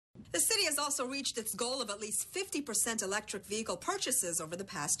The city has also reached its goal of at least 50% electric vehicle purchases over the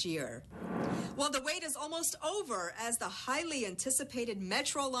past year. Well, the wait is almost over as the highly anticipated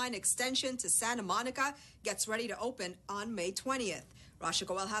Metro line extension to Santa Monica gets ready to open on May 20th. Rasha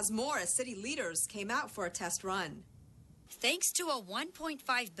Goel has more as city leaders came out for a test run. Thanks to a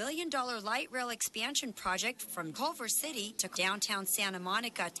 $1.5 billion light rail expansion project from Culver City to downtown Santa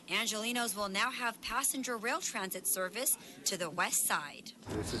Monica, Angelenos will now have passenger rail transit service to the west side.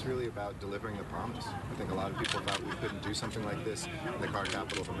 This is really about delivering the promise. I think a lot of people thought we couldn't do something like this in the car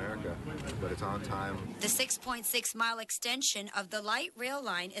capital of America, but it's on time. The 6.6-mile extension of the light rail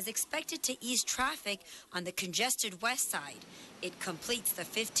line is expected to ease traffic on the congested west side. It completes the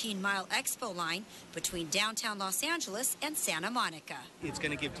 15-mile Expo line between downtown Los Angeles and Santa Monica. It's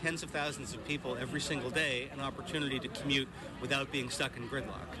going to give tens of thousands of people every single day an opportunity to commute without being stuck in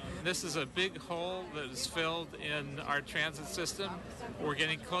gridlock. This is a big hole that is filled in our transit system. We're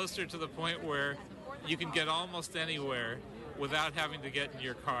getting closer to the point where you can get almost anywhere without having to get in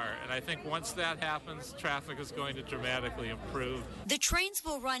your car. And I think once that happens, traffic is going to dramatically improve. The trains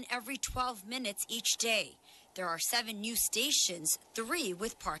will run every 12 minutes each day. There are 7 new stations, 3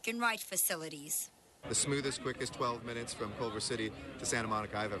 with park and ride facilities. The smoothest, quickest 12 minutes from Culver City to Santa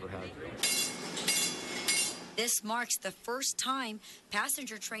Monica I've ever had. This marks the first time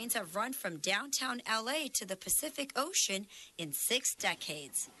passenger trains have run from downtown LA to the Pacific Ocean in 6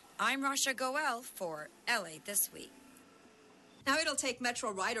 decades. I'm Rasha Goel for LA This Week. Now it'll take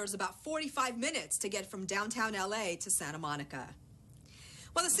Metro riders about 45 minutes to get from downtown LA to Santa Monica.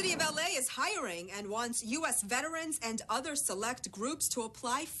 Well, the city of LA is hiring and wants U.S. veterans and other select groups to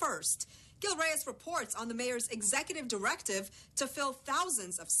apply first. Gil Reyes reports on the mayor's executive directive to fill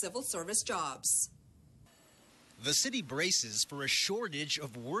thousands of civil service jobs. The city braces for a shortage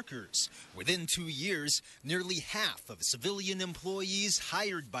of workers. Within 2 years, nearly half of civilian employees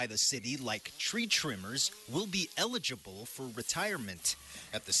hired by the city, like tree trimmers, will be eligible for retirement.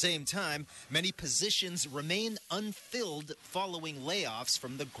 At the same time, many positions remain unfilled following layoffs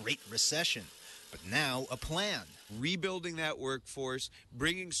from the Great Recession. But now a plan. Rebuilding that workforce,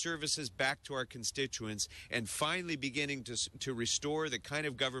 bringing services back to our constituents, and finally beginning to restore the kind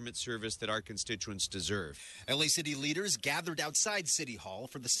of government service that our constituents deserve. LA City leaders gathered outside City Hall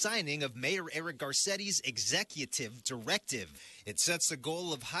for the signing of Mayor Eric Garcetti's executive directive. It sets a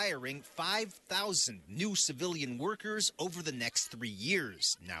goal of hiring 5,000 new civilian workers over the next 3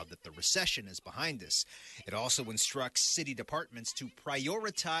 years, now that the recession is behind us. It also instructs city departments to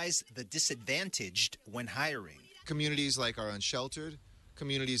prioritize the disadvantaged when hiring. Communities like our unsheltered,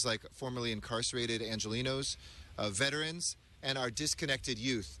 communities like formerly incarcerated Angelenos, veterans, and our disconnected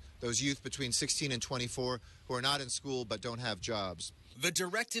youth, those youth between 16 and 24 who are not in school but don't have jobs. The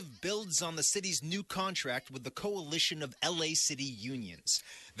directive builds on the city's new contract with the coalition of LA City unions.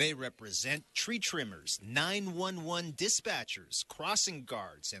 They represent tree trimmers, 911 dispatchers, crossing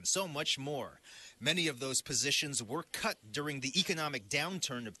guards, and so much more. Many of those positions were cut during the economic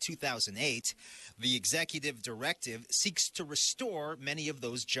downturn of 2008. The executive directive seeks to restore many of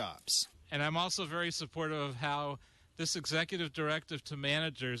those jobs. And I'm also very supportive of how this executive directive to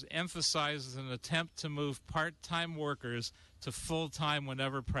managers emphasizes an attempt to move part-time workers to full-time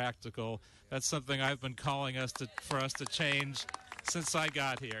whenever practical. That's something I've been calling for us to change since I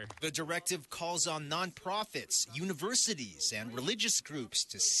got here. The directive calls on nonprofits, universities, and religious groups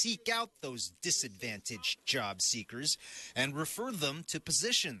to seek out those disadvantaged job seekers and refer them to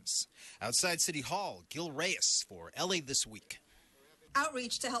positions. Outside City Hall, Gil Reyes for LA This Week.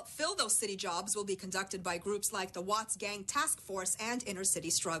 Outreach to help fill those city jobs will be conducted by groups like the Watts Gang Task Force and Inner City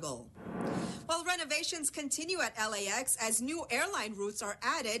Struggle. While renovations continue at LAX as new airline routes are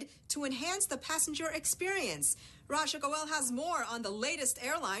added to enhance the passenger experience. Rasha Goel has more on the latest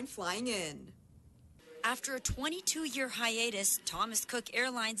airline flying in. After a 22-year hiatus, Thomas Cook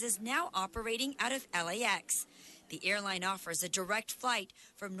Airlines is now operating out of LAX. The airline offers a direct flight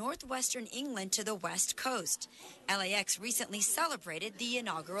from northwestern England to the West Coast. LAX recently celebrated the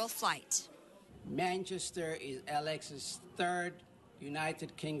inaugural flight. Manchester is LAX's third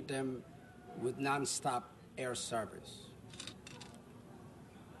United Kingdom with non-stop air service.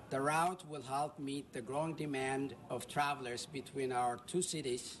 The route will help meet the growing demand of travelers between our two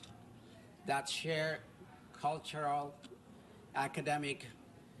cities that share cultural, academic,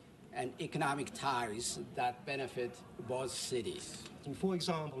 and economic ties that benefit both cities. And for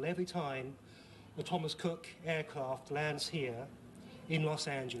example, every time the Thomas Cook aircraft lands here in Los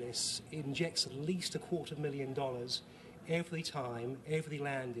Angeles, it injects at least $250,000 every time, every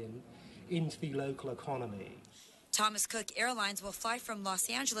landing, into the local economy. Thomas Cook Airlines will fly from Los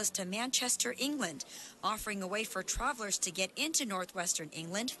Angeles to Manchester, England, offering a way for travelers to get into northwestern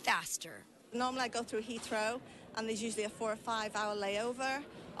England faster. Normally I go through Heathrow, and there's usually a 4 or 5 hour layover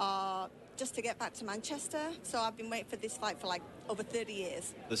just to get back to Manchester. So I've been waiting for this flight for like over 30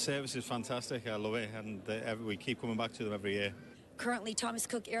 years. The service is fantastic. I love it, and we keep coming back to them every year. Currently, Thomas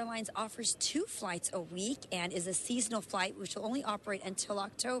Cook Airlines offers 2 flights a week and is a seasonal flight which will only operate until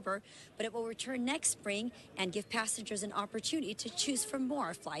October, but it will return next spring and give passengers an opportunity to choose from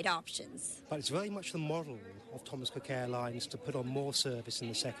more flight options. But it's very much the model of Thomas Cook Airlines to put on more service in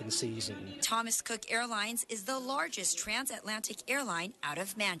the second season. Thomas Cook Airlines is the largest transatlantic airline out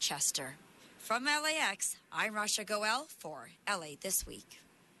of Manchester. From LAX, I'm Rasha Goel for LA This Week.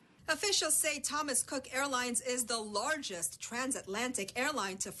 Officials say Thomas Cook Airlines is the largest transatlantic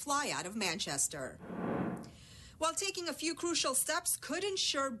airline to fly out of Manchester. While taking a few crucial steps could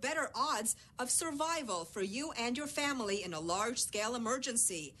ensure better odds of survival for you and your family in a large-scale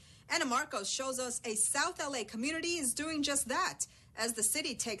emergency. Anna Marcos shows us a South LA community is doing just that as the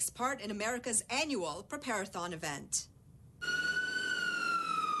city takes part in America's annual Prepare-a-thon event.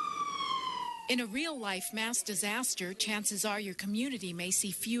 In a real-life mass disaster, chances are your community may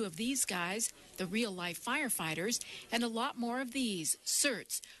see few of these guys, the real-life firefighters, and a lot more of these,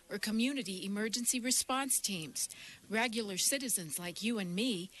 CERTs, or Community Emergency Response Teams. Regular citizens like you and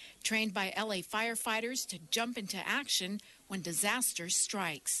me, trained by LA firefighters to jump into action when disaster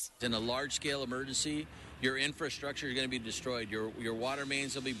strikes. In a large-scale emergency, your infrastructure is going to be destroyed. Your water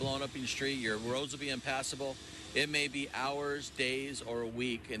mains will be blown up in the street. Your roads will be impassable. It may be hours, days, or a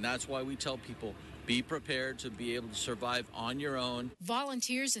week, and that's why we tell people, be prepared to be able to survive on your own.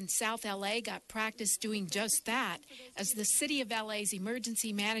 Volunteers in South LA got practice doing just that as the City of LA's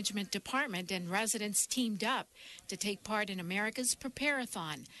Emergency Management Department and residents teamed up to take part in America's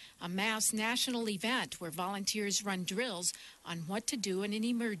Prepare-a-thon, a mass national event where volunteers run drills on what to do in an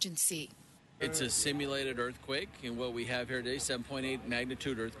emergency. It's a simulated earthquake, and what we have here today, 7.8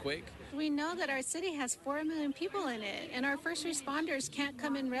 magnitude earthquake. We know that our city has 4 million people in it, and our first responders can't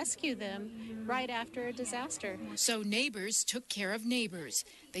come and rescue them right after a disaster. So neighbors took care of neighbors.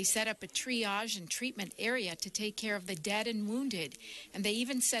 They set up a triage and treatment area to take care of the dead and wounded, and they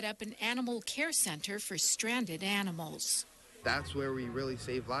even set up an animal care center for stranded animals. That's where we really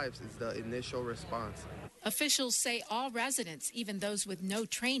save lives, is the initial response. Officials say all residents, even those with no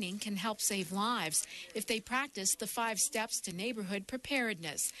training, can help save lives if they practice the 5 steps to neighborhood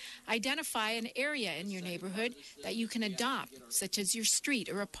preparedness. Identify an area in your neighborhood that you can adopt, such as your street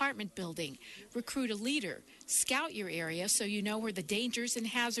or apartment building. Recruit a leader. Scout your area so you know where the dangers and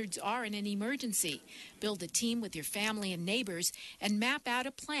hazards are in an emergency. Build a team with your family and neighbors and map out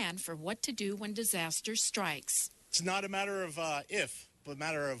a plan for what to do when disaster strikes. It's not a matter of if, but a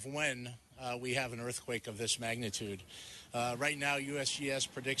matter of when we have an earthquake of this magnitude. Right now, USGS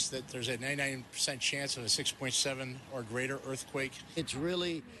predicts that there's a 99% chance of a 6.7 or greater earthquake. It's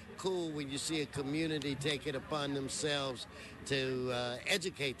really cool when you see a community take it upon themselves to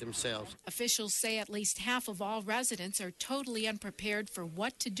educate themselves. Officials say at least half of all residents are totally unprepared for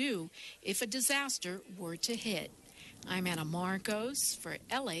what to do if a disaster were to hit. I'm Anna Marcos for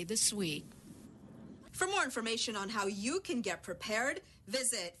LA This Week. For more information on how you can get prepared,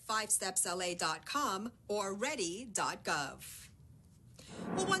 visit 5stepsla.com or ready.gov.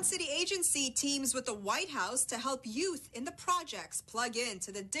 Well, one city agency teams with the White House to help youth in the projects plug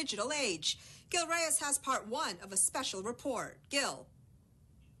into the digital age. Gil Reyes has part 1 of a special report. Gil.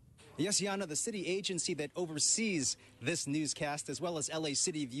 Yes, Yana, the city agency that oversees this newscast, as well as LA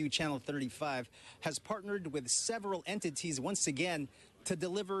City View Channel 35, has partnered with several entities once again to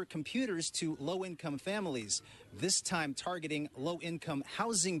deliver computers to low-income families, this time targeting low-income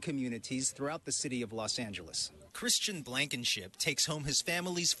housing communities throughout the city of Los Angeles. Christian Blankenship takes home his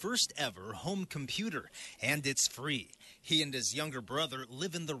family's first ever home computer, and it's free. He and his younger brother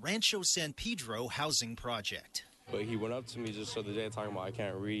live in the Rancho San Pedro housing project. But he went up to me just the other day talking about I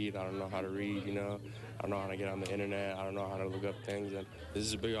can't read, I don't know how to read, I don't know how to get on the internet, I don't know how to look up things, and this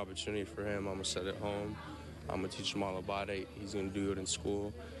is a big opportunity for him. I'm going to set it home. I'm going to teach him all about it. He's going to do it in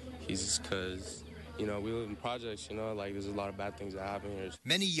school. Because, we live in projects, there's a lot of bad things that happen here.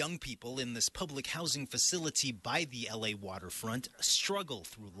 Many young people in this public housing facility by the LA waterfront struggle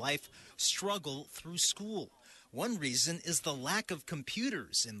through life, struggle through school. One reason is the lack of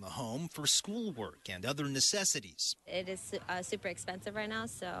computers in the home for schoolwork and other necessities. It is super expensive right now,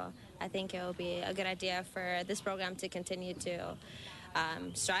 so I think it will be a good idea for this program to continue to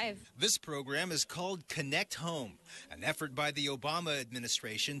strive. This program is called Connect Home. an effort by the Obama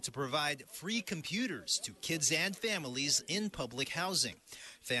administration to provide free computers to kids and families in public housing.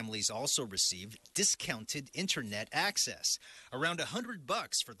 Families also received discounted internet access, around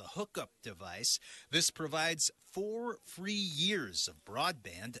 $100 for the hookup device. This provides 4 free years of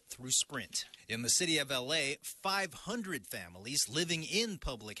broadband through Sprint. In the city of LA, 500 families living in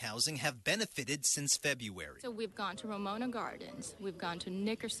public housing have benefited since February. So we've gone to Ramona Gardens, we've gone to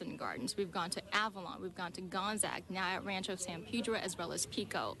Nickerson Gardens, we've gone to Avalon, we've gone to Gonzaga, now at Rancho San Pedro, as well as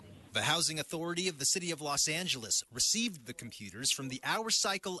Pico. The Housing Authority of the City of Los Angeles received the computers from the Our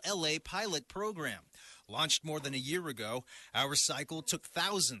Cycle LA pilot program. Launched more than a year ago, Our Cycle took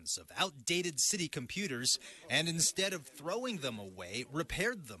thousands of outdated city computers and instead of throwing them away,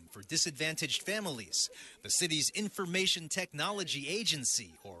 repaired them for disadvantaged families. The city's Information Technology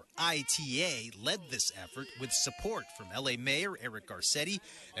Agency, or ITA, led this effort with support from LA Mayor Eric Garcetti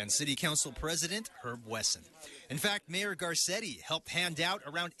and City Council President Herb Wesson. In fact, Mayor Garcetti helped hand out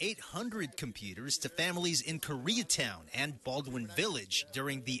around 800 computers to families in Koreatown and Baldwin Village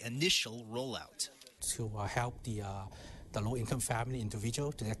during the initial rollout. To help the low-income family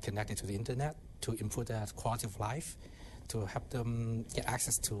individual to get connected to the internet, to improve their quality of life, to help them get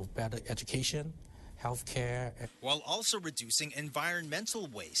access to better education, healthcare. While also reducing environmental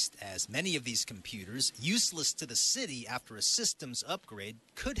waste, as many of these computers, useless to the city after a systems upgrade,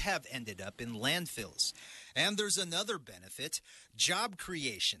 could have ended up in landfills. And there's another benefit, job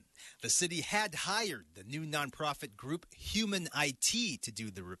creation. The city had hired the new nonprofit group Human IT to do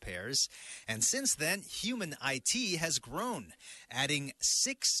the repairs. And since then, Human IT has grown, adding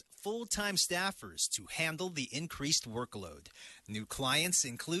 6 full-time staffers to handle the increased workload. New clients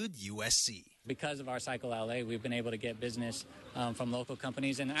include USC. Because of Our Cycle LA, we've been able to get business from local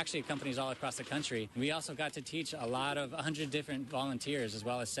companies and actually companies all across the country. We also got to teach a lot of 100 different volunteers as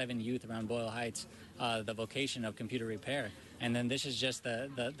well as 7 youth around Boyle Heights the vocation of computer repair. And then this is just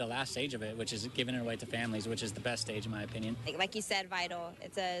the last stage of it, which is giving it away to families, which is the best stage in my opinion. Like you said, vital.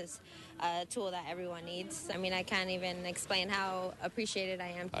 It's a tool that everyone needs. I mean, I can't even explain how appreciated I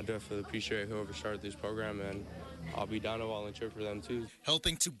am. I definitely appreciate whoever started this program, and I'll be down to volunteer for them too.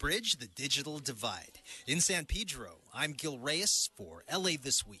 Helping to bridge the digital divide. In San Pedro, I'm Gil Reyes for LA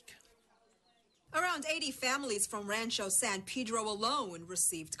This Week. Around 80 families from Rancho San Pedro alone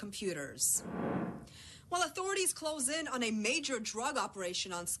received computers. While authorities close in on a major drug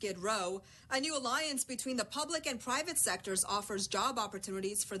operation on Skid Row, a new alliance between the public and private sectors offers job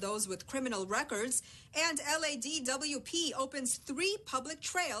opportunities for those with criminal records, and LADWP opens 3 public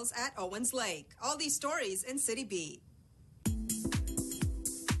trails at Owens Lake. All these stories in City Beat.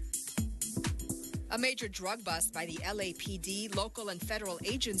 A major drug bust by the LAPD, local and federal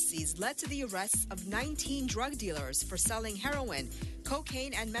agencies led to the arrests of 19 drug dealers for selling heroin,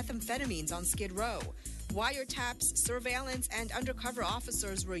 cocaine, and methamphetamines on Skid Row. Wiretaps, surveillance, and undercover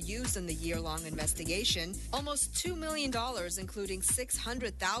officers were used in the year-long investigation. Almost $2 million, including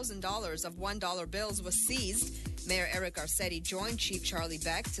 $600,000 of $1 bills, was seized. Mayor Eric Garcetti joined Chief Charlie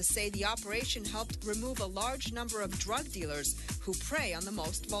Beck to say the operation helped remove a large number of drug dealers who prey on the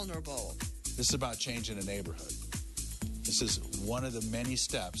most vulnerable. This is about changing a neighborhood. This is one of the many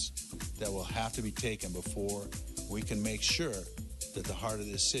steps that will have to be taken before we can make sure that the heart of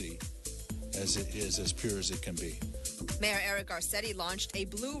this city as it is as pure as it can be. Mayor Eric Garcetti launched a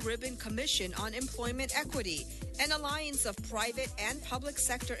Blue Ribbon Commission on Employment Equity, an alliance of private and public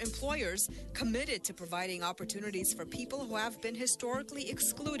sector employers committed to providing opportunities for people who have been historically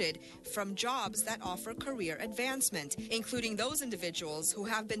excluded from jobs that offer career advancement, including those individuals who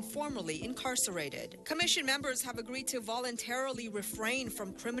have been formerly incarcerated. Commission members have agreed to voluntarily refrain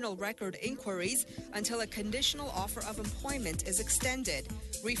from criminal record inquiries until a conditional offer of employment is extended,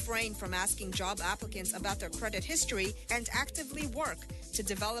 refrain from asking job applicants about their credit history, and actively work to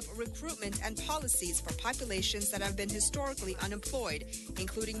develop recruitment and policies for populations that have been historically unemployed,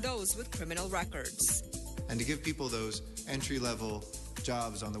 including those with criminal records. And to give people those entry-level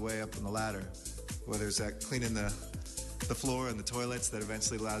jobs on the way up on the ladder, whether it's that cleaning the floor and the toilets that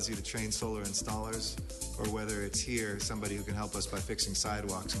eventually allows you to train solar installers, or whether it's here, somebody who can help us by fixing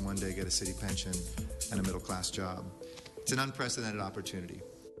sidewalks and one day get a city pension and a middle-class job. It's an unprecedented opportunity.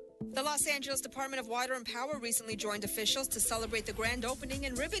 The Los Angeles Department of Water and Power recently joined officials to celebrate the grand opening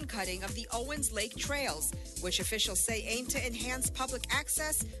and ribbon cutting of the Owens Lake Trails, which officials say aim to enhance public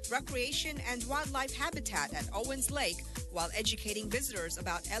access, recreation, and wildlife habitat at Owens Lake while educating visitors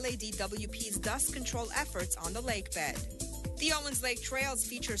about LADWP's dust control efforts on the lake bed. The Owens Lake Trails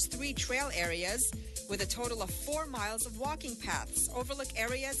features 3 trail areas with a total of 4 miles of walking paths, overlook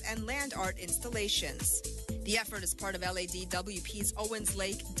areas, and land art installations. The effort is part of LADWP's Owens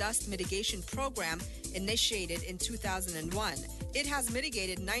Lake Dust Mitigation Program, initiated in 2001. It has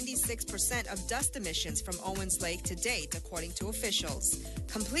mitigated 96% of dust emissions from Owens Lake to date, according to officials.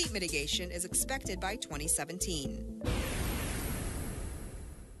 Complete mitigation is expected by 2017.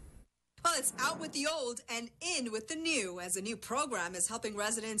 Well, it's out with the old and in with the new, as a new program is helping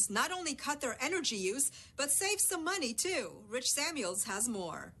residents not only cut their energy use, but save some money, too. Rich Samuels has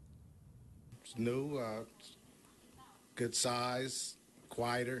more. It's new, good size,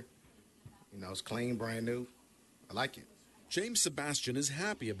 quieter. It's clean, brand new. I like it. James Sebastian is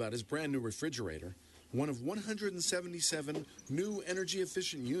happy about his brand new refrigerator, one of 177 new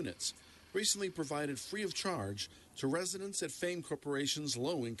energy-efficient units, recently provided free of charge to residents at Fame Corporation's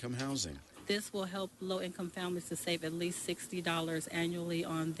low-income housing. This will help low-income families to save at least $60 annually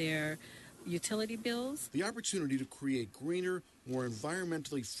on their utility bills. The opportunity to create greener, more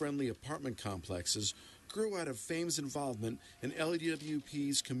environmentally friendly apartment complexes grew out of Fame's involvement in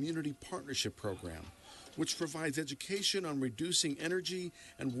LADWP's Community Partnership Program, which provides education on reducing energy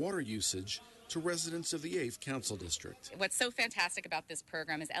and water usage to residents of the 8th Council District. What's so fantastic about this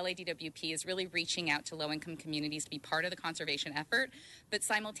program is LADWP is really reaching out to low-income communities to be part of the conservation effort, but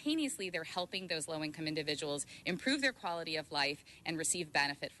simultaneously they're helping those low-income individuals improve their quality of life and receive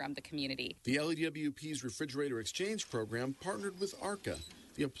benefit from the community. The LADWP's Refrigerator Exchange Program partnered with ARCA,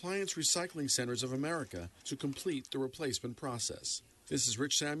 the Appliance Recycling Centers of America, to complete the replacement process. This is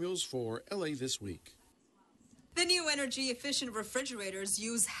Rich Samuels for LA This Week. The new energy-efficient refrigerators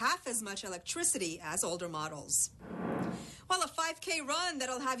use half as much electricity as older models. Well, a 5K run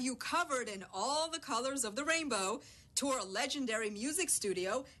that'll have you covered in all the colors of the rainbow. Tour a legendary music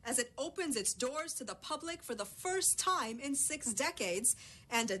studio as it opens its doors to the public for the first time in 6 decades.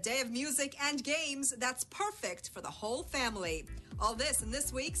 And a day of music and games that's perfect for the whole family. All this in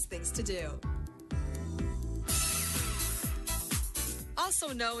this week's Things to Do.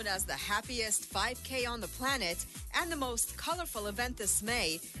 Also known as the happiest 5K on the planet and the most colorful event this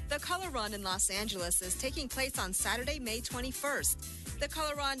May, the Color Run in Los Angeles is taking place on Saturday, May 21st. The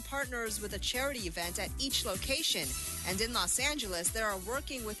Color Run partners with a charity event at each location, and in Los Angeles, they are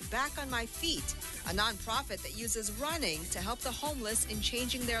working with Back on My Feet, a nonprofit that uses running to help the homeless in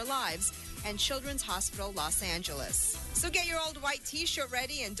changing their lives, and Children's Hospital Los Angeles. So get your old white t-shirt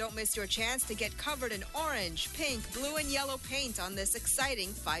ready and don't miss your chance to get covered in orange, pink, blue, and yellow paint on this exciting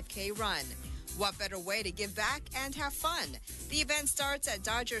 5K run. What better way to give back and have fun? The event starts at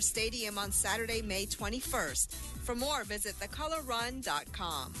Dodger Stadium on Saturday, May 21st. For more, visit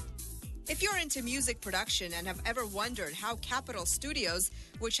thecolorrun.com. If you're into music production and have ever wondered how Capitol Studios,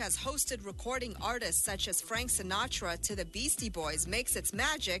 which has hosted recording artists such as Frank Sinatra to the Beastie Boys, makes its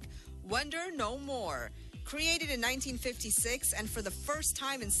magic, wonder no more. Created in 1956 and for the first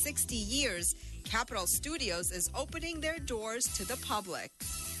time in 60 years, Capitol Studios is opening their doors to the public.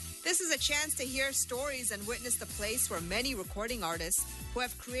 This is a chance to hear stories and witness the place where many recording artists who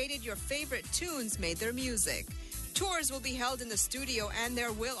have created your favorite tunes made their music. Tours will be held in the studio, and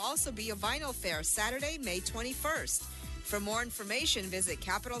there will also be a vinyl fair Saturday, May 21st. For more information, visit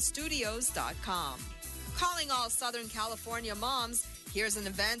capitolstudios.com. Calling all Southern California moms, here's an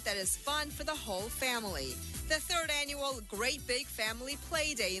event that is fun for the whole family. The 3rd annual Great Big Family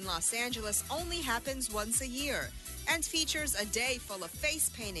Play Day in Los Angeles only happens once a year and features a day full of face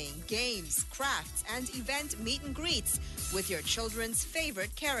painting, games, crafts, and event meet and greets with your children's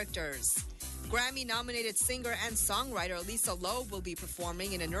favorite characters. Grammy-nominated singer and songwriter Lisa Loeb will be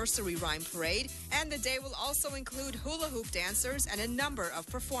performing in a nursery rhyme parade, and the day will also include hula hoop dancers and a number of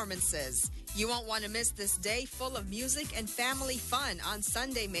performances. You won't want to miss this day full of music and family fun on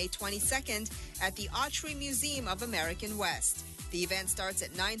Sunday, May 22nd at the Autry Museum of American West. The event starts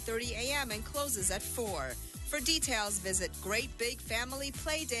at 9:30 a.m. and closes at 4. For details, visit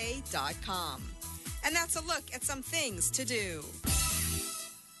greatbigfamilyplayday.com. And that's a look at some things to do.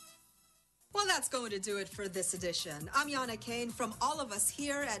 Well, that's going to do it for this edition. I'm Yana Kane from all of us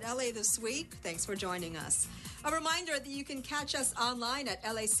here at LA This Week. Thanks for joining us. A reminder that you can catch us online at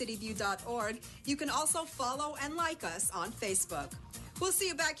lacityview.org. You can also follow and like us on Facebook. We'll see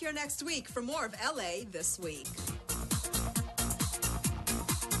you back here next week for more of LA This Week.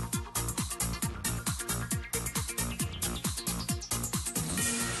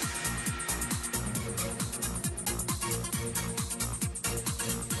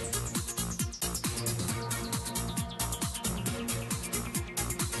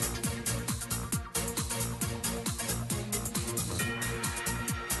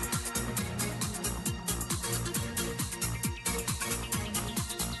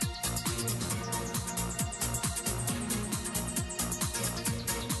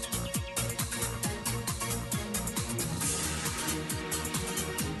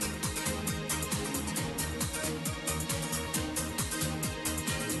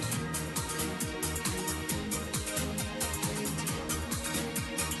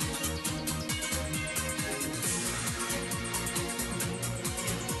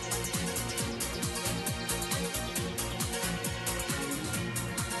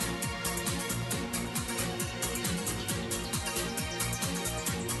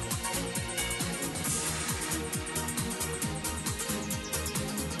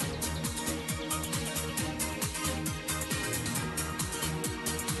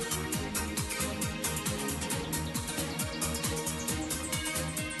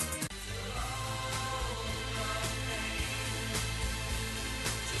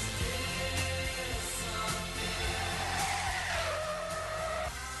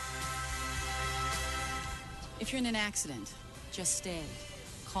 If you're in an accident, just stay.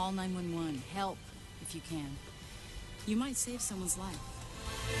 Call 911. Help if you can. You might save someone's life.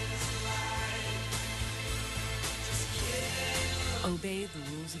 Obey the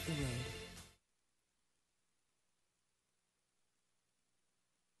rules of the road.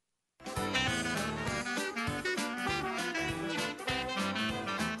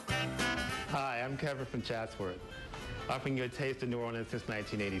 Hi, I'm Kevin from Chatsworth, offering you a taste of New Orleans since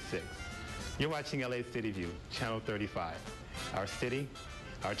 1986. You're watching LA City View, Channel 35. Our city,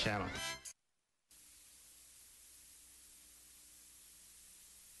 our channel.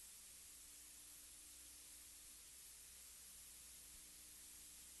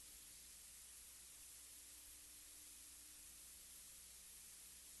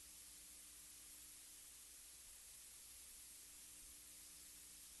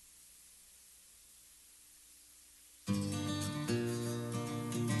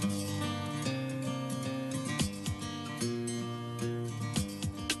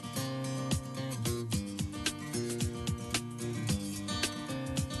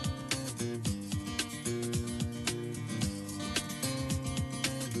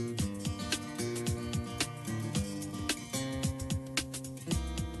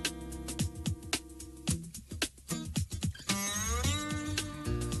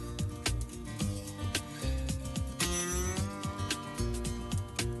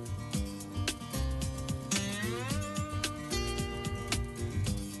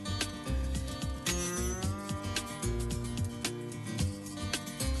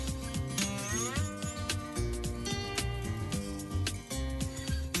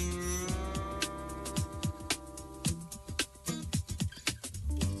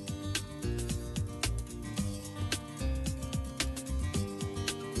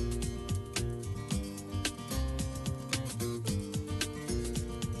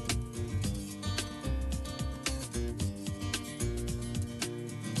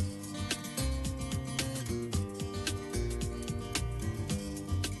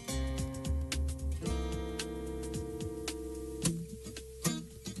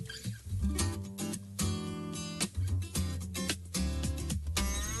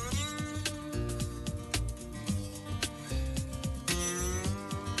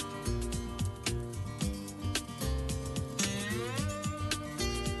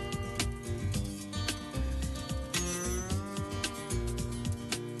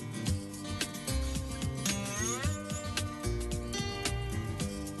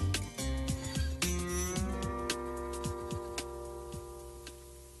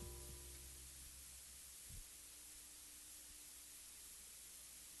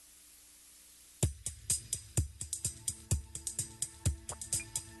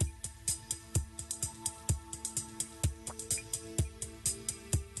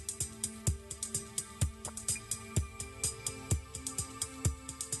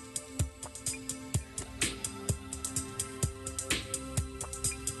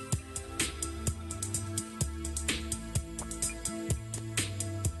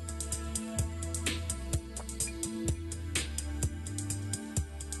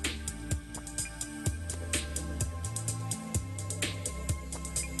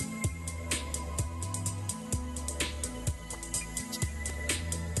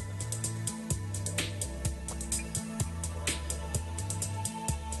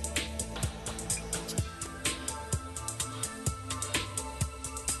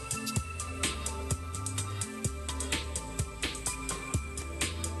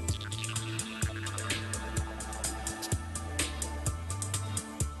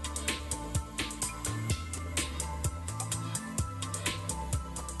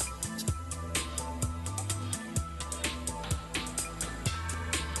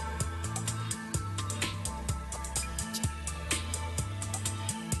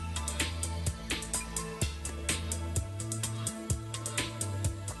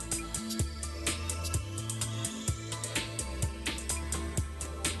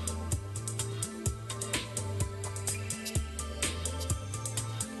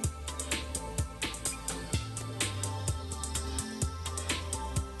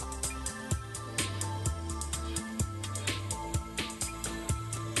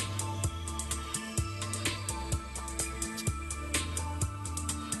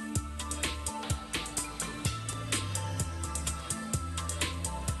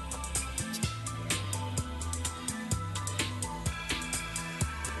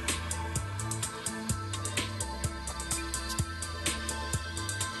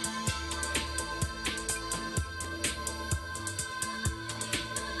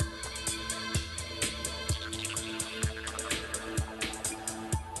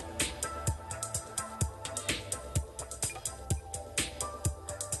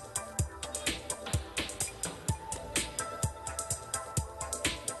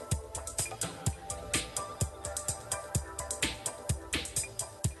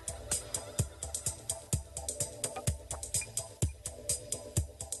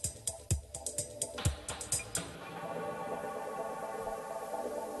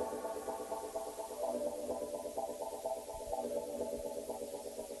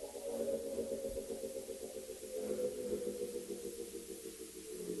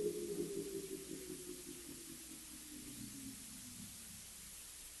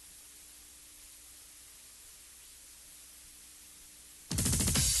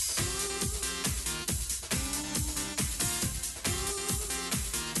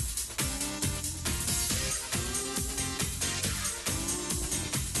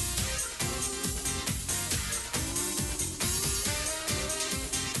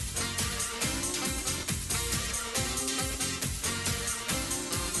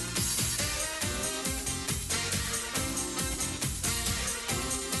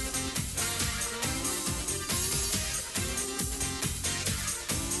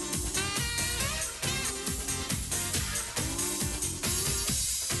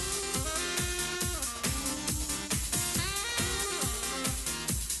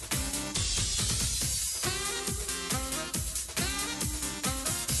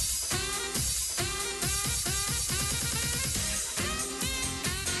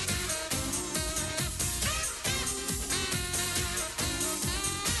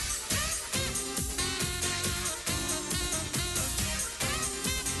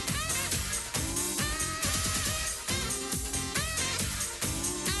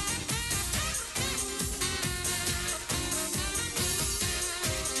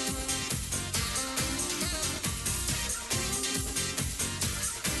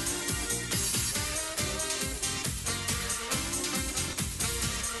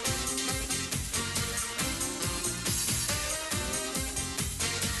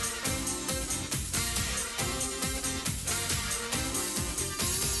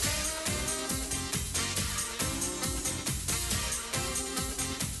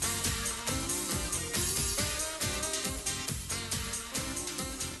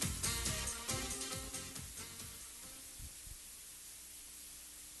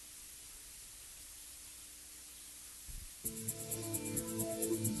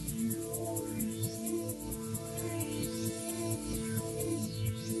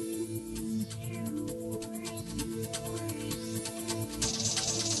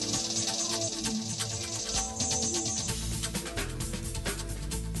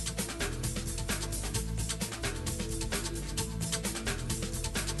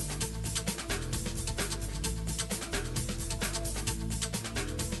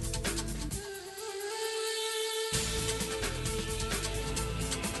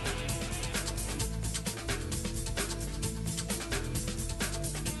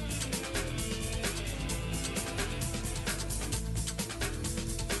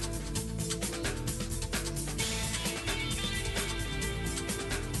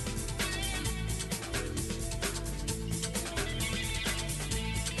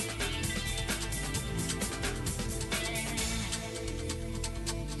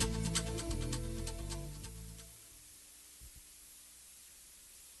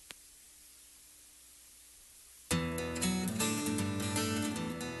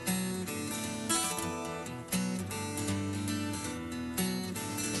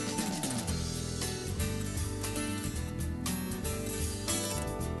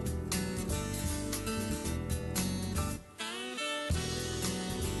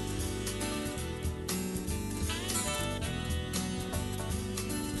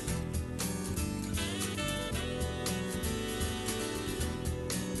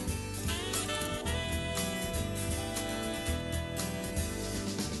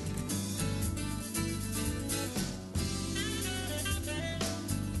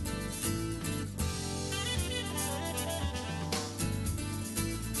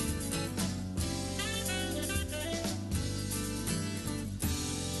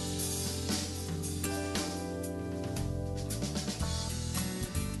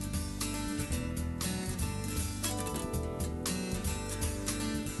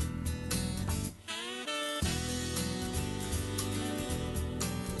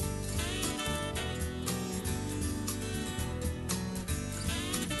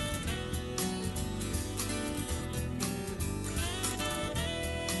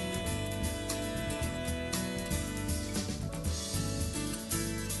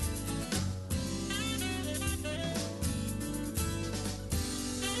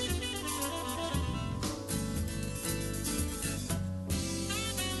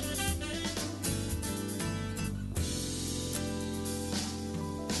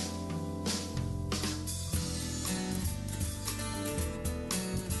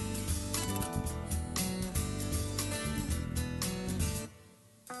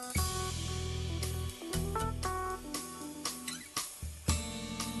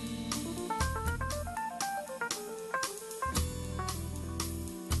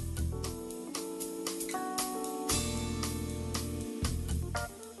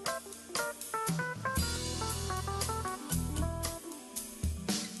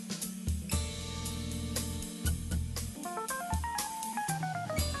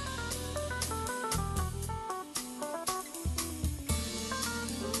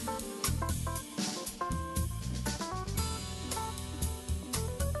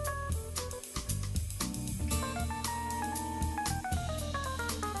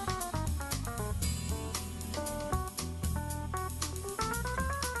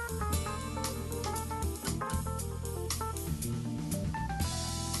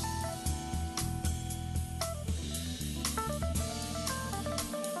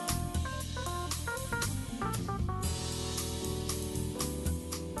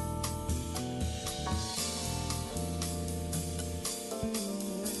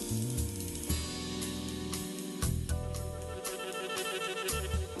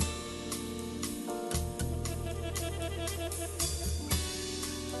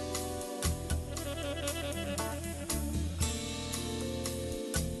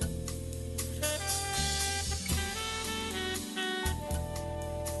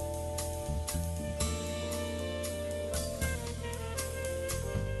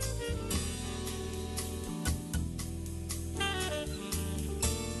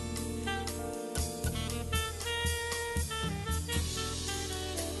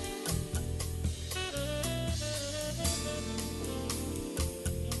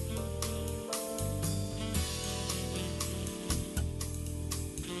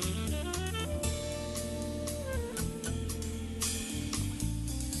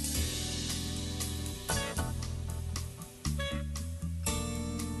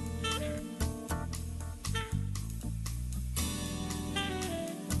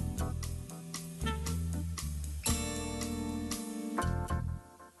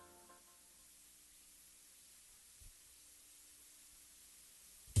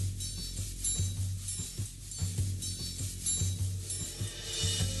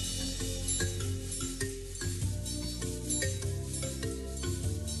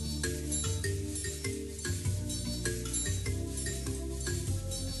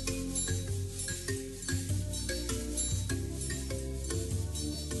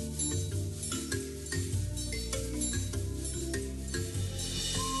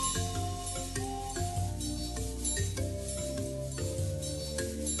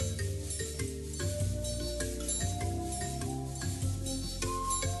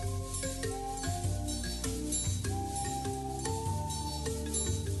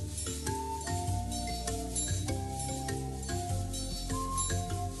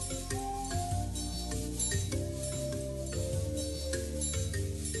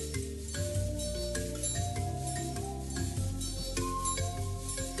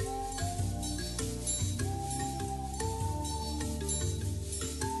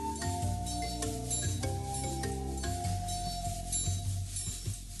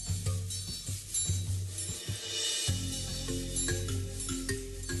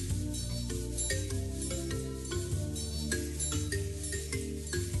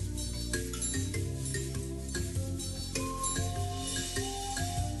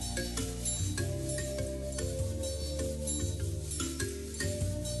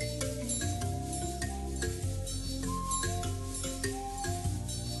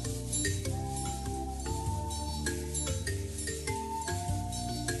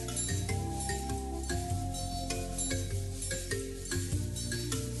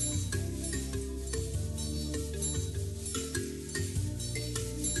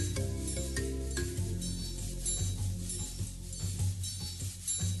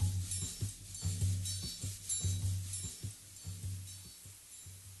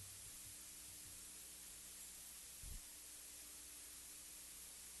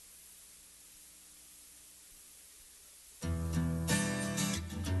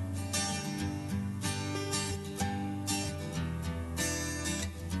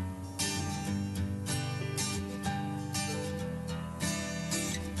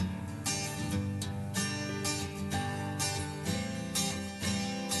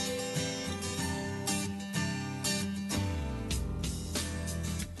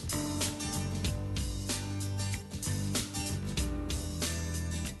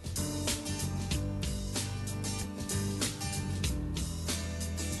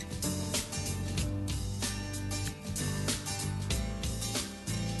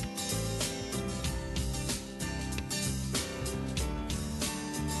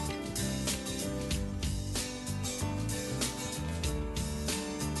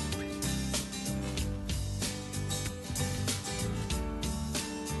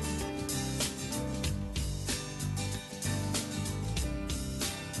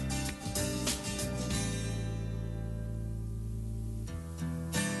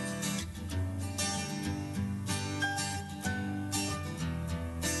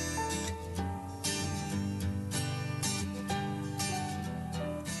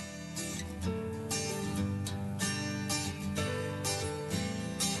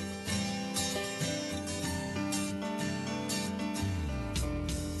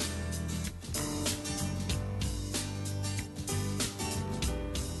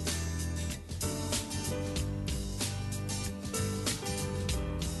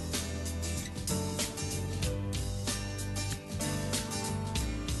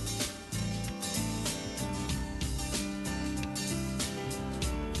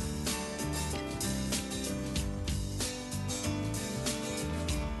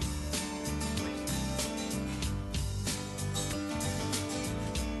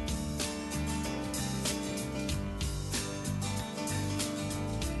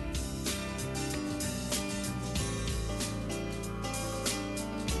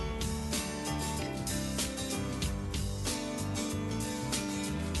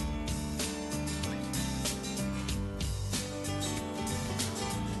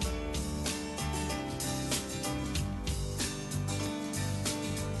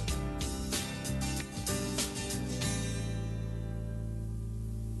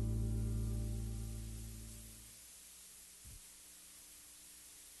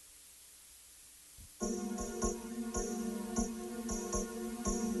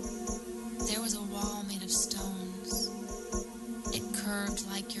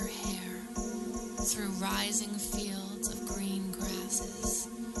 like your hair through rising fields of green grasses.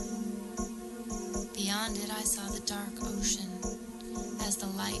 Beyond it, I saw the dark ocean as the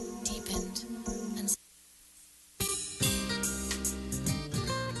light deepened and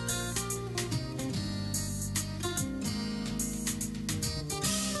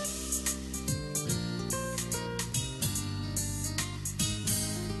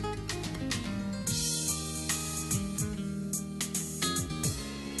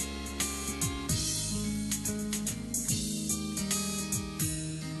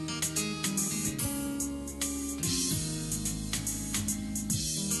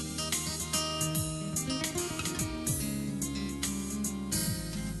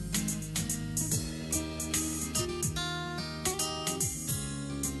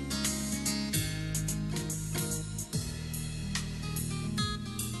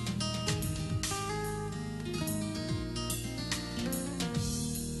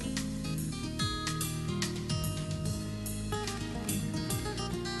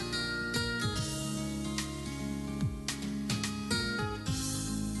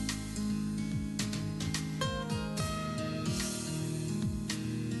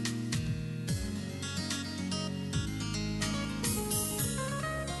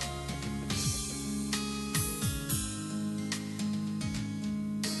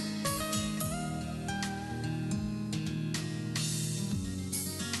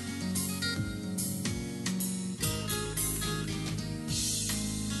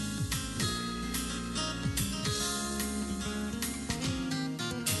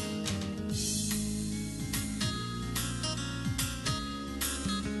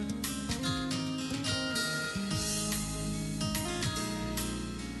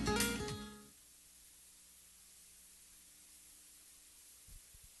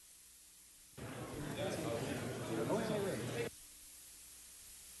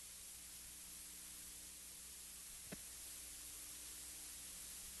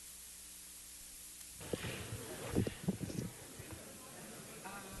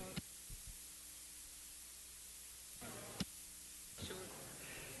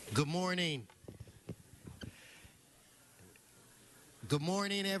Good morning. Good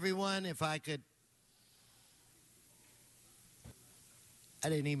morning, everyone. If I could, I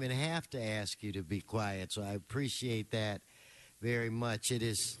didn't even have to ask you to be quiet, so I appreciate that very much. It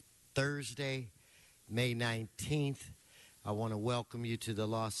is Thursday, May 19th. I want to welcome you to the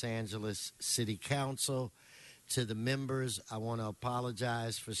Los Angeles City Council. To the members, I want to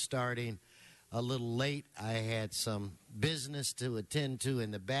apologize for starting a little late. I had some business to attend to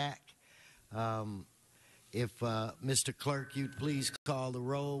in the back. If Mr. Clerk, you'd please call the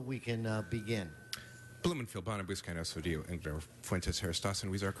roll, we can begin. Blumenfield, Bonner, Buscanos, Odillo, Engler, Fuentes, Harris,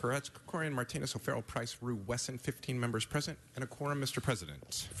 Dawson, Weezer, Koretz, Krikorian, Martinez, O'Farrell, Price, Rue, Wesson, 15 members present, and a quorum, Mr.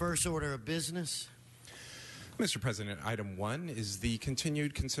 President. First order of business. Mr. President, item 1 is the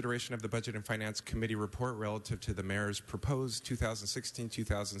continued consideration of the Budget and Finance Committee report relative to the Mayor's proposed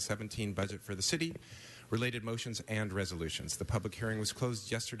 2016-2017 budget for the city, related motions and resolutions. The public hearing was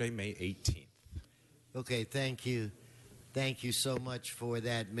closed yesterday, May 18th. Okay, thank you. Thank you so much for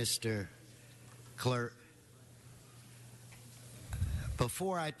that, Mr. Clerk.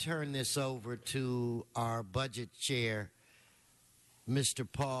 Before I turn this over to our budget chair, Mr.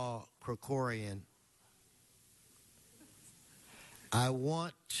 Paul Krikorian, I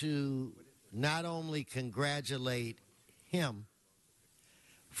want to not only congratulate him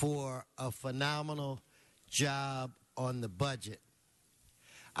for a phenomenal job on the budget,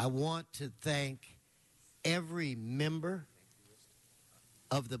 I want to thank every member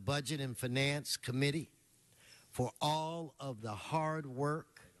of the Budget and Finance Committee for all of the hard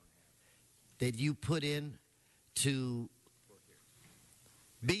work that you put in to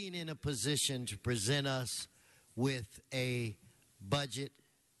being in a position to present us with a budget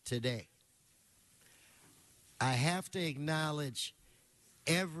today. I have to acknowledge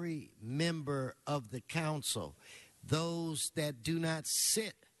every member of the council, those that do not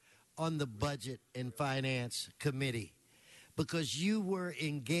sit on the Budget and Finance Committee, because you were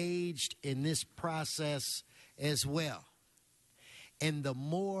engaged in this process as well. And the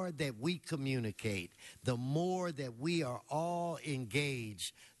more that we communicate, the more that we are all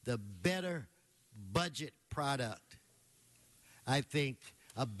engaged, the better budget product, I think,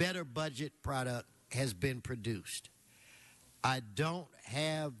 a better budget product has been produced. I don't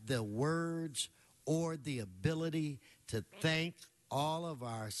have the words or the ability to thank all of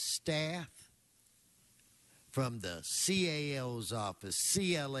our staff from the CAO's office,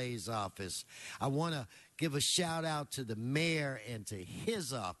 CLA's office. I want to give a shout out to the mayor and to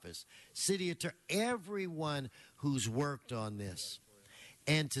his office, city attorney, everyone who's worked on this.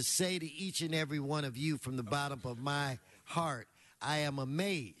 and to say to each and every one of you from the bottom of my heart, I am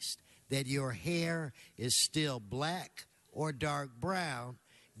amazed that your hair is still black or dark brown,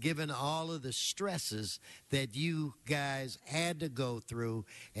 given all of the stresses that you guys had to go through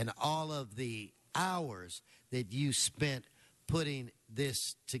and all of the hours that you spent putting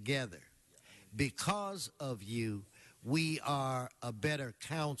this together. Because of you, we are a better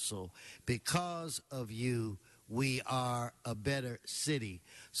council. Because of you, we are a better city.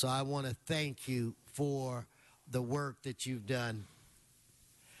 So I want to thank you for the work that you've done.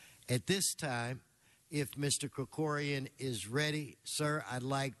 At this time, if Mr. Krikorian is ready, sir, I'd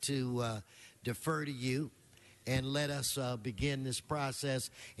like to defer to you and let us begin this process.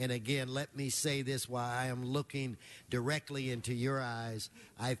 And again, let me say this while I am looking directly into your eyes.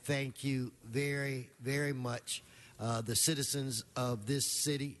 I thank you very, very much. The citizens of this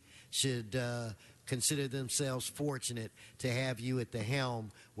city should consider themselves fortunate to have you at the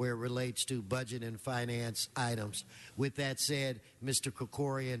helm where it relates to budget and finance items. With that said, Mr.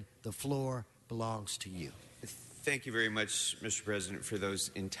 Krikorian, the floor belongs to you. Thank you very much, Mr. President, for those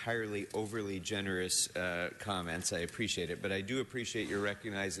entirely overly generous comments. I appreciate it, but I do appreciate your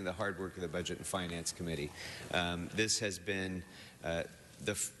recognizing the hard work of the Budget and Finance Committee. This has been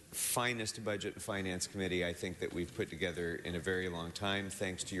the finest Budget and Finance Committee I think that we've put together in a very long time,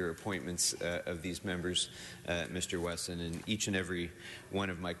 thanks to your appointments of these members, Mr. Wesson, and each and every one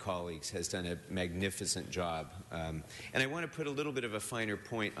of my colleagues has done a magnificent job. And I want to put a little bit of a finer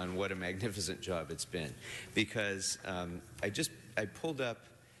point on what a magnificent job it's been, because I pulled up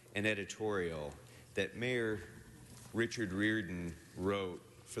an editorial that Mayor Richard Reardon wrote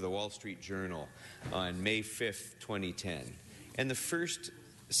for the Wall Street Journal on May 5th, 2010. And the first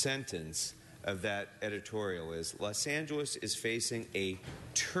sentence of that editorial is, Los Angeles is facing a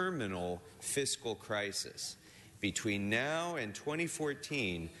terminal fiscal crisis. Between now and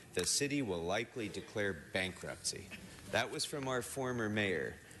 2014, the city will likely declare bankruptcy. That was from our former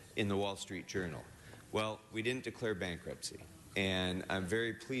mayor in the Wall Street Journal. Well, we didn't declare bankruptcy. And I'm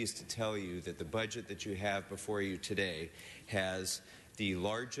very pleased to tell you that the budget that you have before you today has the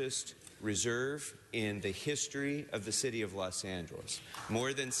largest reserve in the history of the city of Los Angeles,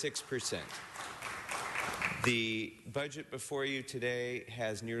 more than 6%. The budget before you today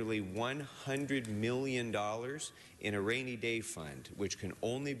has nearly $100 million in a rainy day fund, which can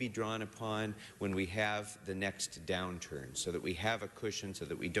only be drawn upon when we have the next downturn, so that we have a cushion, so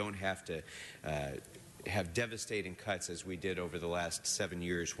that we don't have to have devastating cuts as we did over the last 7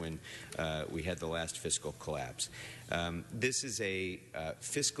 years when we had the last fiscal collapse. This is a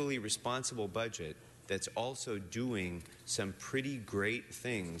fiscally responsible budget that's also doing some pretty great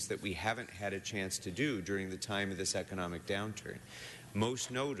things that we haven't had a chance to do during the time of this economic downturn.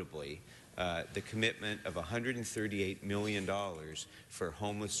 Most notably, the commitment of $138 million for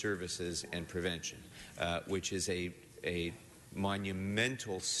homeless services and prevention, which is a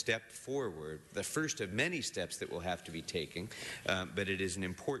monumental step forward, the first of many steps that will have to be taken, but it is an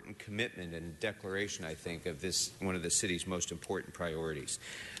important commitment and declaration, I think, of this, one of the city's most important priorities.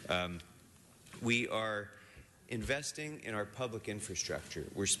 We are investing in our public infrastructure.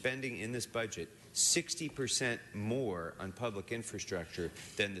 We're spending in this budget 60% more on public infrastructure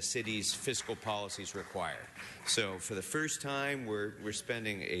than the city's fiscal policies require. So for the first time, we're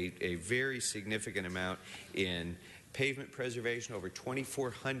spending a very significant amount in pavement preservation, over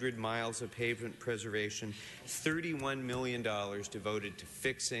 2,400 miles of pavement preservation, $31 million devoted to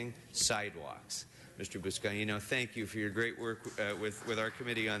fixing sidewalks. Mr. Buscaino, thank you for your great work with our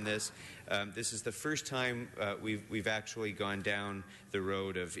committee on this. This is the first time we've actually gone down the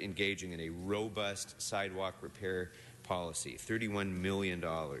road of engaging in a robust sidewalk repair policy, $31 million.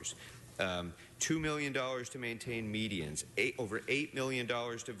 $2 million to maintain medians, over $8 million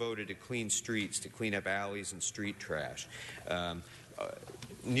devoted to clean streets, to clean up alleys and street trash,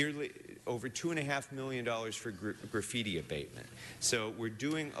 nearly over $2.5 million for graffiti abatement. So we're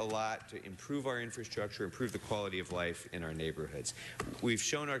doing a lot to improve our infrastructure, improve the quality of life in our neighborhoods. We've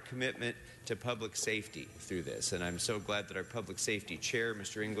shown our commitment to public safety through this, and I'm so glad that our public safety chair,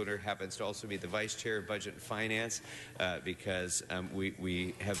 Mr. Englander, happens to also be the vice chair of Budget and Finance, because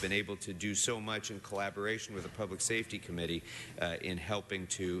we have been able to do so much in collaboration with the Public Safety Committee in helping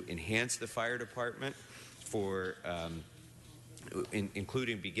to enhance the fire department for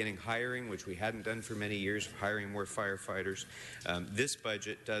including beginning hiring, which we hadn't done for many years, hiring more firefighters. This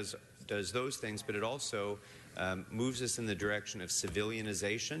budget does those things, but it also moves us in the direction of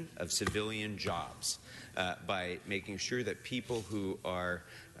civilianization of civilian jobs by making sure that people who are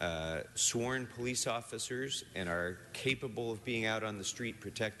sworn police officers and are capable of being out on the street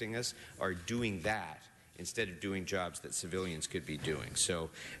protecting us are doing that instead of doing jobs that civilians could be doing.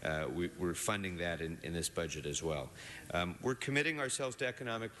 So we're funding that in this budget as well. We're committing ourselves to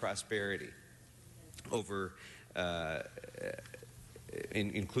economic prosperity over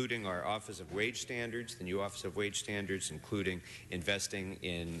including our Office of Wage Standards, the new Office of Wage Standards, including investing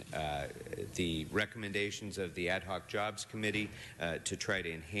in the recommendations of the Ad Hoc Jobs Committee to try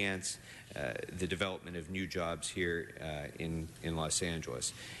to enhance the development of new jobs here in Los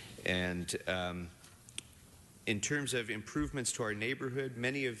Angeles. And in terms of improvements to our neighborhood,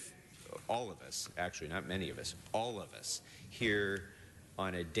 all of us, actually not many of us, all of us hear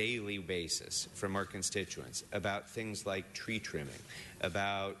on a daily basis from our constituents about things like tree trimming,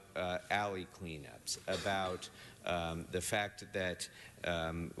 about alley cleanups, about the fact that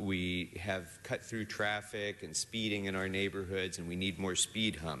we have cut through traffic and speeding in our neighborhoods, and we need more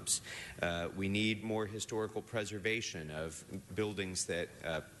speed humps. We need more historical preservation of buildings that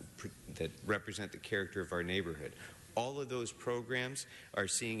represent the character of our neighborhood. All of those programs are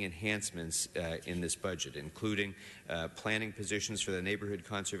seeing enhancements in this budget, including planning positions for the neighborhood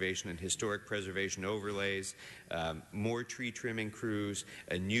conservation and historic preservation overlays, more tree trimming crews,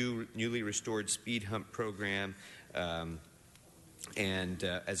 a newly restored speed hump program, and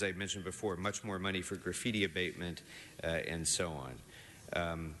as I mentioned before, much more money for graffiti abatement and so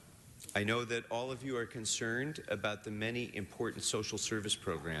on. I know that all of you are concerned about the many important social service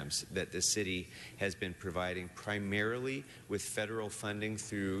programs that the city has been providing, primarily with federal funding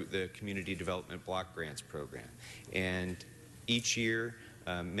through the Community Development Block Grants program. And each year,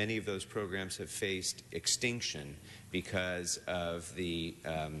 many of those programs have faced extinction because of the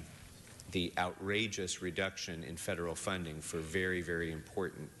outrageous reduction in federal funding for very, very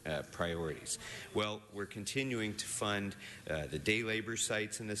important priorities. Well, we're continuing to fund the day labor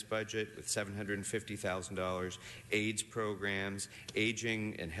sites in this budget with $750,000, AIDS programs,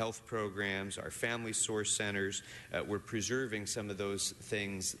 aging and health programs, our family source centers. We're preserving some of those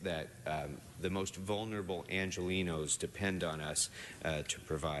things that the most vulnerable Angelenos depend on us to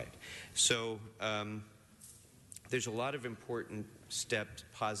provide. So there's a lot of important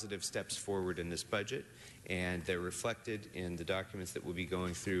positive steps forward in this budget, and they're reflected in the documents that we'll be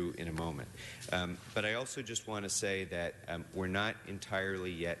going through in a moment. But I also just want to say that we're not entirely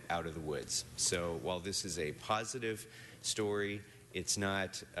yet out of the woods. So while this is a positive story, it's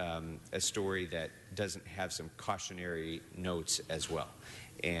not a story that doesn't have some cautionary notes as well.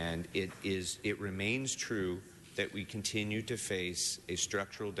 And it remains true that we continue to face a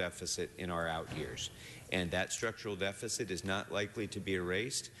structural deficit in our out years. And that structural deficit is not likely to be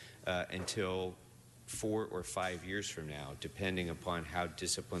erased until 4 or 5 years from now, depending upon how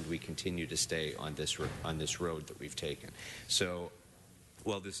disciplined we continue to stay on this road that we've taken. So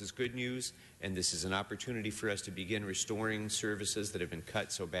while this is good news, and this is an opportunity for us to begin restoring services that have been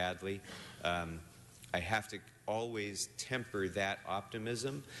cut so badly, I have to always temper that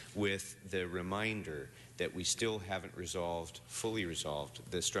optimism with the reminder that we still haven't fully resolved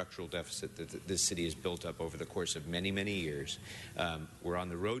the structural deficit that this city has built up over the course of many, many years. We're on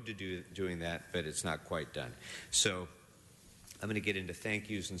the road to doing that, but it's not quite done. So I'm going to get into thank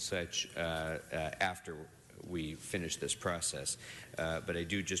yous and such after we finish this process. But I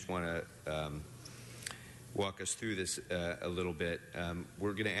do just want to walk us through this a little bit.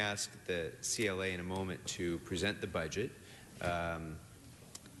 We're going to ask the CLA in a moment to present the budget.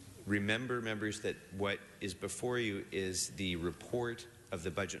 Remember, members, that what is before you is the report of the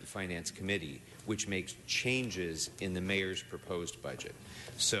Budget and Finance Committee, which makes changes in the mayor's proposed budget.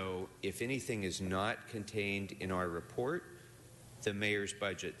 So if anything is not contained in our report, the mayor's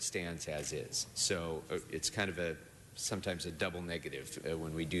budget stands as is. So it's kind of sometimes a double negative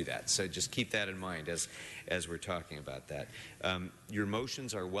when we do that. So just keep that in mind as we're talking about that. Your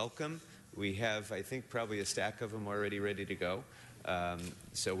motions are welcome. We have, I think, probably a stack of them already ready to go.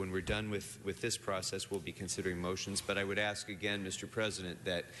 So when we're done with this process, we'll be considering motions. But I would ask again, Mr. President,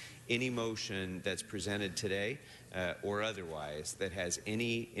 that any motion that's presented today or otherwise that has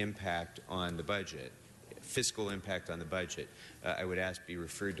any impact on the budget, fiscal impact on the budget, I would ask be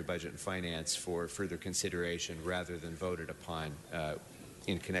referred to Budget and Finance for further consideration rather than voted upon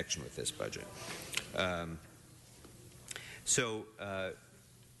in connection with this budget.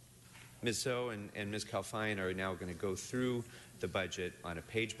 Ms. Zoe and Ms. Calfine are now going to go through the budget on a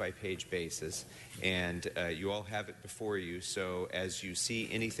page-by-page basis, and you all have it before you. So as you see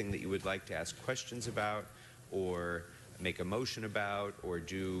anything that you would like to ask questions about or make a motion about or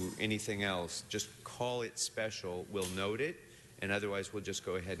do anything else, just call it special. We'll note it, and otherwise we'll just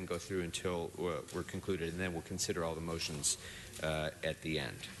go ahead and go through until we're concluded, and then we'll consider all the motions at the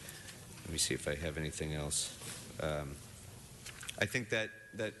end. Let me see if I have anything else. I think that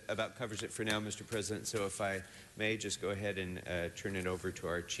that about covers it for now, Mr. President. So if I may just go ahead and turn it over to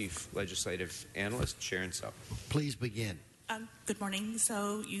our Chief Legislative Analyst, Sharon Supp. Please begin. Good morning.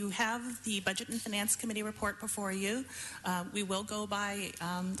 So you have the Budget and Finance Committee report before you. We will go by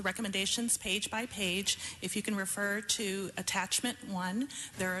the recommendations page by page. If you can refer to Attachment 1,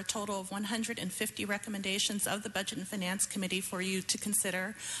 there are a total of 150 recommendations of the Budget and Finance Committee for you to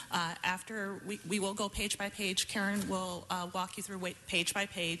consider. After we will go page by page, Karen will walk you through page by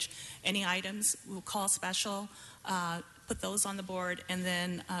page. Any items we'll call special, put those on the board, and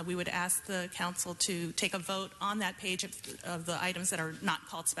then we would ask the council to take a vote on that page of the items that are not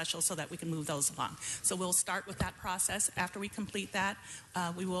called special so that we can move those along. So we'll start with that process. After we complete that,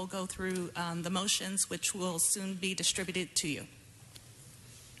 we will go through the motions, which will soon be distributed to you.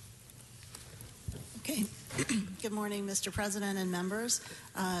 Okay. Good morning, Mr. President and members.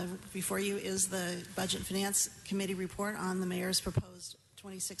 Before you is the Budget and Finance Committee report on the mayor's proposed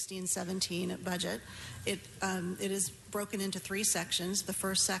 2016-17 budget. It is broken into three sections. The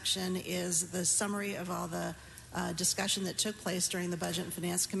first section is the summary of all the discussion that took place during the Budget and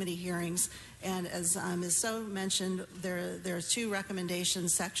Finance Committee hearings. And as Ms. So mentioned, there are two recommendation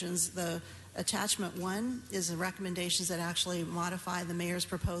sections. The Attachment 1 is the recommendations that actually modify the mayor's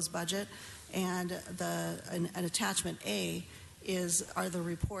proposed budget, and an Attachment A are the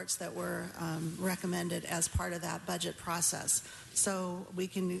reports that were recommended as part of that budget process. So we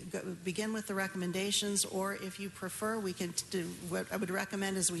can begin with the recommendations, or if you prefer, we can do what I would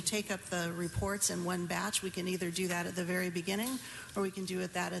recommend is we take up the reports in one batch. We can either do that at the very beginning, or we can do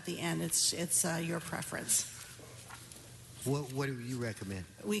it at the end. It's your preference. What do you recommend?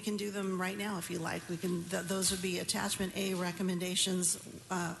 We can do them right now if you like. We can. Those would be Attachment A recommendations,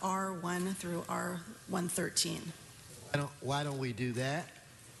 R1 through R113. Why don't we do that?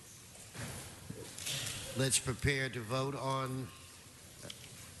 Let's prepare to vote on,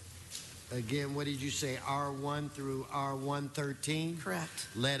 again, what did you say, R1 through R113? Correct.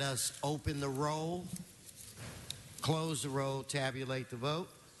 Let us open the roll, close the roll, tabulate the vote.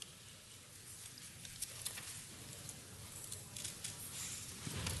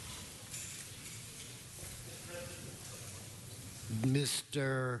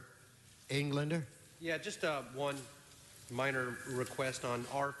 Mr. Englander? Yeah, just one minor request on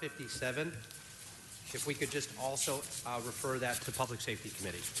R57. If we could just also refer that to Public Safety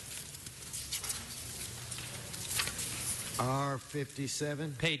Committee.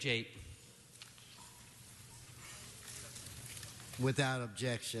 R57? Page 8. Without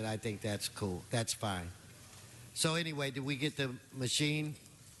objection, I think that's cool. That's fine. So anyway, did we get the machine?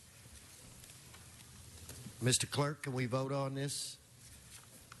 Mr. Clerk, can we vote on this?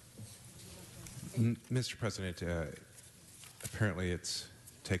 Mr. President, apparently it's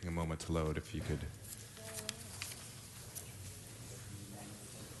taking a moment to load. If you could.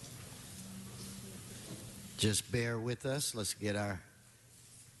 Just bear with us. Let's get our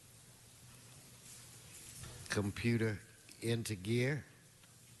computer into gear.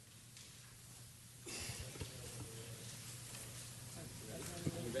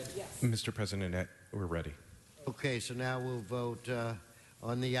 Mr. President, we're ready. Okay, so now we'll vote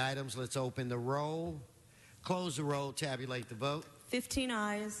on the items. Let's open the roll, close the roll, tabulate the vote. 15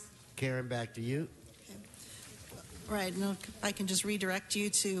 ayes. Karen, back to you. Right, and I can just redirect you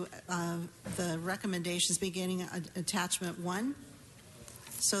to the recommendations beginning at Attachment 1.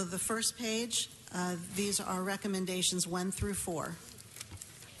 So the first page, these are recommendations 1 through 4.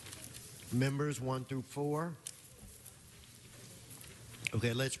 Members 1 through 4.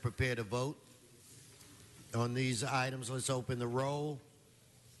 Okay, let's prepare to vote on these items. Let's open the roll,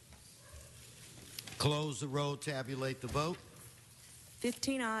 close the roll, tabulate the vote.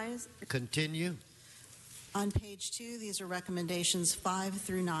 15 ayes. Continue. On page 2, these are recommendations 5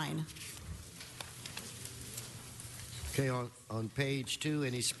 through 9. Okay, on page 2,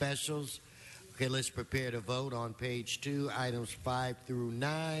 any specials? Okay, let's prepare to vote on page 2, items 5 through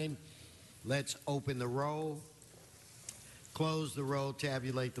 9. Let's open the roll, close the roll,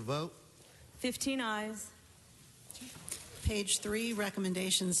 tabulate the vote. 15 ayes. Page 3,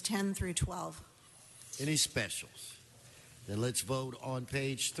 recommendations 10 through 12. Any specials? Then let's vote on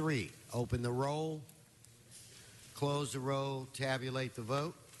page 3. Open the roll, close the roll, tabulate the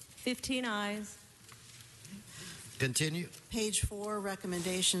vote. 15 ayes. Continue. Page 4,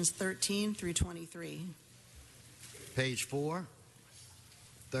 recommendations 13 through 23. Page 4,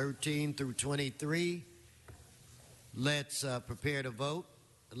 13 through 23. Let's prepare to vote.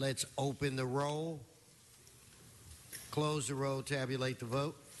 Let's open the roll, close the roll, tabulate the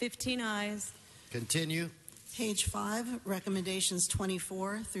vote. 15 ayes. Continue. Page 5, recommendations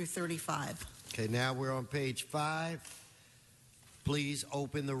 24 through 35. Okay, now we're on page 5. Please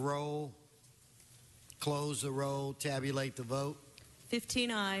open the roll, close the roll, tabulate the vote.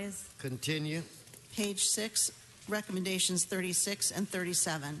 15 ayes. Continue. Page 6, recommendations 36 and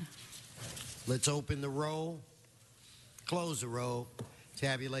 37. Let's open the roll, close the roll,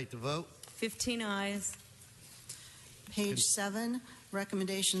 tabulate the vote. 15 ayes. Page 7,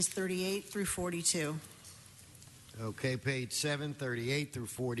 recommendations 38 through 42. Okay, page 7, 38 through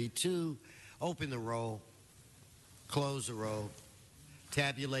 42. Open the roll, close the roll,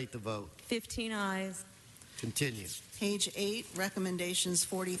 tabulate the vote. 15 ayes. Continue. Page 8, recommendations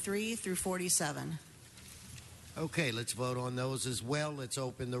 43 through 47. Okay, let's vote on those as well. Let's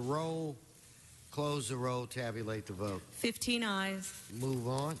open the roll, close the roll, tabulate the vote. 15 ayes. Move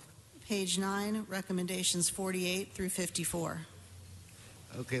on. Page 9, recommendations 48 through 54.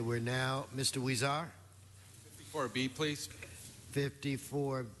 Okay, we're now, Mr. Huizar. 54B, please.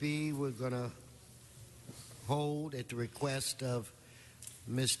 54B, we're going to hold at the request of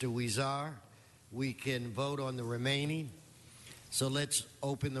Mr. Huizar. We can vote on the remaining. So let's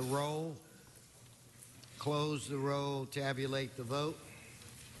open the roll, close the roll, tabulate the vote.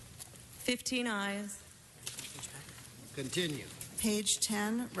 15 ayes. Continue. Page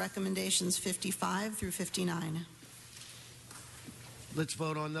 10, recommendations 55 through 59. Let's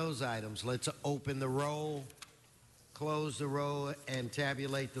vote on those items. Let's open the roll, close the roll, and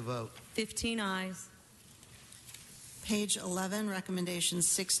tabulate the vote. 15 ayes. Page 11, recommendations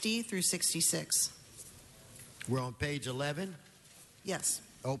 60 through 66. We're on page 11. Yes.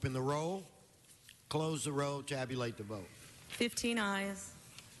 Open the roll, close the roll, tabulate the vote. 15 ayes.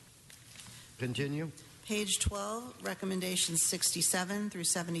 Continue. Page 12, recommendations 67 through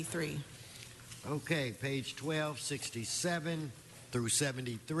 73. Okay, page 12, 67 through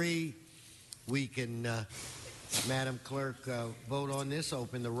 73. We can, Madam Clerk, vote on this.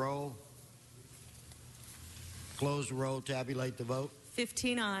 Open the roll, close the roll, tabulate the vote.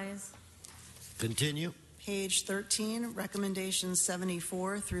 15 ayes. Continue. Page 13, recommendations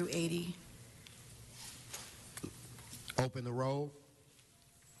 74 through 80. Open the roll,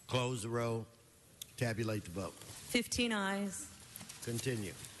 close the roll, tabulate the vote. 15 ayes.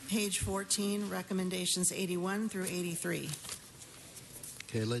 Continue. Page 14, recommendations 81 through 83.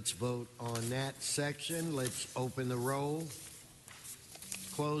 Okay, let's vote on that section. Let's open the roll,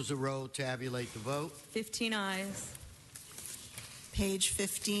 close the roll, tabulate the vote. 15 ayes. Page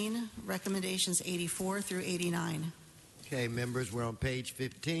 15, recommendations 84 through 89. Okay, members, we're on page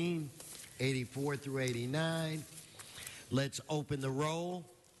 15, 84 through 89. Let's open the roll,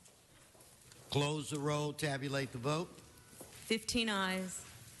 close the roll, tabulate the vote. 15 ayes.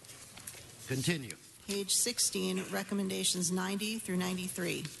 Continue. Page 16, recommendations 90 through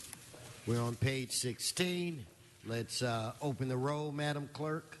 93. We're on page 16. Let's open the roll, Madam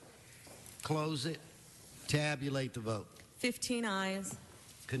Clerk, close it, tabulate the vote. 15 ayes.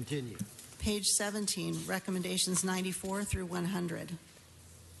 Continue. Page 17, recommendations 94 through 100.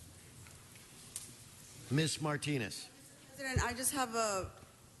 Ms. Martinez. President, I just have a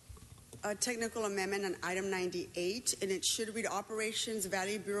technical amendment on item 98, and it should read Operations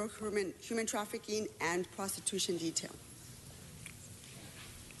Valley Bureau Human Trafficking and Prostitution Detail.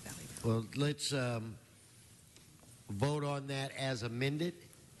 Well, let's vote on that as amended.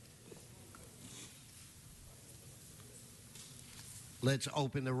 Let's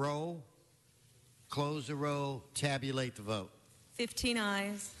open the roll, close the roll, tabulate the vote. 15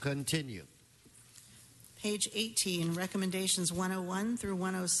 ayes. Continue. Page 18, recommendations 101 through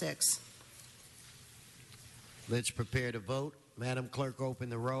 106. Let's prepare to vote. Madam Clerk,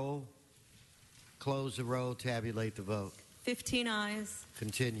 open the roll, close the roll, tabulate the vote. 15 ayes.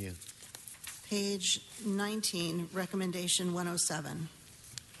 Continue. Page 19, recommendation 107.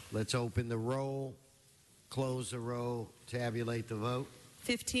 Let's open the roll, close the roll, tabulate the vote.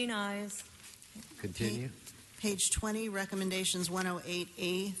 15 ayes. Continue. Page 20, recommendations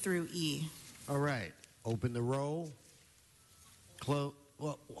 108A through E. All right. Open the roll. Close.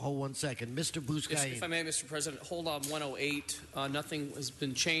 Well, hold one second. Mr. Buscain. If I may, Mr. President, hold on 108. Nothing has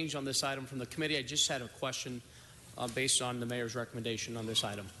been changed on this item from the committee. I just had a question based on the mayor's recommendation on this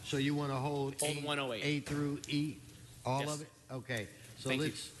item. So you want to hold 108. A through E? All Yes. of it? Okay. So Thank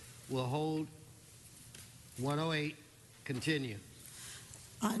you. we'll hold 108. Continue.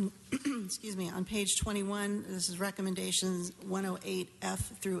 On, excuse me, on page 21, this is recommendations 108F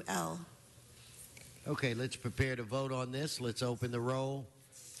through L. Okay, let's prepare to vote on this. Let's open the roll.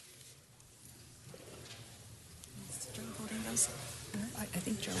 Is Joe holding those? I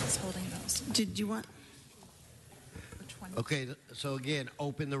think Joe is holding those. Did you want? Which one? Okay, so again,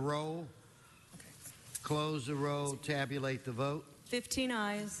 open the roll, close the roll, tabulate the vote. 15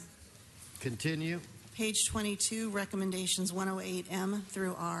 ayes. Continue. Page 22, recommendations 108M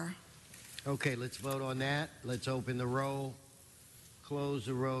through R. Okay, let's vote on that. Let's open the roll, close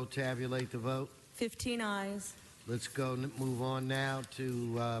the roll, tabulate the vote. 15 ayes. Let's go move on now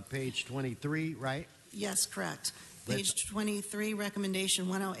to page 23, right? Yes, correct. Page 23, recommendation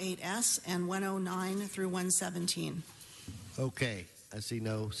 108S and 109 through 117. Okay, I see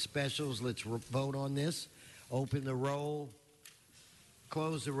no specials. Let's vote on this. Open the roll,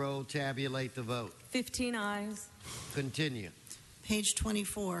 close the roll, tabulate the vote. 15 ayes. Continue. Page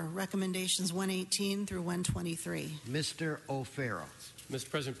 24, recommendations 118 through 123. Mr. O'Farrell. Mr.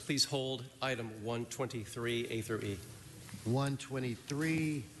 President, please hold item 123, A through E.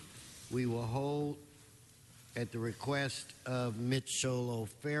 123, we will hold at the request of Mitchell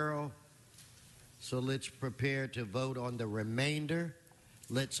O'Farrell. So let's prepare to vote on the remainder.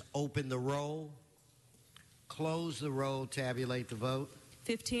 Let's open the roll, close the roll, tabulate the vote.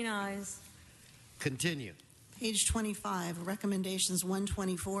 15 ayes. Continue. Page 25, recommendations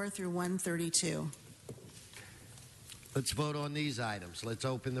 124 through 132. Let's vote on these items. Let's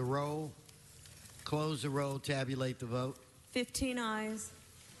open the roll, close the roll, tabulate the vote. 15 ayes.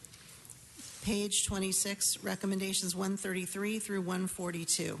 Page 26, recommendations 133 through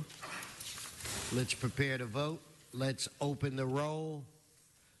 142. Let's prepare to vote. Let's open the roll,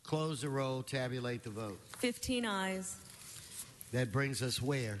 close the roll, tabulate the vote. 15 ayes. That brings us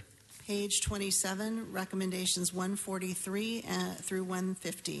where? Page 27, recommendations 143 through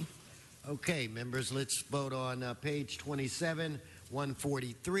 150. Okay, members, let's vote on page 27,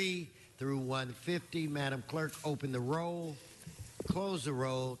 143 through 150. Madam Clerk, open the roll, close the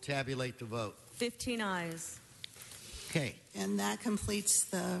roll, tabulate the vote. 15 ayes. Okay. And that completes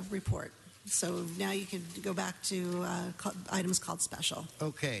the report. So now you can go back to items called special.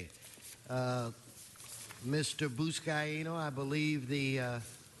 Okay. Mr. Buscaino, I believe the...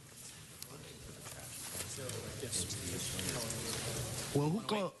 well, who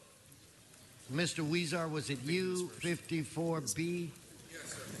closed? Mr. Weezer, was it you, 54B? Yes,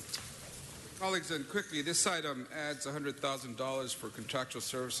 sir. Colleagues, and quickly, this item adds $100,000 for contractual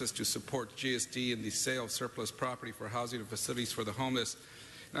services to support GSD in the sale of surplus property for housing and facilities for the homeless.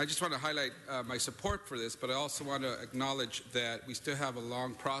 And I just want to highlight my support for this, but I also want to acknowledge that we still have a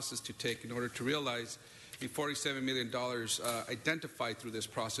long process to take in order to realize the $47 million identified through this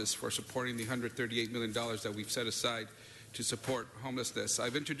process for supporting the $138 million that we've set aside to support homelessness.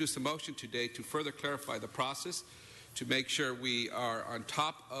 I've introduced a motion today to further clarify the process, to make sure we are on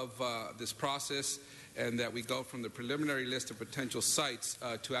top of this process and that we go from the preliminary list of potential sites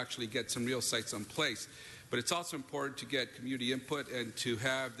to actually get some real sites in place. But it's also important to get community input and to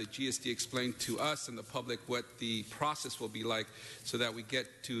have the GSD explain to us and the public what the process will be like so that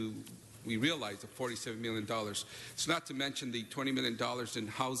we realize the $47 million. It's not to mention the $20 million in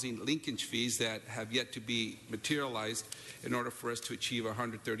housing linkage fees that have yet to be materialized in order for us to achieve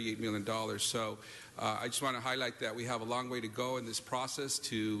 $138 million. So I just want to highlight that we have a long way to go in this process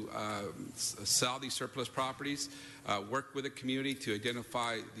to sell these surplus properties, work with the community to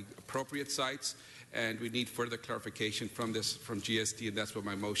identify the appropriate sites, and we need further clarification from GSD, and that's what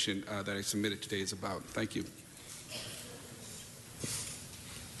my motion that I submitted today is about. Thank you.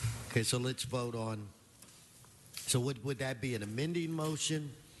 Okay, so let's vote on. So would that be an amending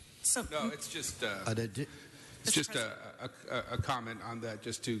motion? So no, it's just a comment on that,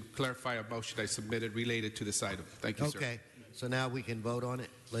 just to clarify a motion I submitted related to this item. Thank you, sir. Okay, so now we can vote on it.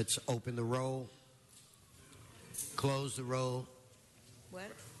 Let's open the roll, close the roll. What?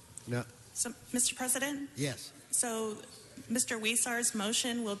 No. So, Mr. President? Yes. So, Mr. Weisar's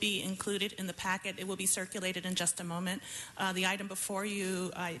motion will be included in the packet. It will be circulated in just a moment. The item before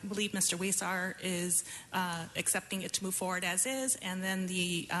you, I believe Mr. Weisar is accepting it to move forward as is, and then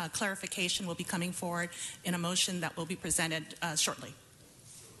the clarification will be coming forward in a motion that will be presented shortly.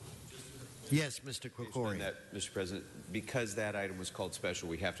 Yes, Mr. Krikorian. Mr. President, because that item was called special,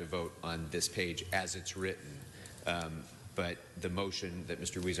 we have to vote on this page as it's written. But the motion that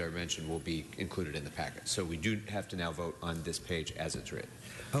Mr. Weisar mentioned will be included in the packet. So we do have to now vote on this page as it's written.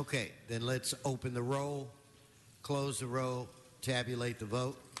 Okay, then let's open the roll, close the roll, tabulate the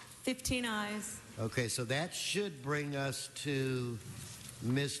vote. 15 ayes. Okay, so that should bring us to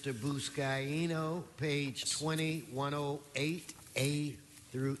Mr. Buscaino, page 20, 108A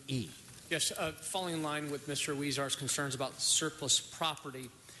through E. Yes, falling in line with Mr. Weisar's concerns about surplus property.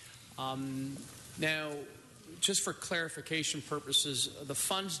 Now, just for clarification purposes, the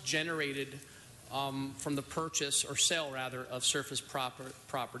funds generated from the purchase or sale, rather, of surface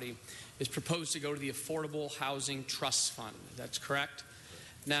property is proposed to go to the Affordable Housing Trust Fund. That's correct.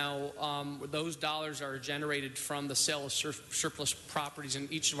 Now, those dollars are generated from the sale of surplus properties in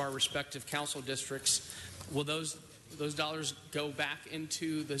each of our respective council districts. Will those dollars go back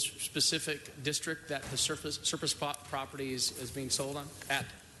into the specific district that the surplus property is being sold on at?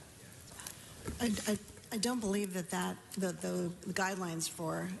 I don't believe that the guidelines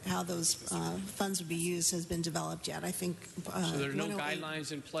for how those funds would be used has been developed yet. I think so there are no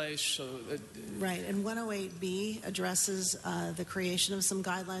guidelines in place. So right, and 108B addresses the creation of some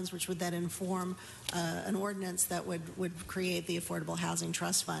guidelines, which would then inform an ordinance that would create the Affordable Housing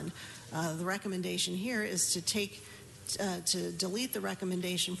Trust Fund. The recommendation here is to delete the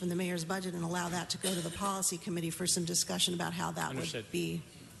recommendation from the mayor's budget and allow that to go to the policy committee for some discussion about how that would be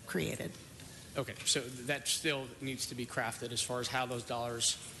created. Okay, so that still needs to be crafted as far as how those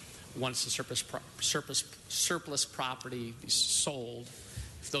dollars, once the surplus property is sold,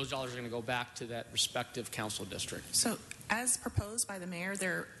 if those dollars are going to go back to that respective council district. So, as proposed by the mayor,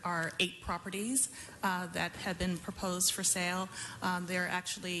 there are 8 properties that have been proposed for sale. They're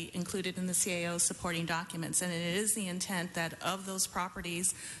actually included in the CAO supporting documents, and it is the intent that of those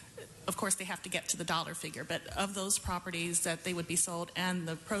properties, of course, they have to get to the dollar figure, but of those properties that they would be sold and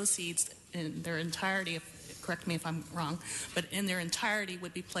the proceeds in their entirety, correct me if I'm wrong, but in their entirety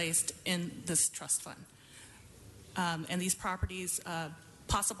would be placed in this trust fund. And these properties,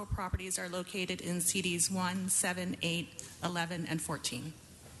 possible properties, are located in CDs 1, 7, 8, 11, and 14.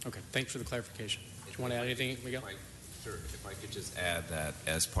 Okay, thanks for the clarification. Do you want to add anything, Miguel? Sure. If I could just add that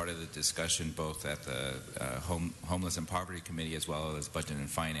as part of the discussion, both at the Homeless and Poverty Committee as well as Budget and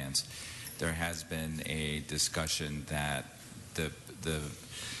Finance, there has been a discussion that the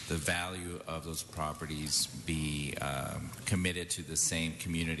value of those properties be committed to the same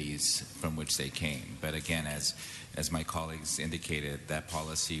communities from which they came. But again, as my colleagues indicated, that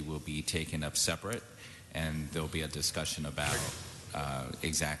policy will be taken up separate, and there will be a discussion about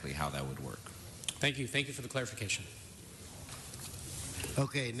exactly how that would work. Thank you. Thank you for the clarification.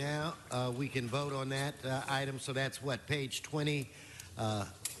 Okay, now we can vote on that item. So that's what, page 20?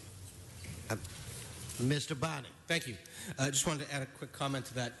 Mr. Bonnet. Thank you. I just wanted to add a quick comment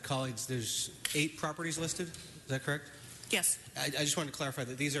to that. Colleagues, there's 8 properties listed. Is that correct? Yes. I just wanted to clarify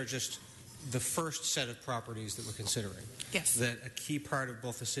that these are just the first set of properties that we're considering. Yes. That a key part of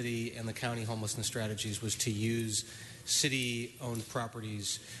both the city and the county homelessness strategies was to use city-owned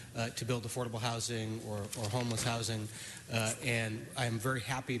properties to build affordable housing or homeless housing. And I'm very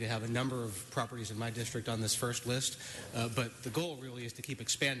happy to have a number of properties in my district on this first list. But the goal really is to keep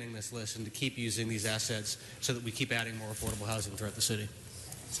expanding this list and to keep using these assets so that we keep adding more affordable housing throughout the city.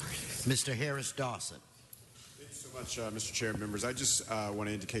 Mr. Harris Dawson. Thanks so much, Mr. Chair and members. I just want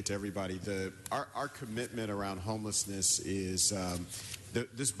to indicate to everybody our commitment around homelessness is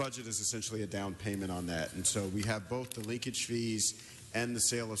this budget is essentially a down payment on that. And so we have both the leakage fees and the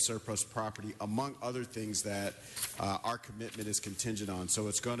sale of surplus property, among other things that our commitment is contingent on. So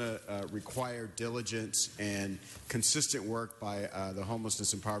it's going to require diligence and consistent work by the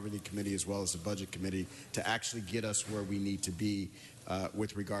Homelessness and Poverty Committee as well as the Budget Committee to actually get us where we need to be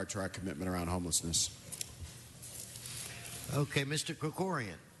with regard to our commitment around homelessness. Okay, Mr.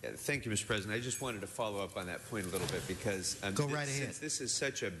 Krikorian. Thank you, Mr. President. I just wanted to follow up on that point a little bit because Go right ahead. Since this is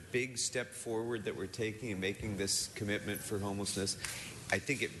such a big step forward that we're taking in making this commitment for homelessness, I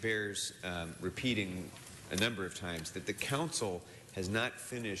think it bears repeating a number of times that the Council has not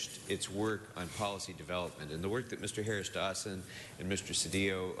finished its work on policy development. And the work that Mr. Harris Dawson and Mr.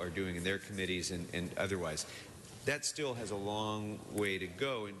 Cedillo are doing in their committees and otherwise, that still has a long way to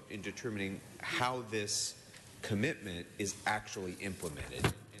go in determining how this commitment is actually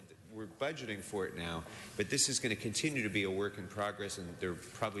implemented. We're budgeting for it now, but this is going to continue to be a work in progress, and there will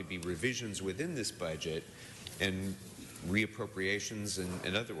probably be revisions within this budget and reappropriations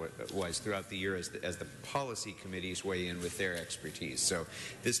and otherwise throughout the year as the policy committees weigh in with their expertise. So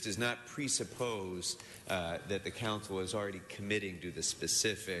this does not presuppose that the Council is already committing to the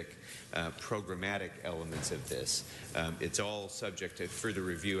specific programmatic elements of this. It's all subject to further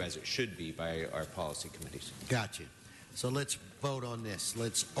review, as it should be, by our policy committees. Got you. So let's vote on this.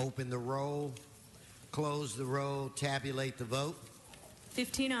 Let's open the roll, close the roll, tabulate the vote.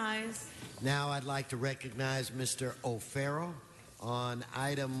 15 ayes. Now I'd like to recognize Mr. O'Farrell on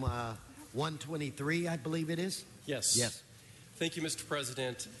item 123, I believe it is. Yes. Yes. Thank you, Mr.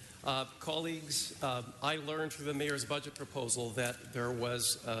 President. Colleagues, I learned through the mayor's budget proposal that there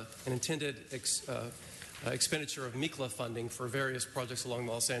was an intended expenditure of MECLA funding for various projects along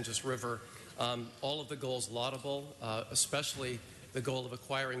the Los Angeles River. All of the goals laudable, especially the goal of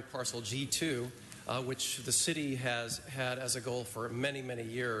acquiring parcel G2, which the city has had as a goal for many, many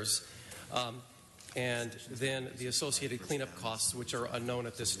years. and then the associated cleanup costs, which are unknown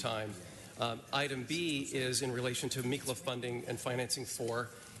at this time. Item B is in relation to MECLA funding and financing for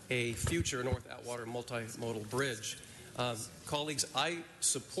a future North Atwater multimodal bridge. Colleagues, I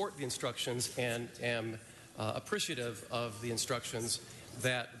support the instructions and am appreciative of the instructions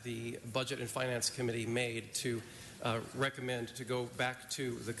that the Budget and Finance Committee made to recommend to go back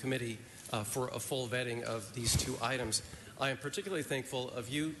to the committee for a full vetting of these two items. I am particularly thankful of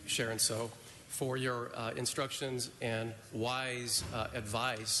you, Sharon So, for your instructions and wise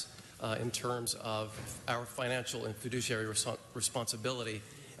advice in terms of our financial and fiduciary responsibility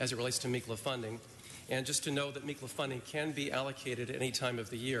as it relates to MECLA funding. And just to know that MECLA funding can be allocated at any time of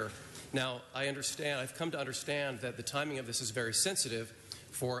the year. Now, I've come to understand that the timing of this is very sensitive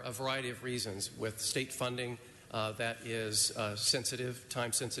for a variety of reasons, with state funding that is sensitive,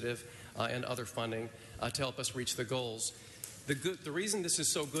 time sensitive, and other funding to help us reach the goals. The reason this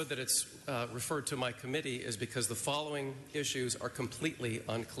is so good that it's referred to my committee is because the following issues are completely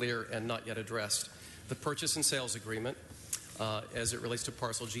unclear and not yet addressed. The purchase and sales agreement, as it relates to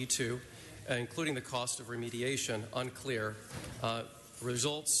parcel G2, including the cost of remediation, unclear.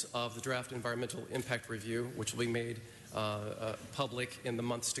 Results of the draft environmental impact review, which will be made public in the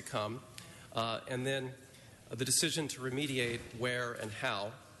months to come. And then the decision to remediate where and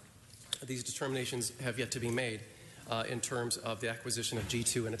how. These determinations have yet to be made in terms of the acquisition of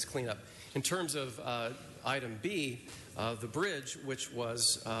G2 and its cleanup. In terms of item B, the bridge, which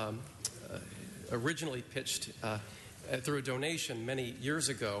was originally pitched through a donation many years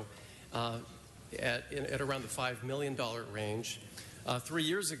ago at around the $5 million range. 3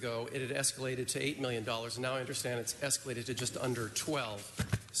 years ago, it had escalated to $8 million, and now I understand it's escalated to just under 12.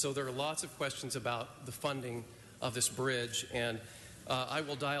 So there are lots of questions about the funding of this bridge, and I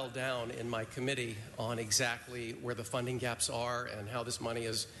will dial down in my committee on exactly where the funding gaps are and how this money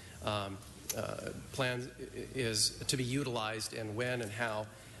is planned is to be utilized and when and how.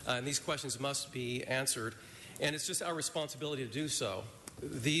 And these questions must be answered, and it's just our responsibility to do so.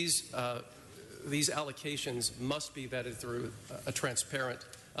 These allocations must be vetted through a transparent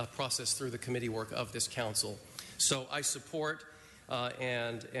process through the committee work of this council. So I support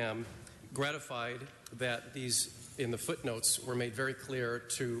and am gratified that these in the footnotes were made very clear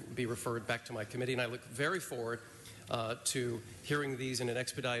to be referred back to my committee, and I look very forward to hearing these in an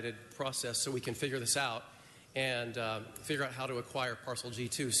expedited process so we can figure this out and figure out how to acquire parcel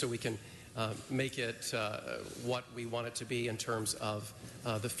G2 so we can make it what we want it to be in terms of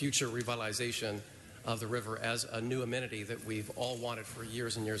the future revitalization of the river as a new amenity that we've all wanted for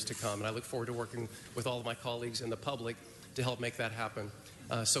years and years to come. And I look forward to working with all of my colleagues and the public to help make that happen.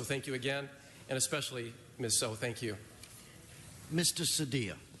 So thank you again, and especially Ms. So, thank you. Mr.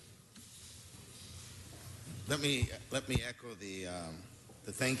 Cedillo. Let me echo the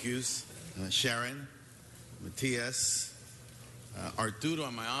thank yous, Sharon, Matias, Arturo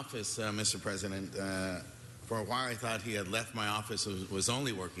in my office, Mr. President. For a while I thought he had left my office, was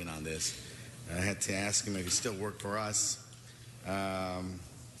only working on this. I had to ask him if he still worked for us. Mr.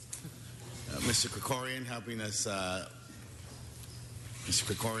 Krikorian helping us. Mr.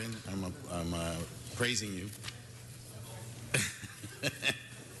 Krikorian, I'm praising you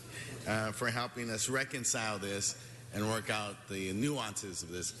for helping us reconcile this and work out the nuances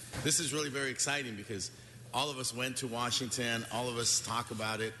of this. This is really very exciting because all of us went to Washington, all of us talk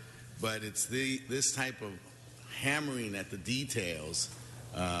about it, but it's this type of hammering at the details,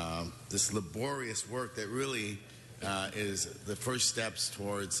 this laborious work that really is the first steps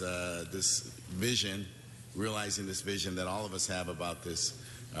towards this vision, realizing this vision that all of us have about this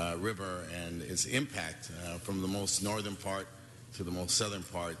river and its impact from the most northern part to the most southern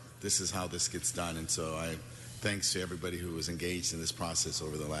part. This is how this gets done, and so thanks to everybody who was engaged in this process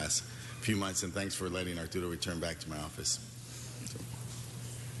over the last few months, and thanks for letting Arturo return back to my office.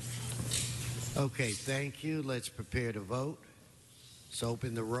 Okay, thank you. Let's prepare to vote. Let's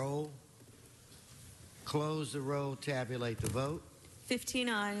open the roll, close the roll, tabulate the vote. 15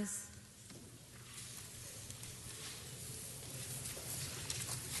 ayes.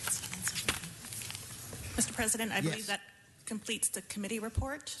 Mr. President, I believe Yes. that completes the committee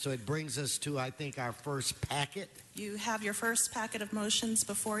report. So it brings us to, I think, our first packet. You have your first packet of motions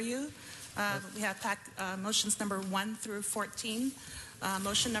before you. We have motions number 1 through 14.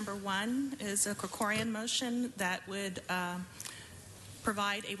 Motion number 1 is a Krikorian motion that would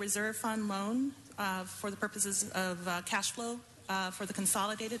provide a reserve fund loan for the purposes of cash flow for the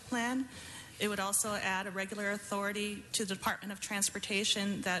consolidated plan. It would also add a regular authority to the Department of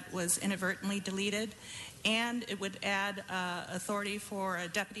Transportation that was inadvertently deleted, and it would add authority for a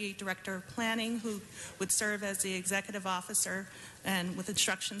Deputy Director of Planning who would serve as the executive officer and with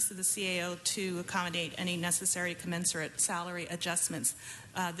instructions to the CAO to accommodate any necessary commensurate salary adjustments.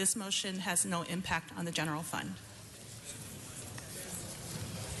 This motion has no impact on the general fund.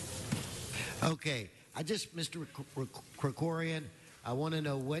 Okay, Mr. Krikorian, I want to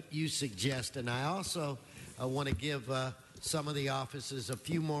know what you suggest, and I also want to give some of the officers a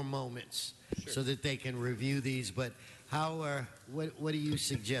few more moments so that they can review these. But what do you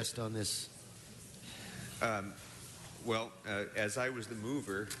suggest on this? Well, as I was the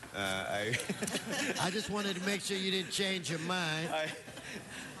mover, I just wanted to make sure you didn't change your mind.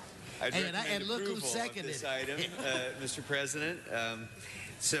 I'd recommend look who approval seconded of this item, Mr. President. I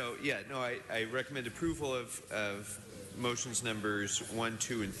recommend approval of motions numbers 1,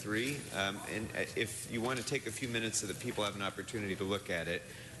 2, and 3. And if you want to take a few minutes so that people have an opportunity to look at it,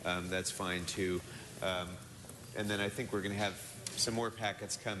 that's fine too. And then I think we're going to have some more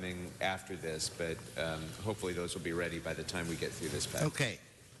packets coming after this, but hopefully those will be ready by the time we get through this packet. Okay.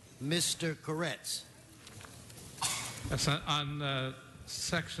 Mr. Koretz. Yes, on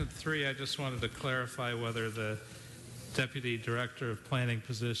Section 3, I just wanted to clarify whether the Deputy Director of Planning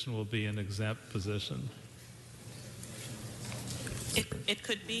position will be an exempt position. It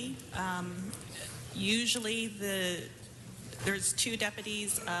could be. Usually there's 2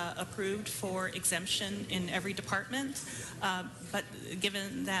 deputies approved for exemption in every department, but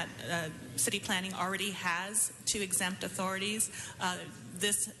given that city planning already has 2 exempt authorities,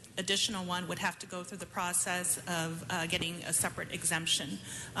 this additional one would have to go through the process of getting a separate exemption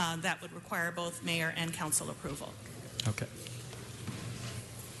that would require both mayor and council approval. Okay.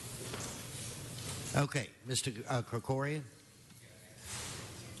 Okay, Mr. Krikorian.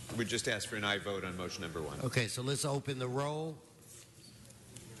 We just asked for an aye vote on motion number 1. Okay, so let's open the roll,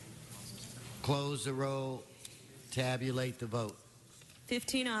 close the roll, tabulate the vote.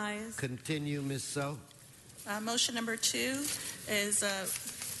 15 ayes. Continue, Ms. So. Motion number 2 is a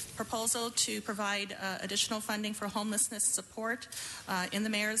proposal to provide additional funding for homelessness support in the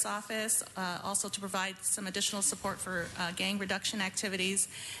mayor's office, also to provide some additional support for gang reduction activities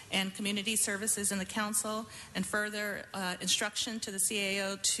and community services in the council, and further instruction to the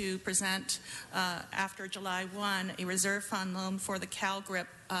CAO to present after July 1 a reserve fund loan for the CalGRIP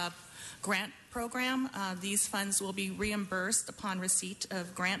grant program. These funds will be reimbursed upon receipt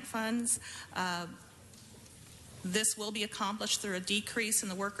of grant funds. This will be accomplished through a decrease in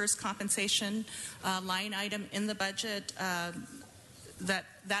the workers' compensation line item in the budget.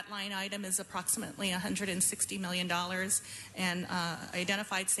 That line item is approximately $160 million, and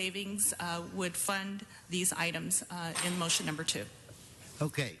identified savings would fund these items in motion number 2.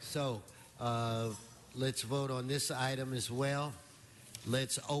 Okay, so let's vote on this item as well.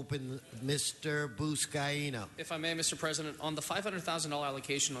 Let's open Mr. Buscaino. If I may, Mr. President, on the $500,000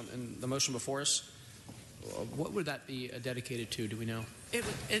 allocation in the motion before us, what would that be dedicated to? Do we know?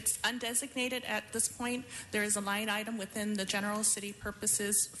 It's undesignated at this point. There is a line item within the general city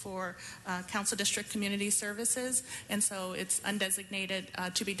purposes for council district community services, and so it's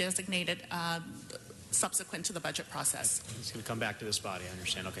undesignated to be designated subsequent to the budget process. It's going to come back to this body. I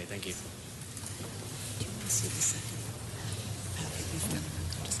understand. Okay, thank you.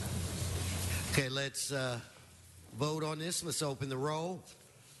 Okay, let's vote on this. Let's open the roll.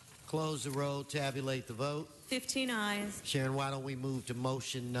 Close the roll, tabulate the vote. 15 ayes. Sharon, why don't we move to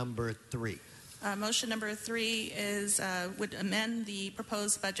motion number 3? Motion number 3 would amend the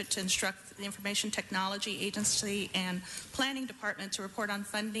proposed budget to instruct the Information Technology Agency and Planning Department to report on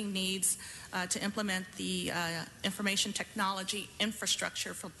funding needs to implement the information technology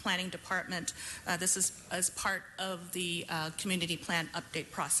infrastructure for Planning Department. This is as part of the community plan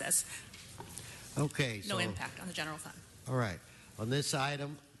update process. Okay. No impact on the general fund. All right. On this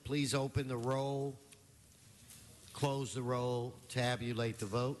item, please open the roll, close the roll, tabulate the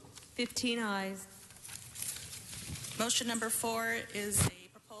vote. 15 ayes. Motion number 4 is a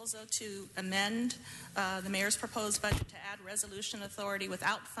proposal to amend the mayor's proposed budget to add resolution authority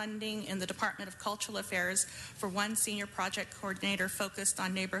without funding in the Department of Cultural Affairs for 1 senior project coordinator focused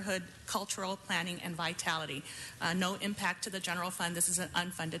on neighborhood cultural planning and vitality. No impact to the general fund. This is an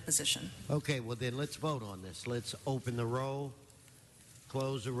unfunded position. Okay, well then let's vote on this. Let's open the roll,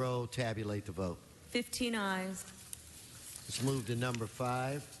 close the roll, tabulate the vote. 15 ayes. Let's move to number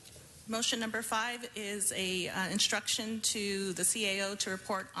 5. Motion number 5 is a instruction to the CAO to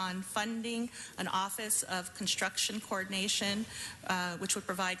report on funding an Office of Construction Coordination, which would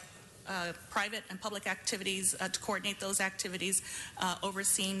provide private and public activities to coordinate those activities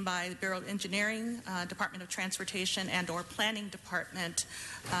overseen by the Bureau of Engineering, Department of Transportation, and/or Planning Department.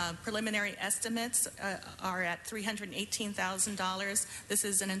 Preliminary estimates are at $318,000. This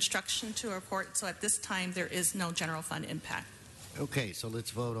is an instruction to report, so at this time there is no general fund impact. Okay, so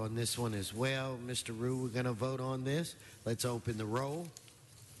let's vote on this one as well. Mr. Rue, we're going to vote on this. Let's open the roll,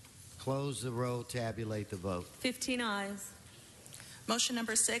 close the roll, tabulate the vote. 15 ayes. Motion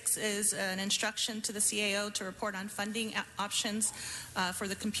number 6 is an instruction to the CAO to report on funding options for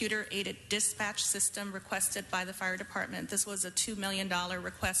the computer-aided dispatch system requested by the fire department. This was a $2 million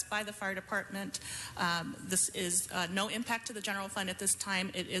request by the fire department. This is no impact to the general fund at this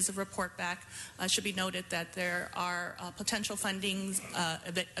time. It is a report back. It should be noted that there are potential funding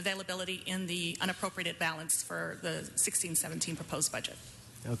availability in the unappropriated balance for the 16-17 proposed budget.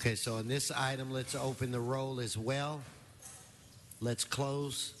 Okay, so on this item, let's open the roll as well. Let's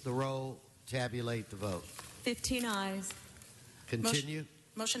close the roll, tabulate the vote. 15 ayes. Continue.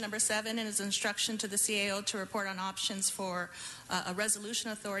 Motion number 7 is instruction to the CAO to report on options for a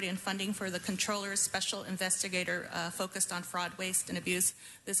resolution authority and funding for the Comptroller's Special Investigator focused on fraud, waste, and abuse.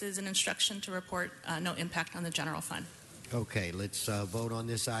 This is an instruction to report no impact on the general fund. Okay, let's vote on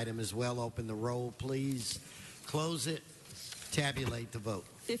this item as well. Open the roll, please. Close it, tabulate the vote.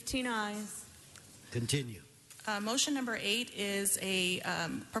 15 ayes. Continue. Motion number 8 is a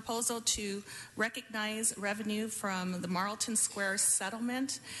proposal to recognize revenue from the Marlton Square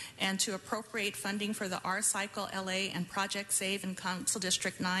settlement and to appropriate funding for the R-Cycle LA and Project Save in Council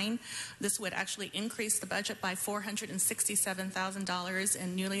District 9. This would actually increase the budget by $467,000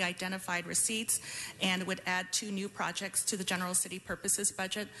 in newly identified receipts and would add 2 new projects to the general city purposes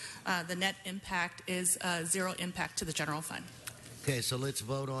budget. The net impact is zero impact to the general fund. Okay, so let's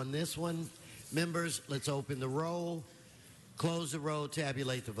vote on this one. Members, let's open the roll, close the roll,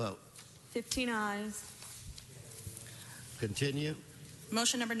 tabulate the vote. 15 ayes. Continue.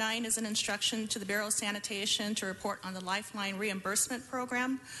 Motion number 9 is an instruction to the Bureau of Sanitation to report on the Lifeline reimbursement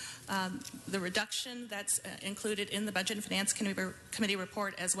program. The reduction that's included in the Budget and Finance Committee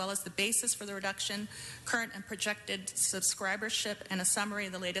report, as well as the basis for the reduction, current and projected subscribership, and a summary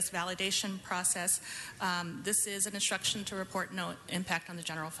of the latest validation process. This is an instruction to report no impact on the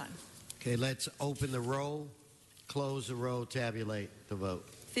general fund. Okay, let's open the roll, close the roll, tabulate the vote.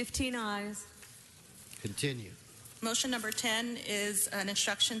 15 ayes. Continue. Motion number 10 is an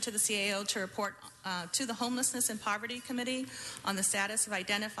instruction to the CAO to report to the Homelessness and Poverty Committee on the status of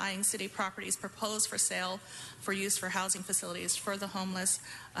identifying city properties proposed for sale for use for housing facilities for the homeless.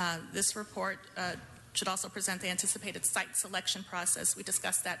 This report should also present the anticipated site selection process. We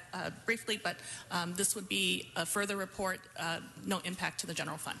discussed that briefly, but this would be a further report, no impact to the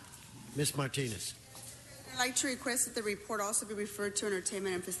general fund. Ms. Martinez. I'd like to request that the report also be referred to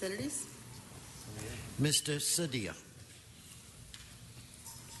entertainment and facilities. Mr. Sadia.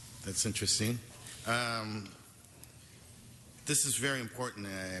 That's interesting. This is very important.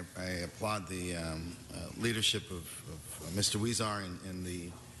 I applaud the leadership of Mr. Huizar and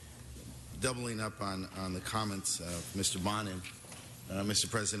the doubling up on the comments of Mr. Bonin. Mr.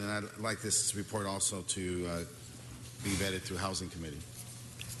 President, I'd like this report also to be vetted through Housing Committee.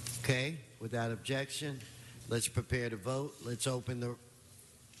 Okay, without objection, let's prepare to vote. Let's open the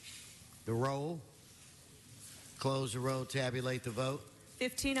roll, close the roll, tabulate the vote.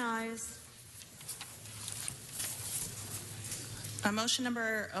 15 ayes. Motion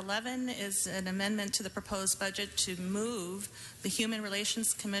number 11 is an amendment to the proposed budget to move the Human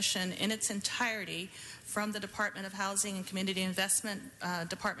Relations Commission in its entirety from the Department of Housing and Community Investment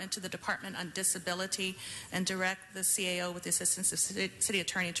Department to the Department on Disability and direct the CAO with the assistance of City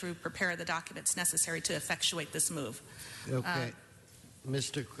Attorney to prepare the documents necessary to effectuate this move. Okay.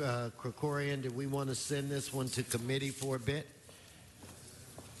 Mr. Krikorian, do we want to send this one to committee for a bit?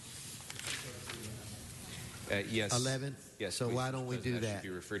 Yes. 11? Yes. So please, why don't we do that? Should be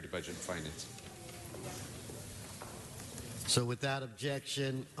referred to Budget and Finance. So without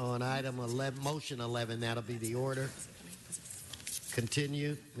objection on item 11, motion 11, that'll be the order.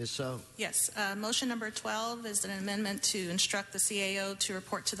 Continue, Ms. So. Yes. Motion number 12 is an amendment to instruct the CAO to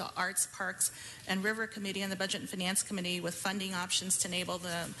report to the Arts, Parks, and River Committee and the Budget and Finance Committee with funding options to enable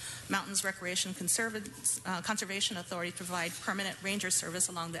the Mountains Recreation Conservation Authority to provide permanent ranger service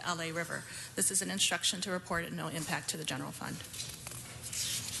along the LA River. This is an instruction to report at no impact to the general fund.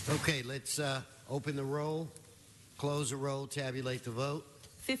 Okay, let's open the roll, close the roll, tabulate the vote.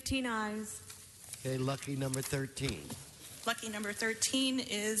 15 ayes. Okay, lucky number 13. Lucky number 13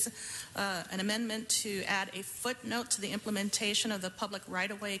 is an amendment to add a footnote to the implementation of the public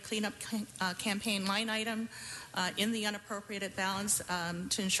right-of-way cleanup campaign line item in the unappropriated balance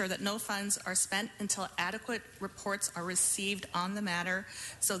to ensure that no funds are spent until adequate reports are received on the matter.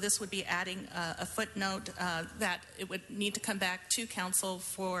 So this would be adding a footnote that it would need to come back to council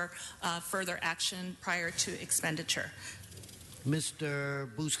for further action prior to expenditure. Mr.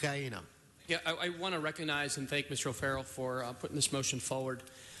 Buscaino. Yeah, I want to recognize and thank Mr. O'Farrell for putting this motion forward.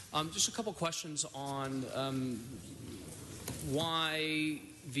 Just a couple questions on why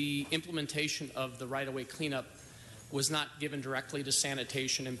the implementation of the right-of-way cleanup was not given directly to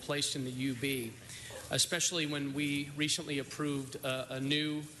sanitation and placed in the UB, especially when we recently approved a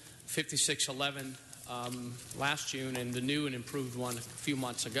new 5611 last June and the new and improved one a few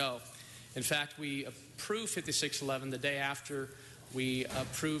months ago. In fact, we approved 5611 the day after we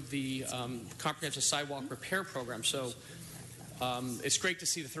approved the comprehensive sidewalk repair program. So it's great to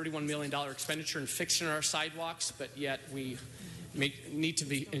see the $31 million expenditure in fixing our sidewalks, but yet we need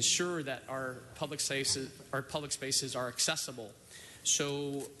to ensure that our public spaces are accessible.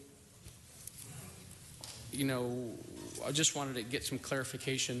 So, you know, I just wanted to get some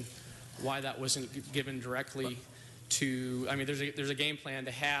clarification why that wasn't given directly to. I mean, there's a game plan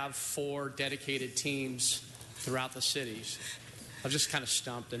to have 4 dedicated teams throughout the cities. I was just kind of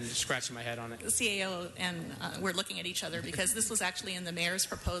stumped and scratching my head on it. The CAO and we're looking at each other because this was actually in the mayor's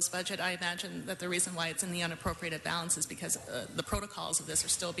proposed budget. I imagine that the reason why it's in the unappropriated balance is because the protocols of this are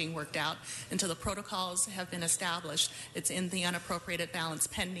still being worked out. Until the protocols have been established, it's in the unappropriated balance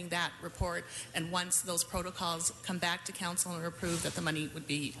pending that report. And once those protocols come back to council and are approved, that the money would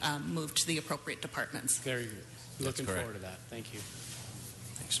be moved to the appropriate departments. Very good. Looking forward to that. Thank you.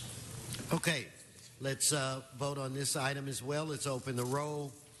 Thanks. Okay. Let's vote on this item as well. Let's open the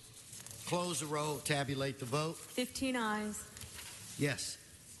roll, close the roll, tabulate the vote. 15 ayes. Yes.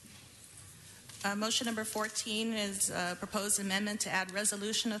 Motion number 14 is a proposed amendment to add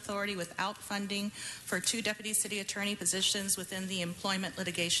resolution authority without funding for 2 deputy city attorney positions within the Employment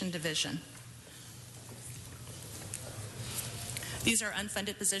Litigation Division. These are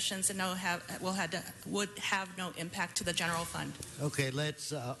unfunded positions and would have no impact to the general fund. Okay,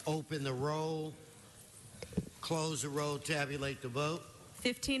 let's open the roll, close the roll, tabulate the vote.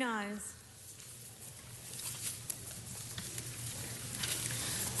 15 ayes.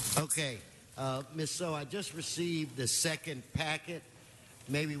 Okay, Ms. So I just received the second packet.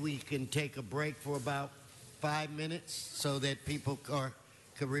 Maybe we can take a break for about 5 minutes so that people can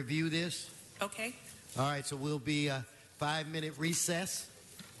review this. Okay. All right, so we'll be a 5-minute recess.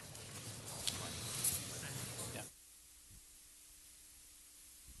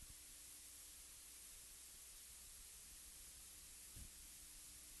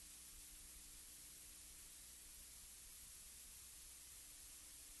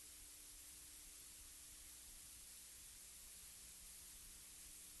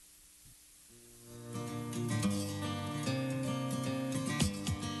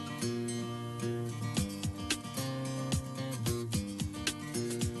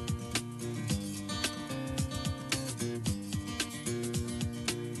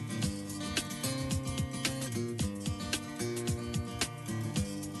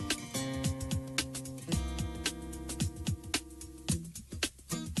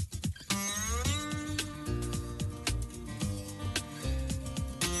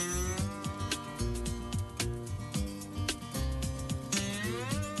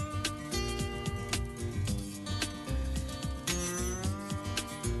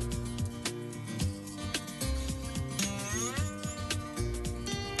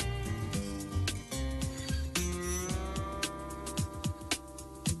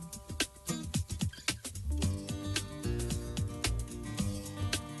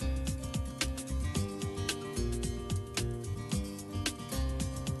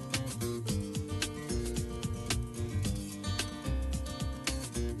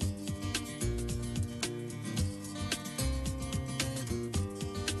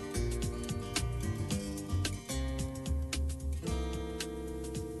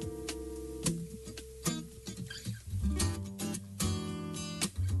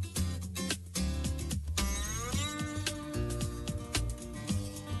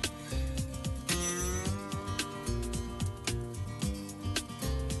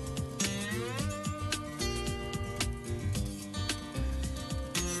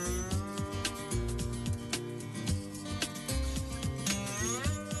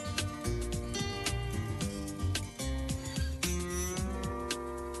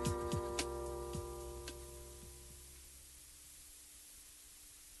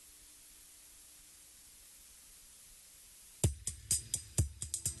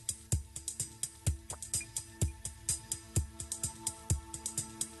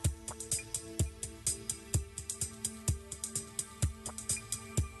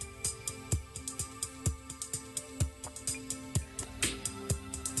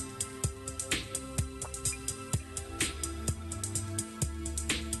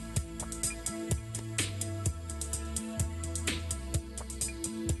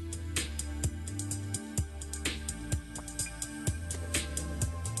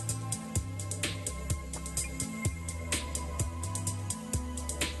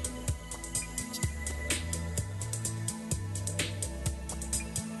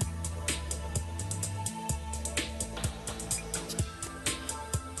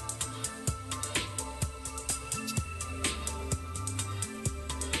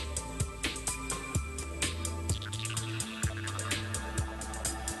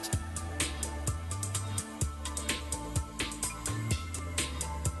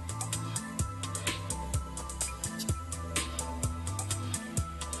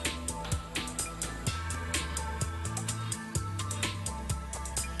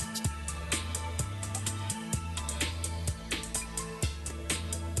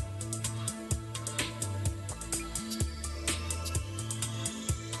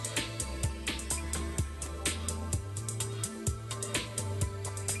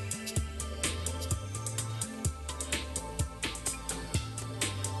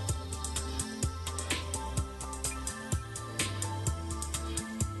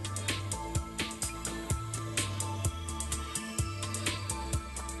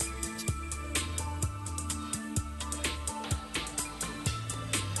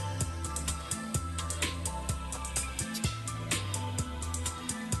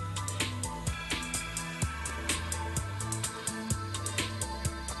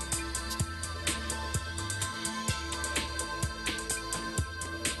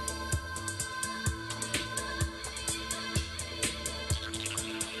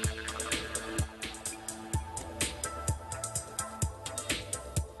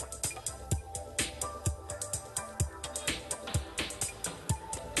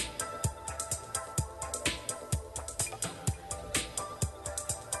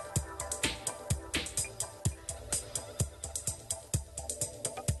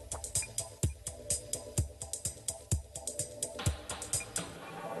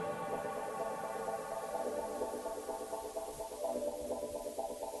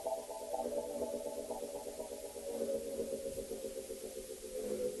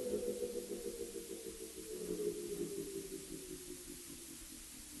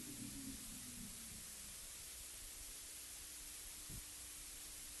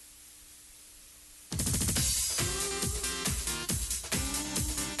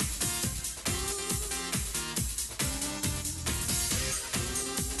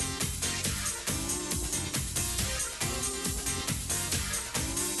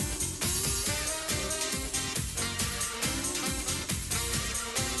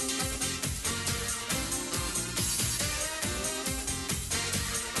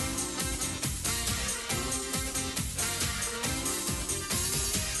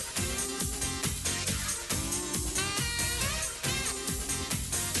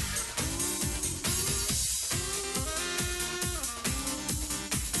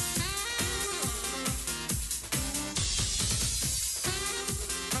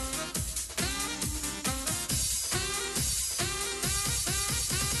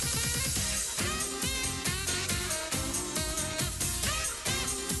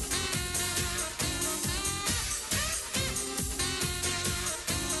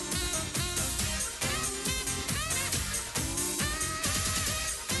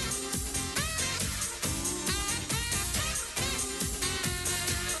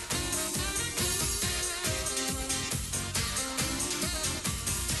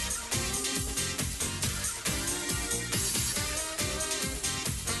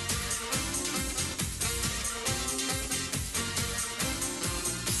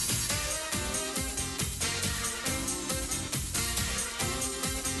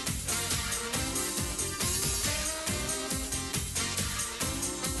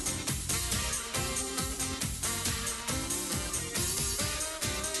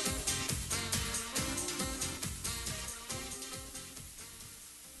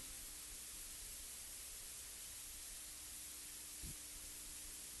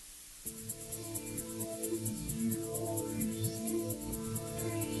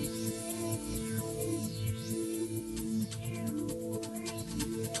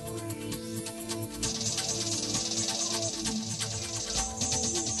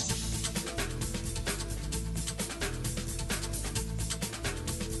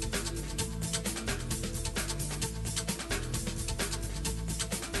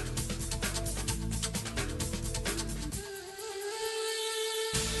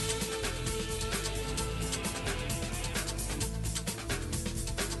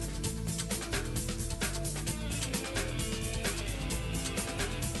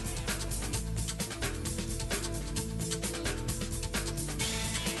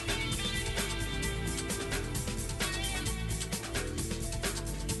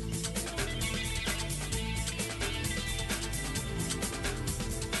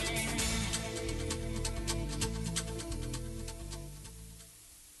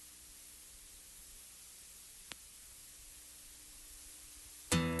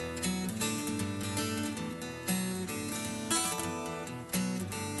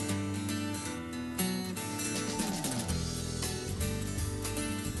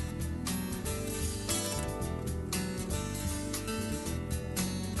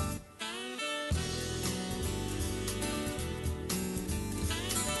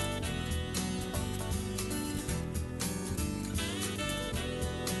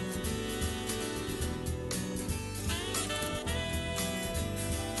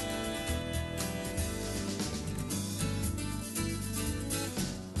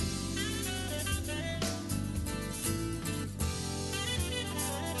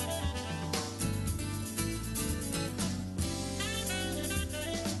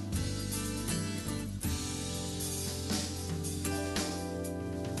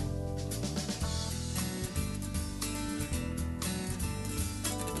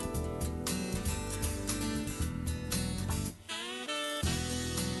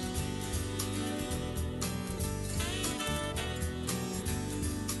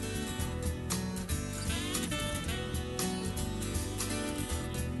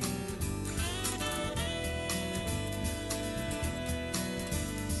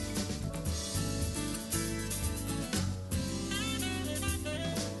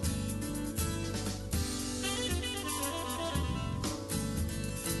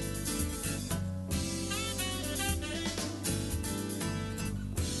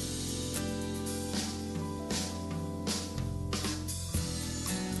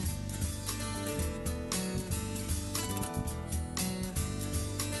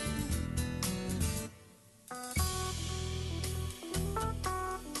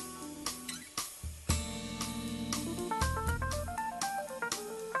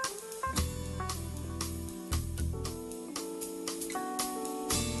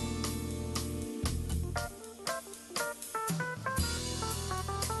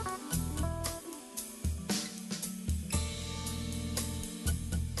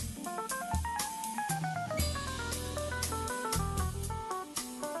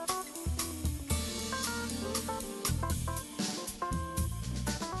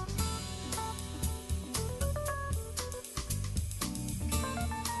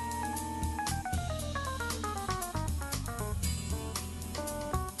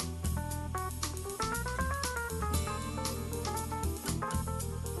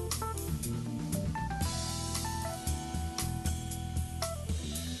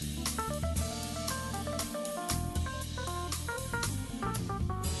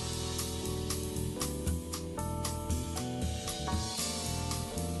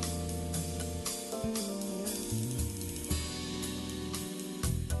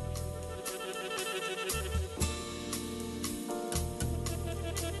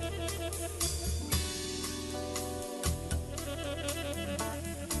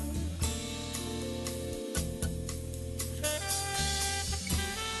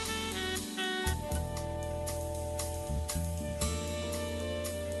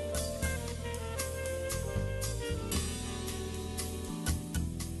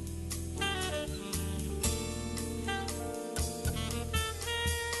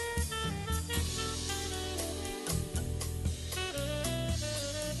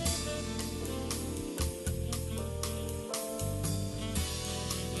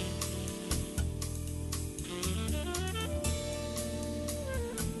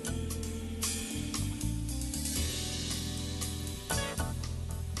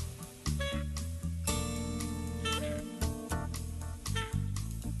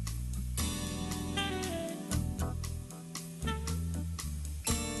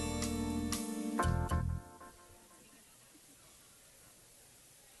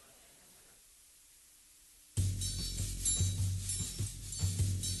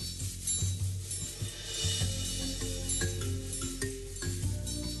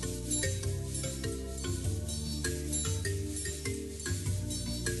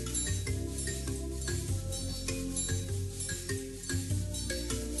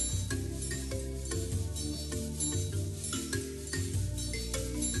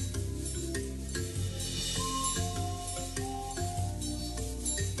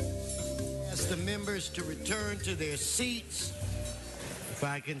 members to return to their seats. If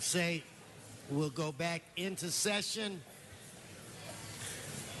I can say, we'll go back into session.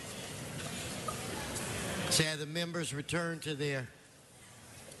 So have the members return to their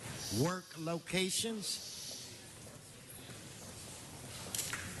work locations.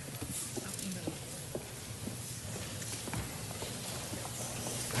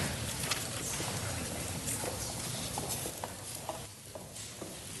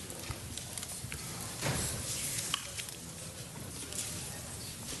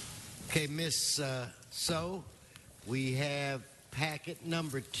 Okay, Ms. So, we have packet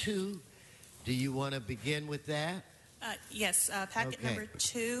number 2. Do you want to begin with that? Yes, packet Okay. number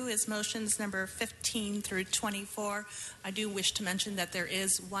 2 is motions number 15 through 24. I do wish to mention that there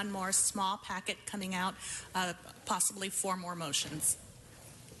is one more small packet coming out, possibly 4 more motions.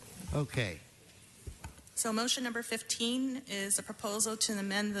 Okay. So motion number 15 is a proposal to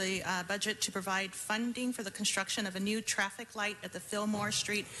amend the budget to provide funding for the construction of a new traffic light at the Fillmore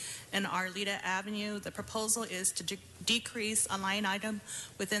Street and Arleta Avenue. The proposal is to decrease a line item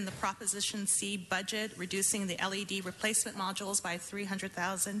within the Proposition C budget, reducing the LED replacement modules by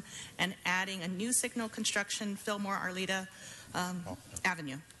 $300,000 and adding a new signal construction Fillmore Arleta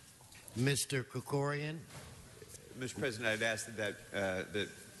Avenue. Mr. Krikorian. Mr. President, I'd ask that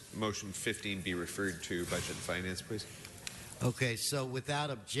motion 15 be referred to Budget and Finance, please. Okay, so without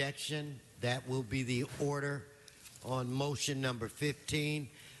objection, that will be the order on motion number 15.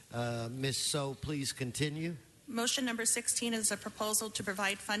 Ms. So, please continue. Motion number 16 is a proposal to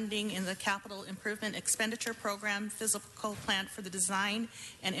provide funding in the Capital Improvement Expenditure Program physical plant for the design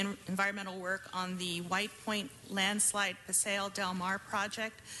and environmental work on the White Point Landslide Paseo Del Mar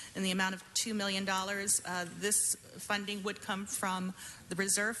project in the amount of $2 million. This funding would come from the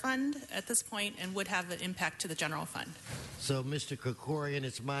reserve fund at this point and would have an impact to the general fund. So, Mr. Krikorian,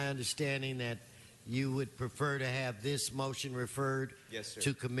 it's my understanding that you would prefer to have this motion referred Yes, sir.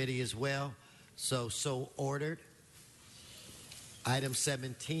 to committee as well. So ordered. Item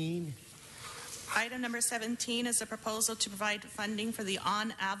 17. Item number 17 is a proposal to provide funding for the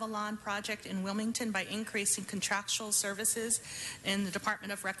On Avalon project in Wilmington by increasing contractual services in the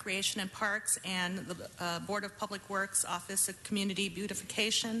Department of Recreation and Parks and the Board of Public Works Office of Community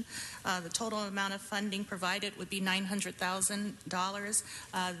Beautification. The total amount of funding provided would be $900,000.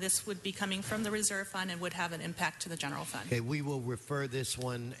 This would be coming from the reserve fund and would have an impact to the general fund. Okay, we will refer this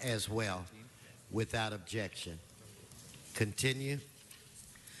one as well without objection. Continue.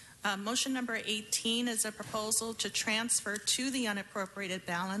 Motion number 18 is a proposal to transfer to the unappropriated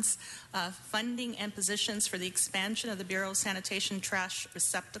balance funding and positions for the expansion of the Bureau of Sanitation Trash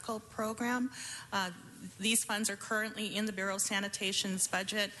Receptacle Program. These funds are currently in the Bureau of Sanitation's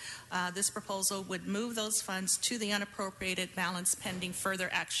budget. This proposal would move those funds to the unappropriated balance pending further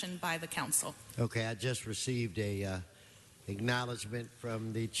action by the Council. Okay, I just received a acknowledgement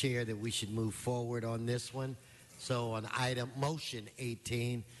from the chair that we should move forward on this one. So on motion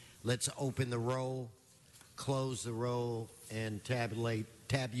 18, let's open the roll, close the roll, and tabulate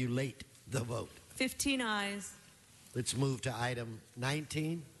the vote. 15 ayes. Let's move to item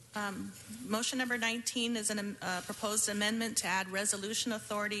 19. Motion number 19 is a proposed amendment to add resolution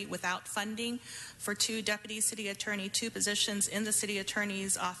authority without funding for 2 deputy city attorney, 2 positions in the city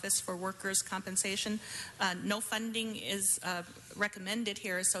attorney's office for workers' compensation. No funding is recommended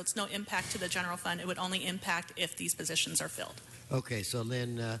here, so it's no impact to the general fund. It would only impact if these positions are filled. Okay, so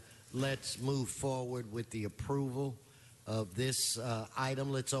then let's move forward with the approval of this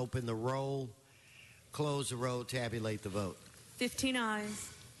item. Let's open the roll, close the roll, tabulate the vote. 15 ayes.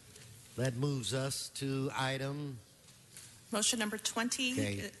 That moves us to item. Motion number 20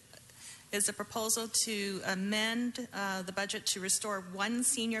 Okay. is a proposal to amend the budget to restore 1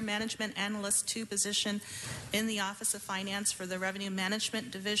 senior management analyst 2 position in the Office of Finance for the Revenue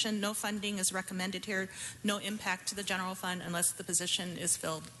Management Division. No funding is recommended here. No impact to the general fund unless the position is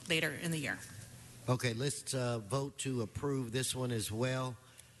filled later in the year. Okay, let's vote to approve this one as well.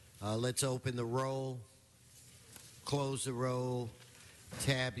 Let's open the roll, close the roll,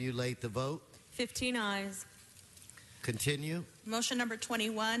 tabulate the vote. 15 ayes. Continue. Motion number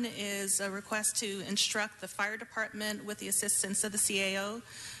 21 is a request to instruct the fire department with the assistance of the CAO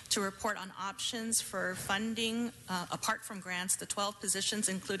to report on options for funding, apart from grants, the 12 positions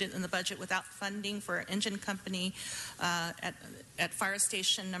included in the budget without funding for engine company at fire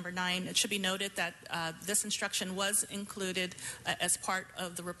station number 9. It should be noted that this instruction was included as part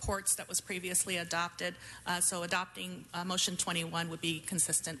of the reports that was previously adopted. So adopting motion 21 would be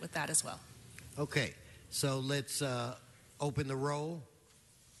consistent with that as well. Okay, so let's open the roll,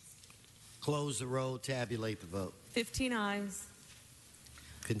 close the roll, tabulate the vote. 15 ayes.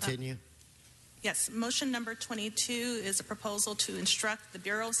 Continue. Yes, motion number 22 is a proposal to instruct the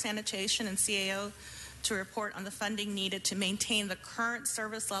Bureau of Sanitation and CAO to report on the funding needed to maintain the current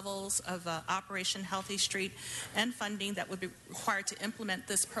service levels of Operation Healthy Street and funding that would be required to implement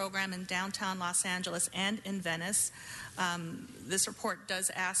this program in downtown Los Angeles and in Venice. This report does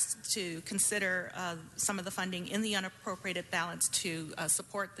ask to consider some of the funding in the unappropriated balance to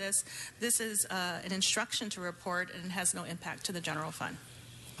support this. This is an instruction to report and has no impact to the general fund.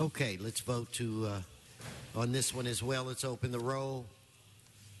 Okay, let's vote on this one as well. Let's open the roll,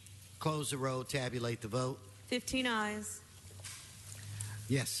 close the roll, tabulate the vote. 15 ayes.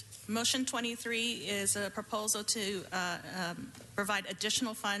 Yes. Motion 23 is a proposal to provide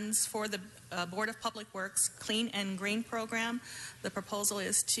additional funds for the Board of Public Works Clean and Green program. The proposal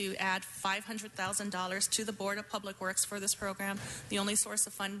is to add $500,000 to the Board of Public Works for this program. The only source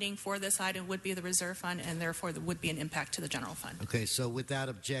of funding for this item would be the reserve fund, and therefore there would be an impact to the general fund. Okay, so without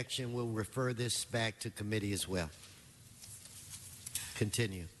objection, we'll refer this back to committee as well.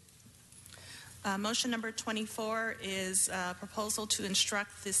 Continue. Motion number 24 is a proposal to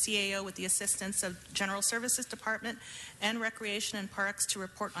instruct the CAO with the assistance of General Services Department and Recreation and Parks to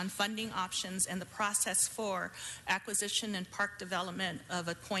report on funding options and the process for acquisition and park development of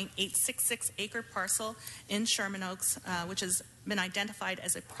a .866 acre parcel in Sherman Oaks, which has been identified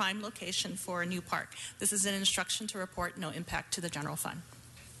as a prime location for a new park. This is an instruction to report, no impact to the general fund.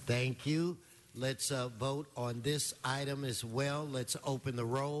 Thank you. Let's vote on this item as well. Let's open the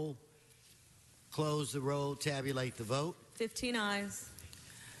roll, close the roll, tabulate the vote. 15 ayes.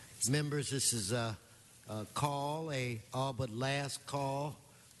 Members, this is a call, all but last call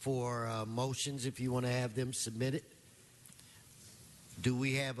for motions if you want to have them submitted. Do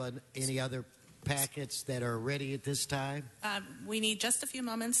we have any other packets that are ready at this time? We need just a few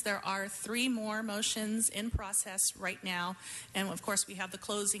moments. There are 3 more motions in process right now. And of course, we have the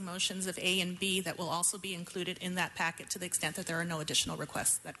closing motions of A and B that will also be included in that packet to the extent that there are no additional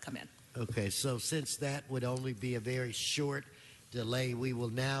requests that come in. Okay, so since that would only be a very short delay, we will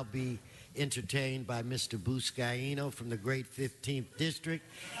now be entertained by Mr. Buscaino from the great 15th District.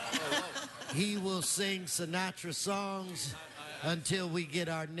 He will sing Sinatra songs until we get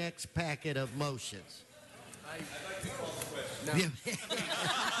our next packet of motions. I'd like to call the question.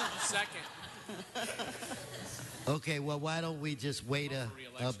 Second. Okay, well, why don't we just wait a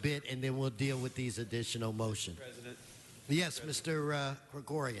bit and then we'll deal with these additional motions. President? Yes, Mr.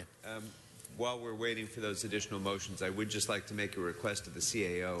 Gregorian. While we're waiting for those additional motions, I would just like to make a request of the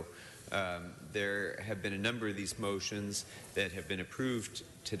CAO. There have been a number of these motions that have been approved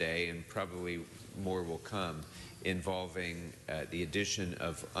today, and probably more will come, involving the addition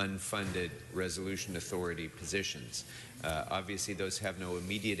of unfunded resolution authority positions. Obviously, those have no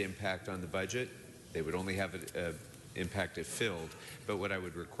immediate impact on the budget. They would only have an impact if filled. But what I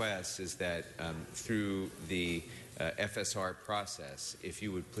would request is that through the FSR process, if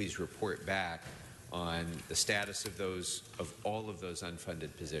you would please report back on the status of all of those unfunded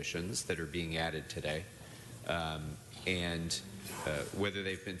positions that are being added today, and whether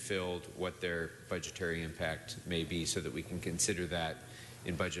they've been filled, what their budgetary impact may be, so that we can consider that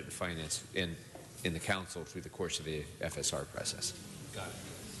in budget and finance in the council through the course of the FSR process. Got it.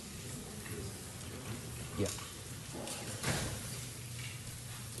 Yeah.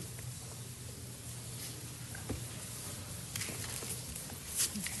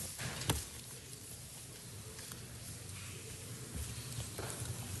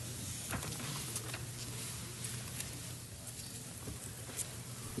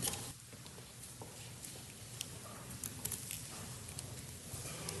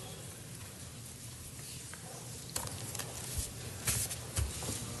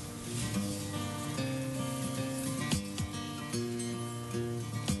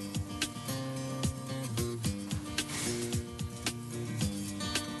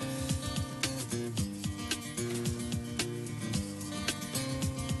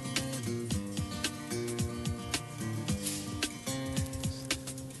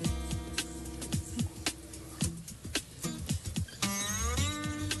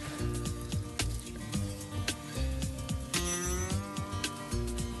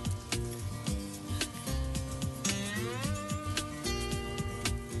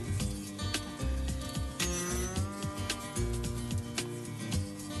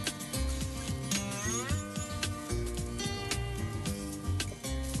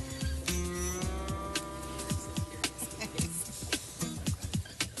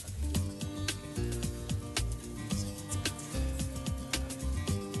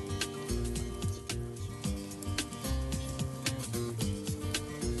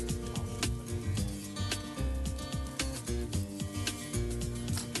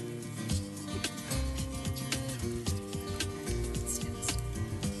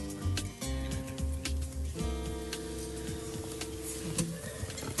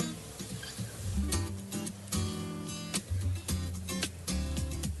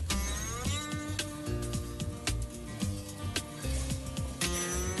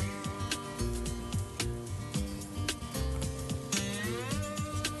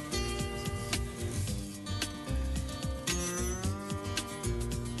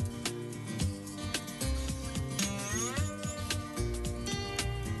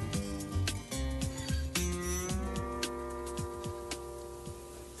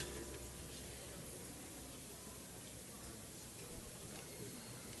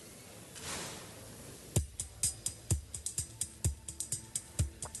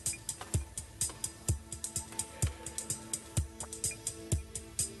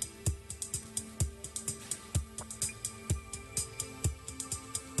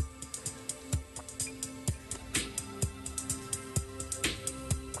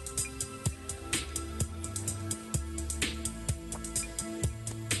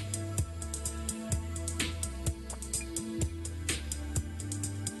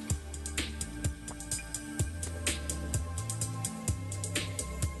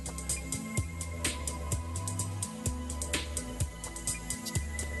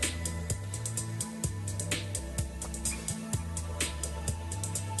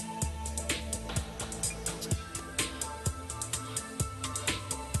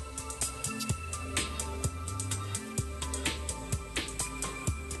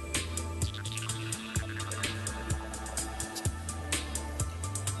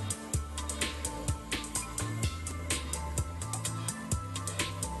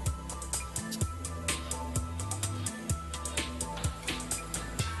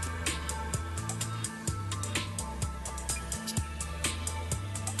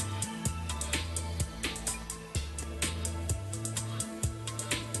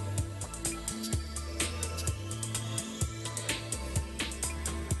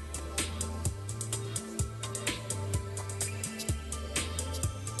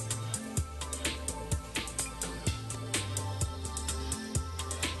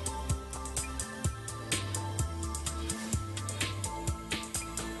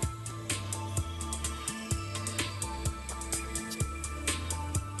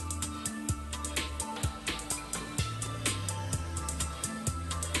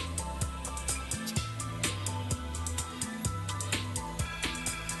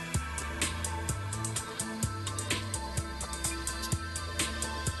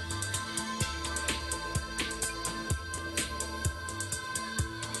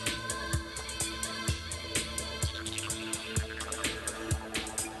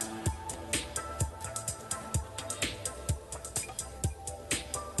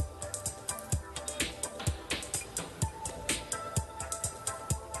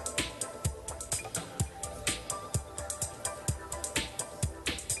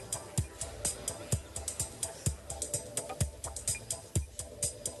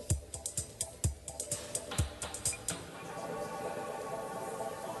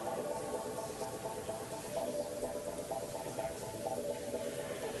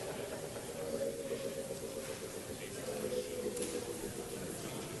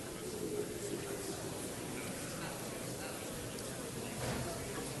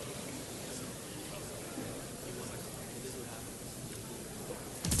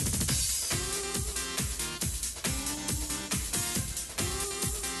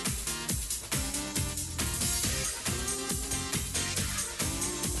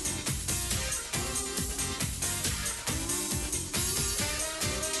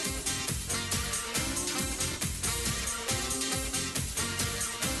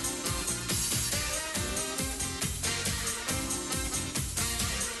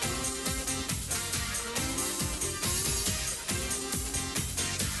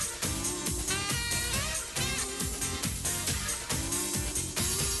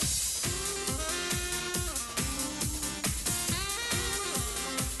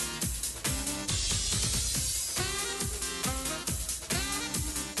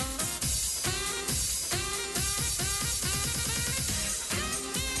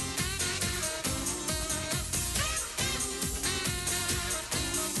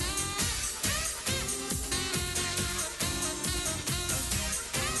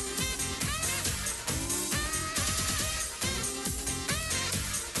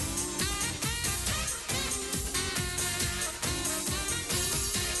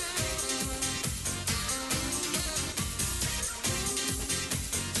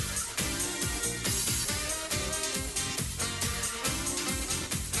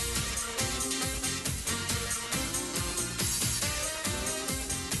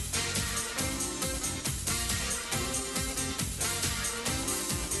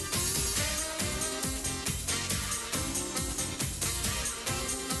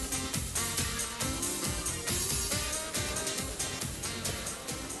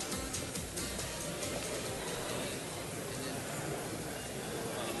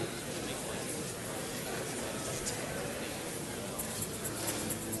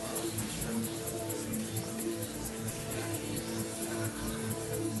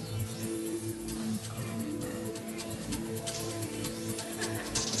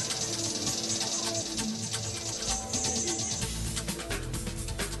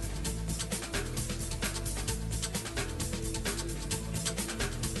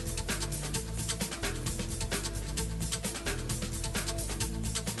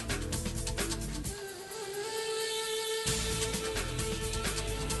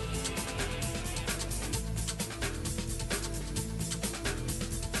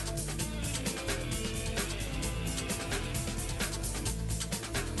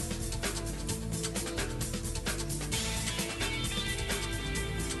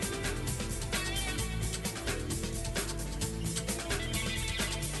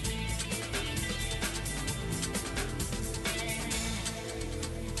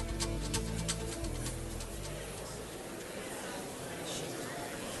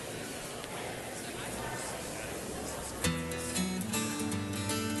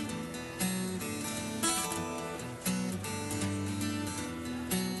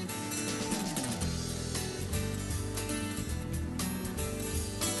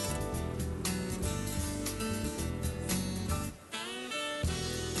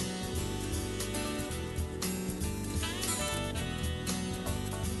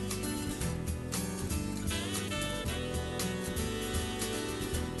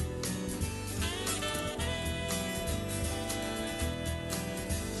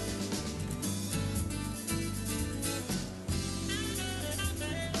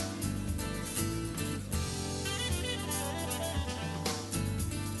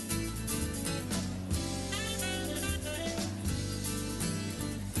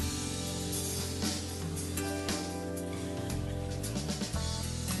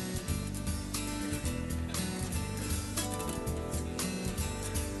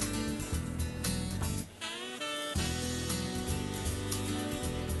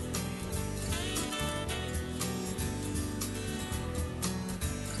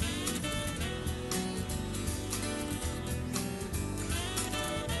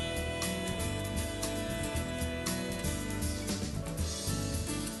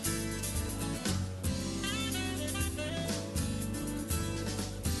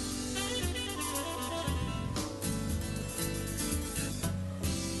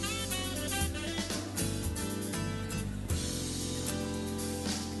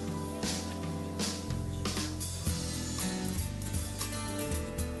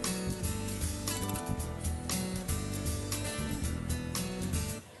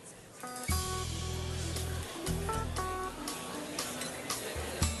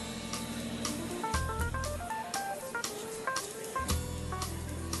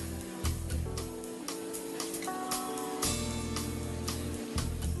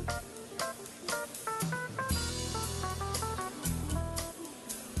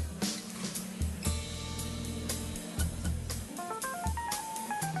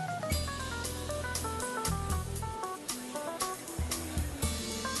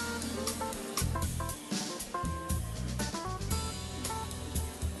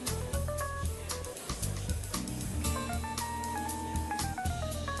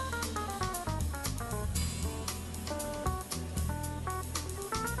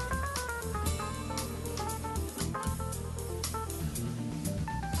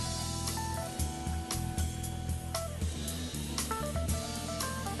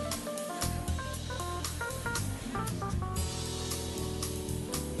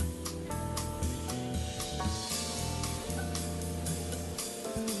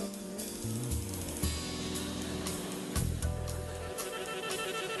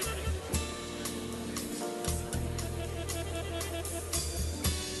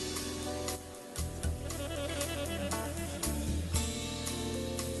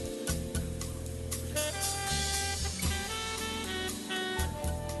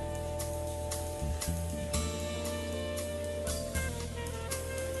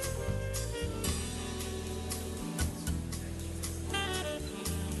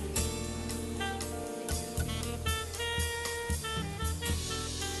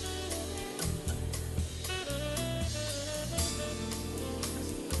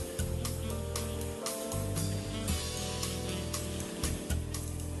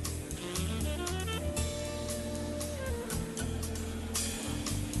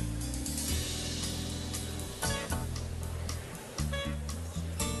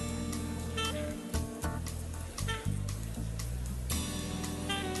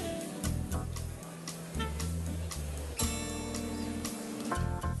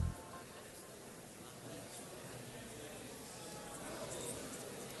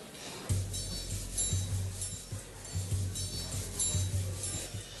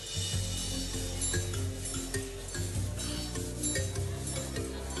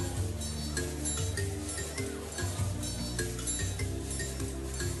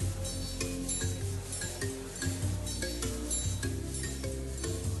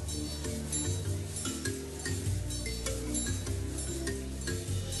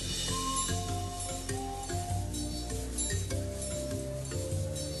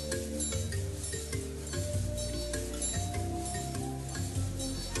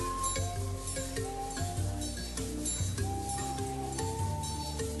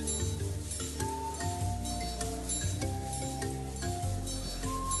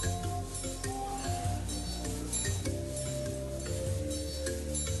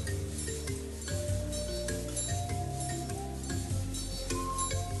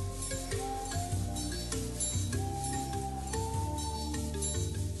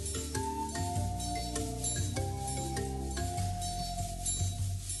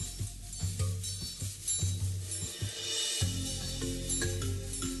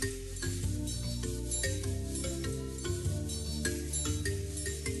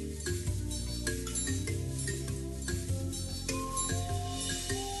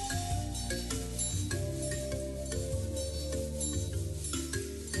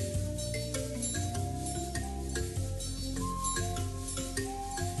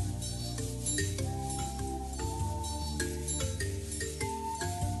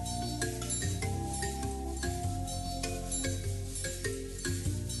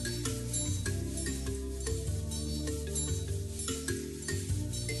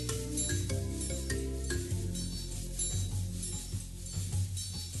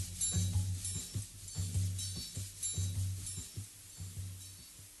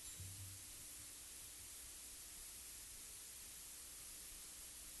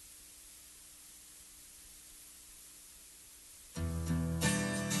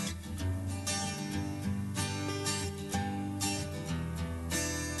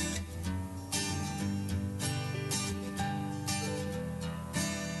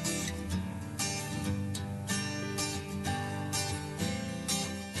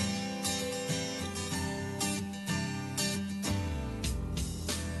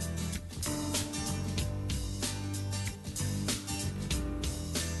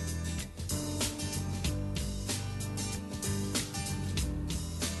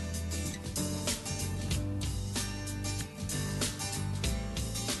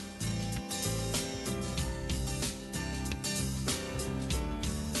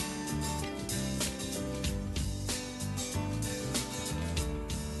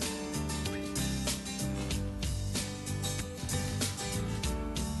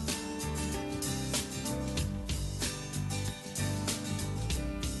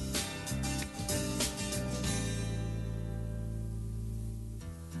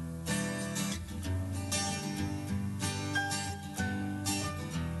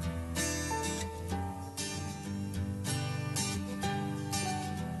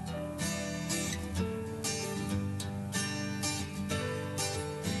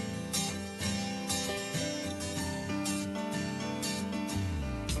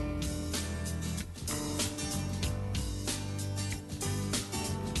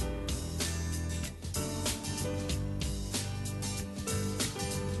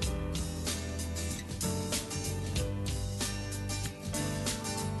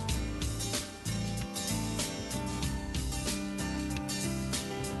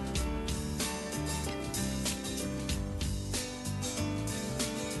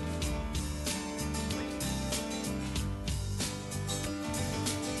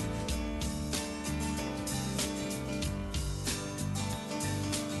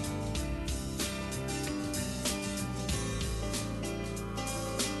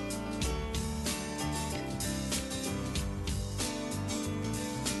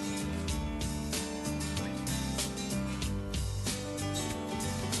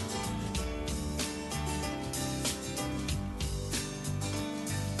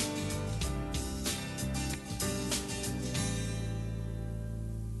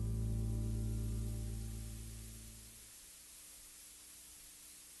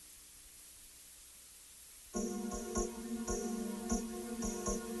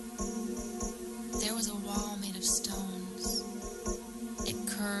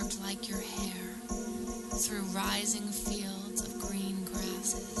 wind like your hair through rising fields of green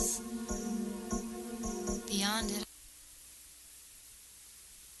grasses. Beyond it,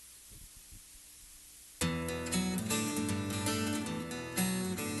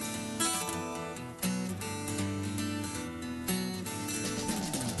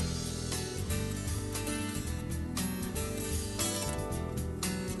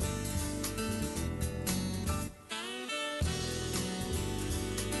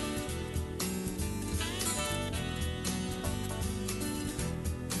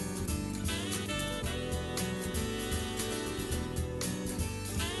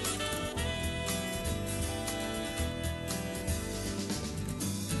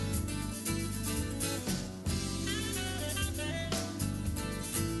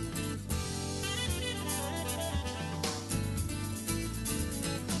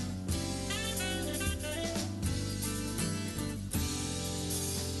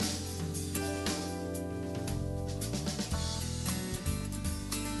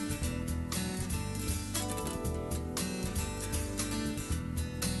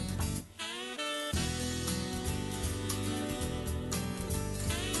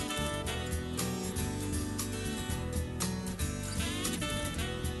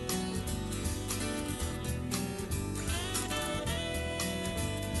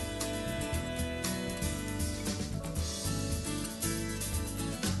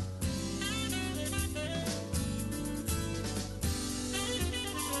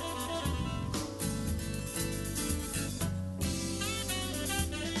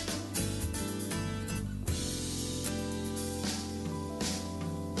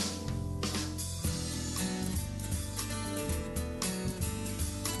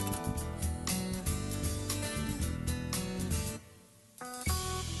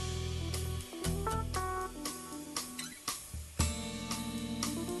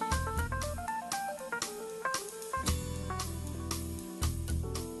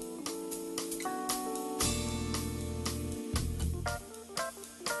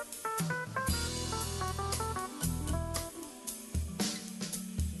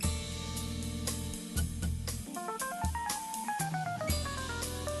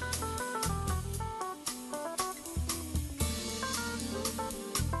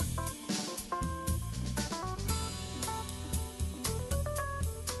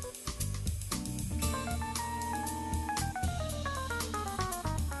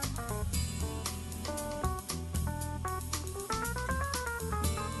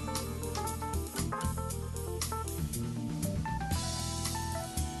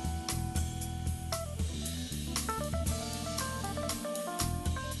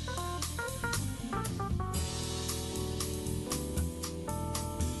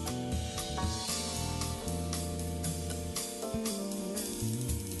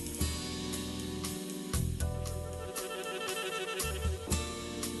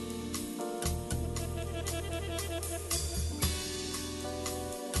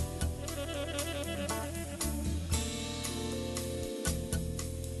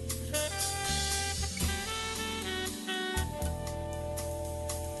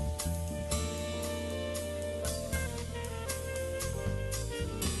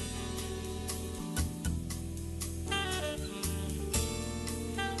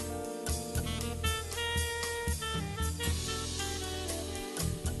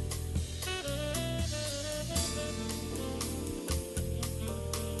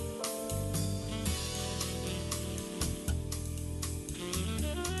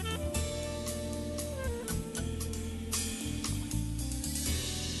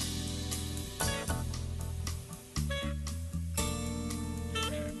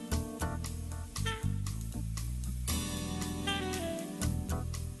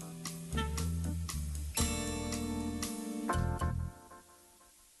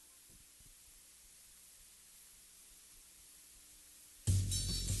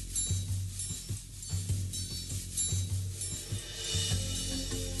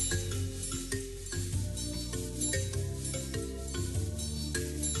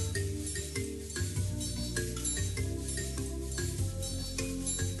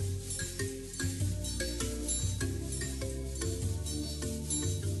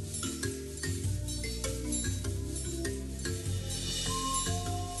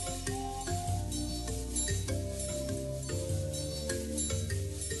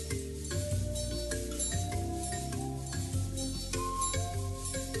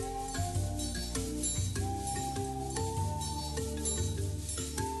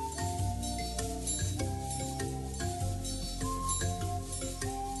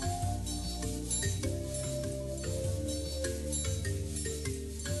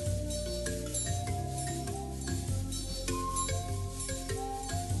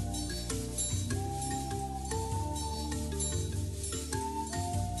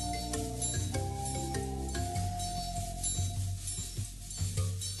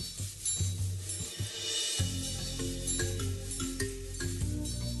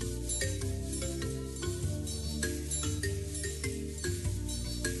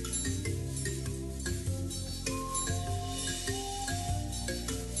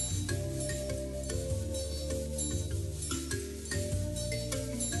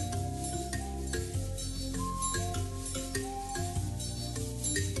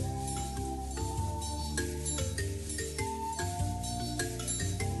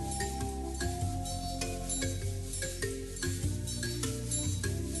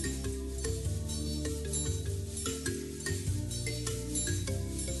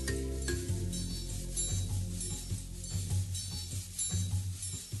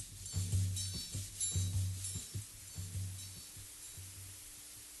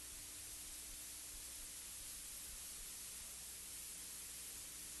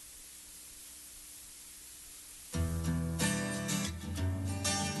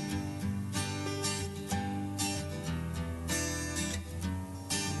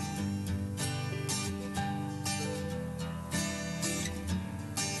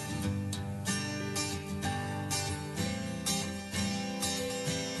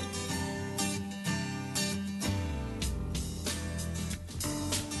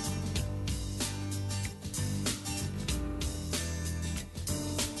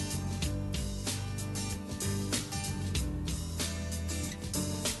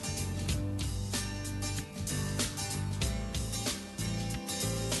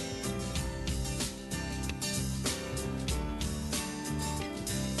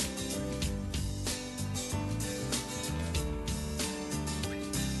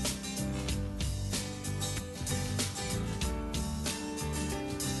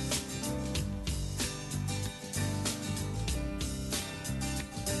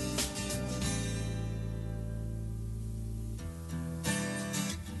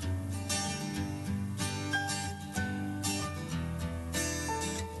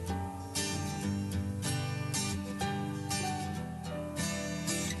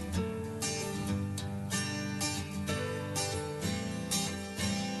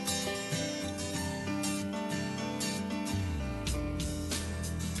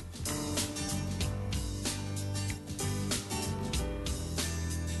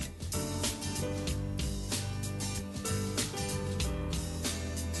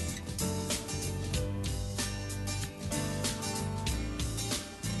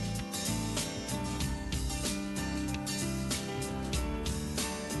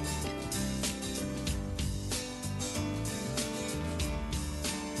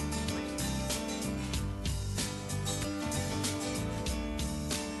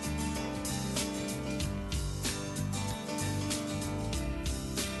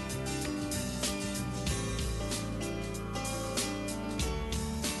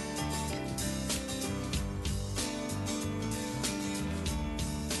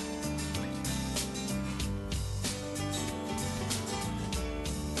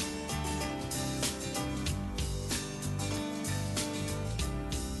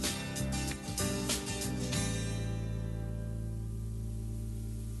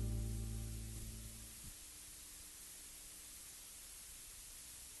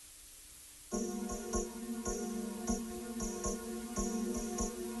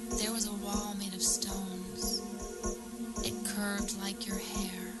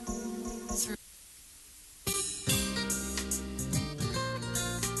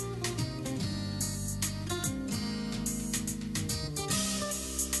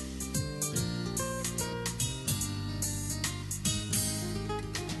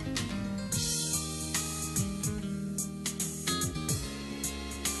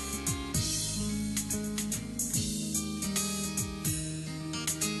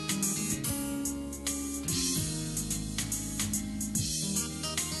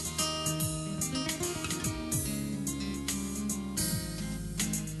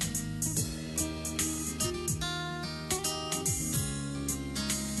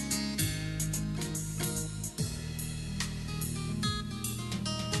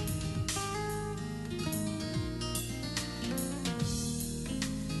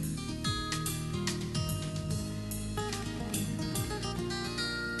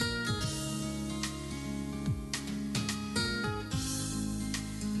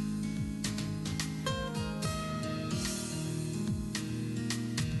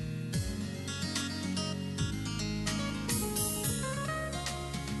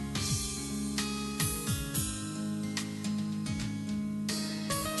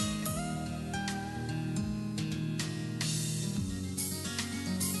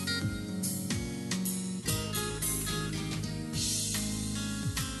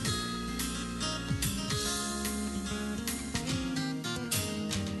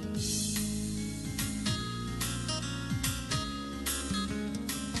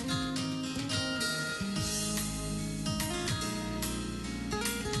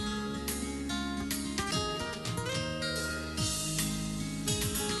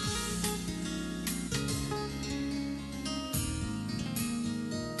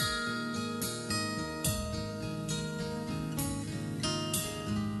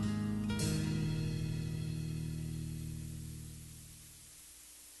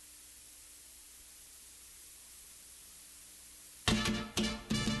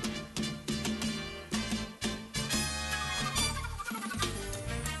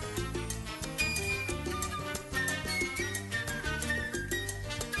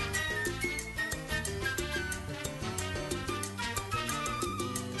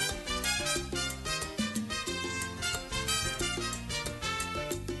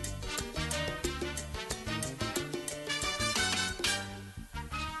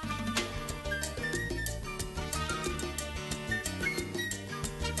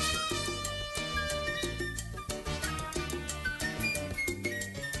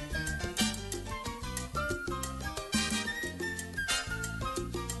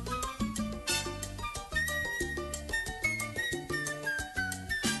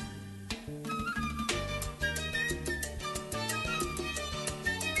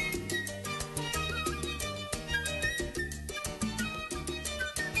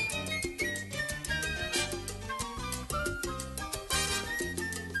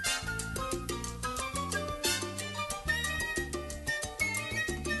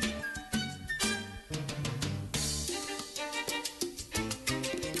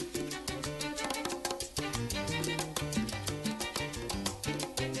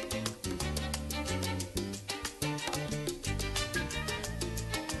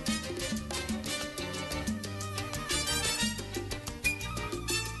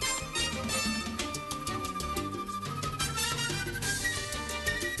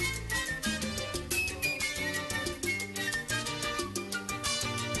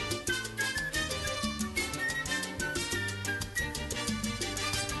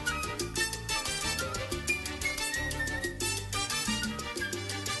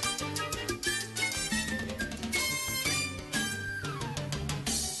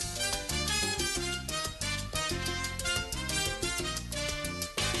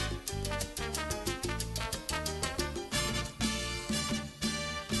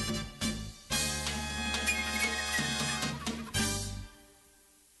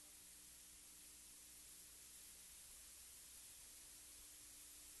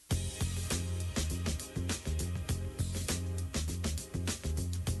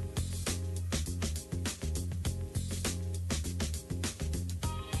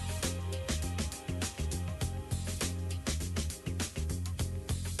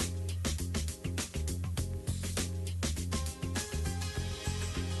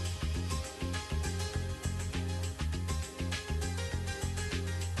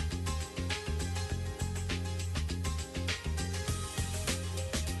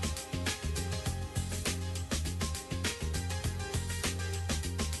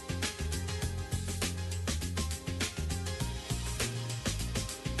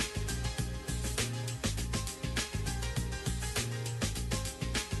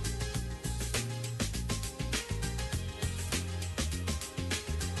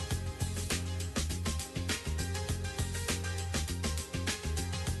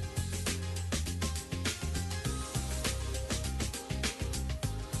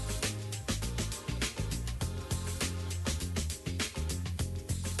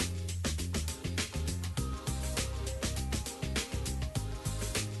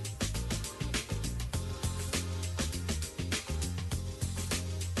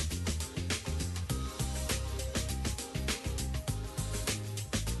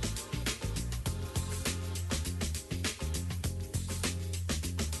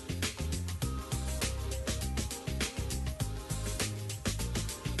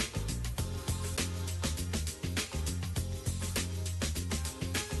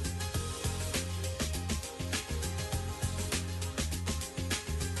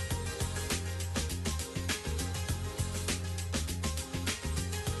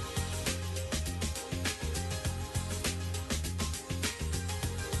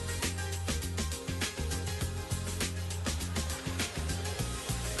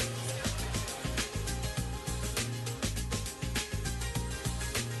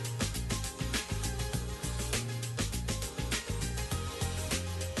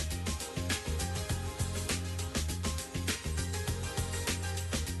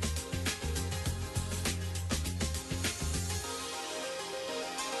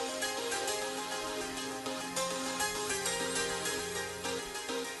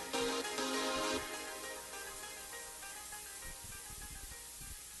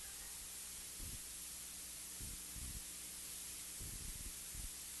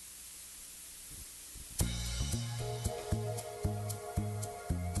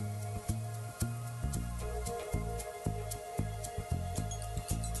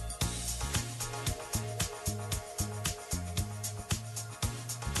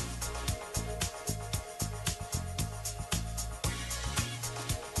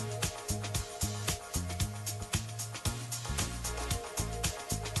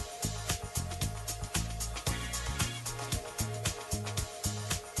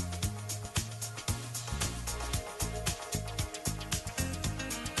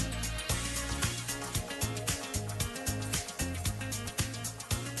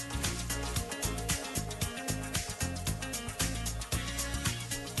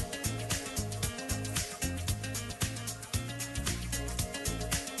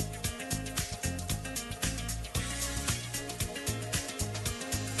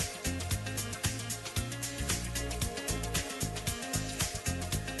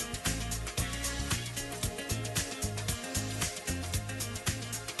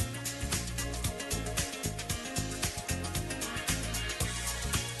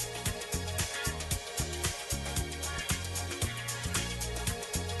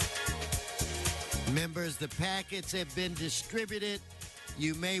 Members, the packets have been distributed.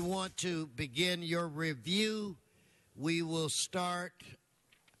 You may want to begin your review. We will start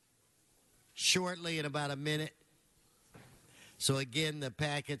shortly in about a minute. So again, the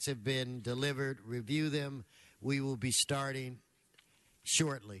packets have been delivered. Review them. We will be starting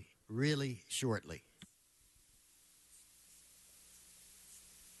shortly, really shortly.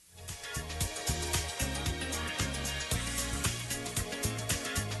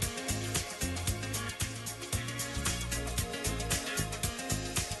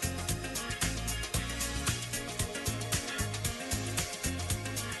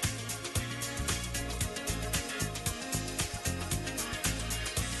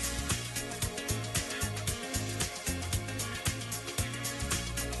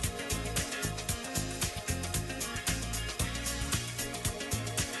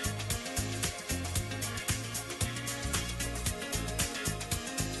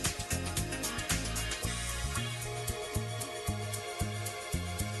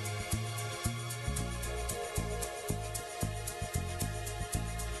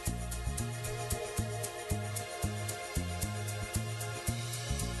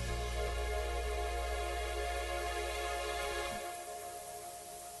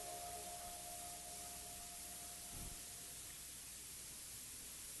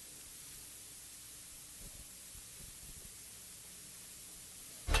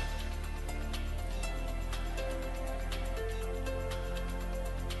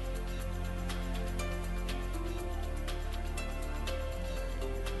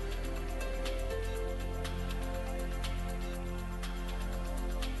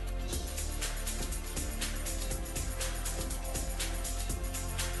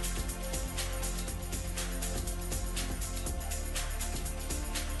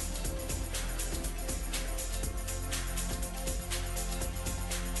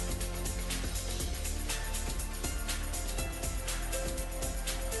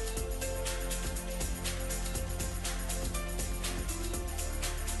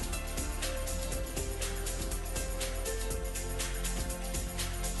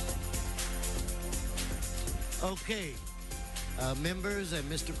 Okay, members and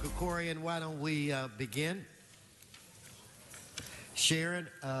Mr. Krikorian, why don't we begin? Sharon,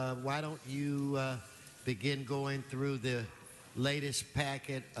 why don't you begin going through the latest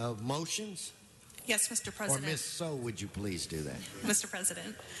packet of motions? Yes, Mr. President. Or Ms. So, would you please do that? Mr.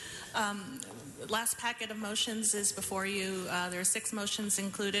 President. Last packet of motions is before you. There are 6 motions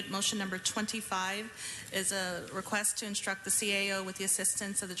included. Motion number 25 is a request to instruct the CAO with the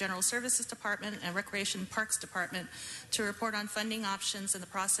assistance of the General Services Department and Recreation Parks Department to report on funding options in the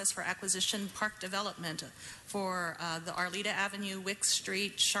process for acquisition park development for the Arleta Avenue, Wick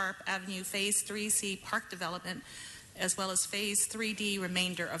Street, Sharp Avenue Phase 3C park development, as well as Phase 3D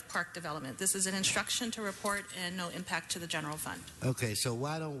remainder of park development. This is an instruction to report and no impact to the general fund. Okay, so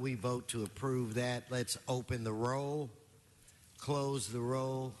why don't we vote to approve that? Let's open the roll, close the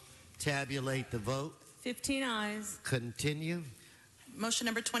roll, tabulate the vote. 15 ayes. Continue. Motion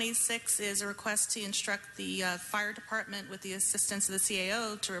number 26 is a request to instruct the fire department with the assistance of the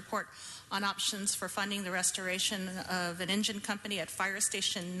CAO to report on options for funding the restoration of an engine company at Fire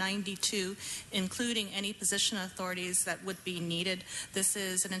Station 92, including any position authorities that would be needed. This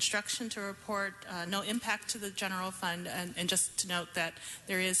is an instruction to report no impact to the general fund, and just to note that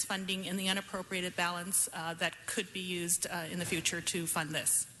there is funding in the unappropriated balance that could be used in the future to fund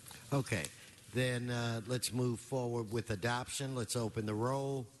this. Okay, then let's move forward with adoption. Let's open the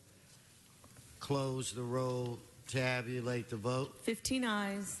roll, close the roll, tabulate the vote. 15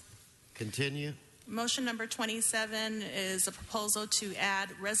 ayes. Continue. Motion number 27 is a proposal to add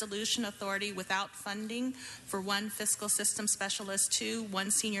resolution authority without funding for 1 fiscal system specialist 2,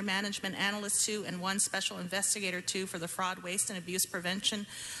 1 senior management analyst 2, and 1 special investigator 2 for the fraud, waste, and abuse prevention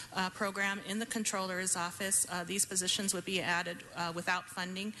program in the controller's office. These positions would be added without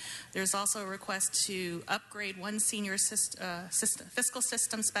funding. There's also a request to upgrade 1 senior fiscal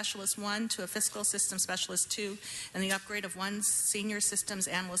system specialist 1 to a fiscal system specialist 2, and the upgrade of 1 senior systems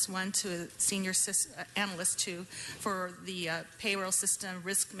analyst 1 to a senior analyst 2 for the payroll system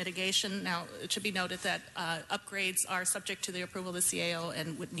risk mitigation. Now, it should be noted that upgrades are subject to the approval of the CAO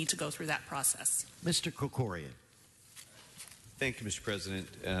and would need to go through that process. Mr. Krikorian. Thank you, Mr. President.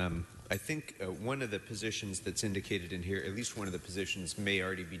 I think one of the positions that's indicated in here, at least one of the positions, may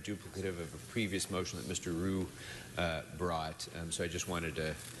already be duplicative of a previous motion that Mr. Rue brought. So I just wanted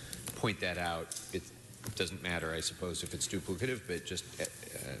to point that out. It doesn't matter, I suppose, if it's duplicative, but just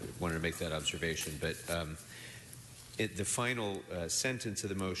wanted to make that observation. But the final sentence of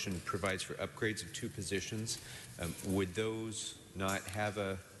the motion provides for upgrades of 2 positions. Would those not have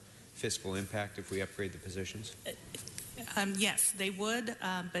a fiscal impact if we upgrade the positions? Yes, they would,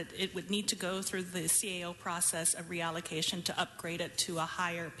 but it would need to go through the CAO process of reallocation to upgrade it to a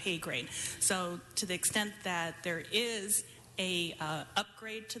higher pay grade. So to the extent that there is a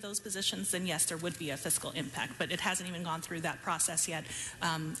upgrade to those positions, then yes, there would be a fiscal impact, but it hasn't even gone through that process yet.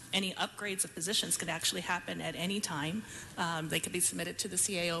 Any upgrades of positions could actually happen at any time. They could be submitted to the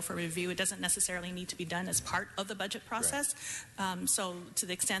CAO for review. It doesn't necessarily need to be done as part of the budget process. So to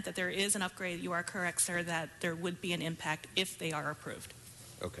the extent that there is an upgrade, you are correct, sir, that there would be an impact if they are approved.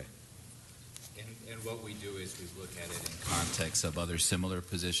 Okay. And what we do is we look at it in context of other similar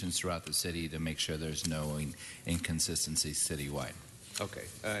positions throughout the city to make sure there's no inconsistency citywide. Okay.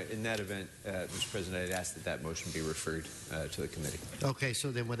 In that event, Mr. President, I'd ask that that motion be referred to the committee. Okay,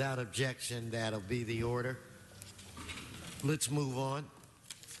 so then without objection, that'll be the order. Let's move on.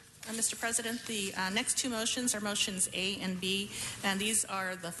 Mr. President, the next two motions are motions A and B, and these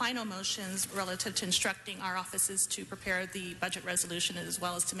are the final motions relative to instructing our offices to prepare the budget resolution as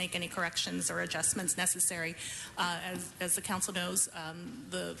well as to make any corrections or adjustments necessary. As the Council knows,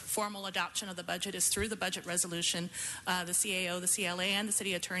 the formal adoption of the budget is through the budget resolution. The CAO, the CLA, and the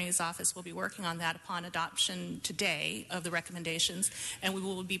City Attorney's Office will be working on that upon adoption today of the recommendations, and we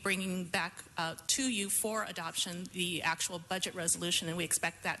will be bringing back to you for adoption the actual budget resolution, and we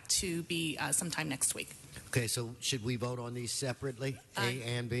expect that to be sometime next week. Okay, so should we vote on these separately, A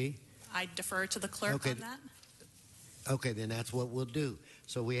and B? I defer to the clerk on that. Okay, then that's what we'll do.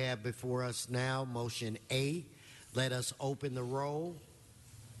 So we have before us now motion A. Let us open the roll,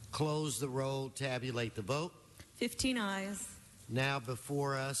 close the roll, tabulate the vote. 15 ayes. Now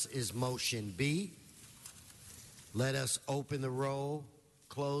before us is motion B. Let us open the roll,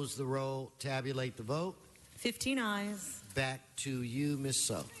 close the roll, tabulate the vote. 15 ayes. Back to you, Ms.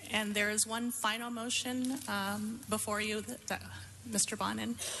 So. And there is one final motion before you, Mr.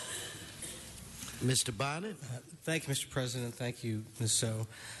 Bonin. Mr. Bonin? Thank you, Mr. President. Thank you, Ms. So.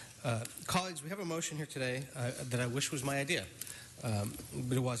 Colleagues, we have a motion here today that I wish was my idea,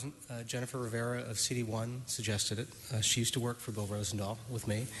 but it wasn't. Jennifer Rivera of CD1 suggested it. She used to work for Bill Rosendahl with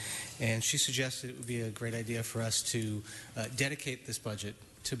me, and she suggested it would be a great idea for us to dedicate this budget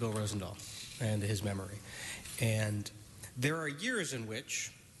to Bill Rosendahl and to his memory. And there are years in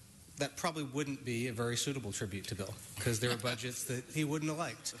which that probably wouldn't be a very suitable tribute to Bill, because there are budgets that he wouldn't have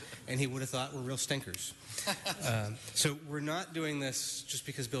liked and he would have thought were real stinkers. So we're not doing this just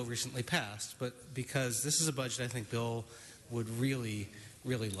because Bill recently passed, but because this is a budget I think Bill would really,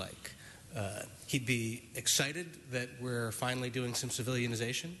 really like. He'd be excited that we're finally doing some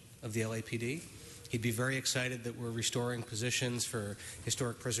civilianization of the LAPD. He'd be very excited that we're restoring positions for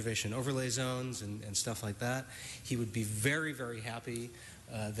historic preservation overlay zones and stuff like that. He would be very, very happy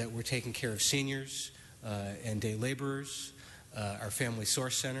that we're taking care of seniors and day laborers, our family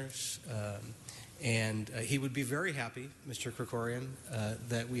source centers. And he would be very happy, Mr. Krikorian,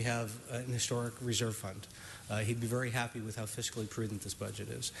 that we have an historic reserve fund. He'd be very happy with how fiscally prudent this budget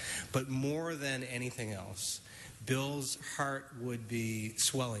is. But more than anything else, Bill's heart would be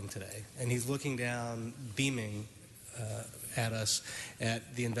swelling today, and he's looking down, beaming at us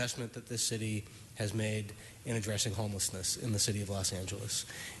at the investment that this city has made in addressing homelessness in the city of Los Angeles.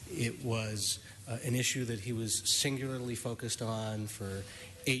 It was an issue that he was singularly focused on for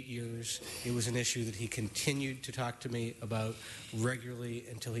 8 years. It was an issue that he continued to talk to me about regularly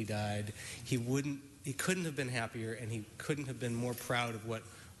until he died. He couldn't have been happier, and he couldn't have been more proud of what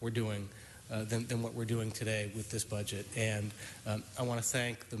we're doing than what we're doing today with this budget. And I want to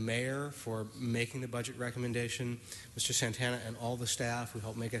thank the mayor for making the budget recommendation, Mr. Santana and all the staff who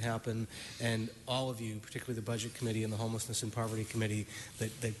helped make it happen, and all of you, particularly the Budget Committee and the Homelessness and Poverty Committee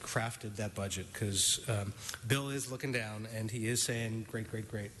that crafted that budget, because Bill is looking down and he is saying great,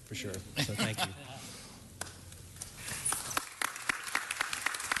 great, great for sure. So thank you.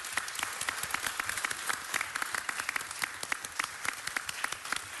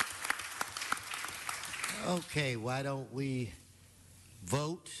 Okay, why don't we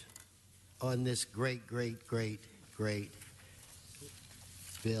vote on this great, great, great, great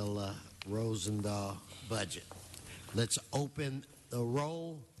Bill Rosendahl budget. Let's open the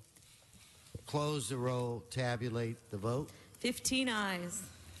roll, close the roll, tabulate the vote. 15 ayes.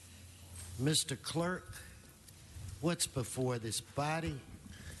 Mr. Clerk, what's before this body?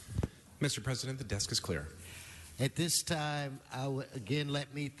 Mr. President, the desk is clear. At this time, again,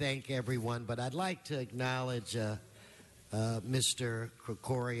 let me thank everyone, but I'd like to acknowledge Mr.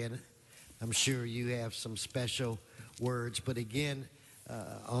 Krikorian. I'm sure you have some special words, but again,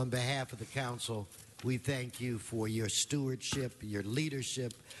 on behalf of the council, we thank you for your stewardship, your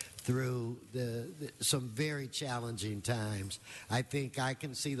leadership, through some very challenging times. I think I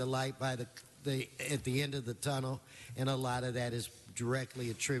can see the light by at the end of the tunnel, and a lot of that is directly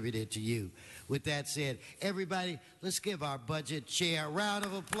attributed to you. With that said, everybody, let's give our budget chair a round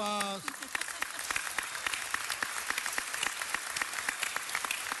of applause.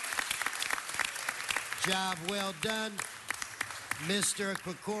 Job well done. Mr.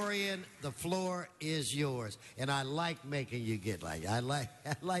 Krikorian, the floor is yours. And I like making you get like, I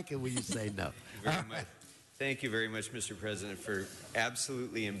like it when you say no. Thank you very much, Mr. President, for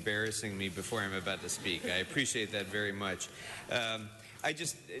absolutely embarrassing me before I'm about to speak. I appreciate that very much. I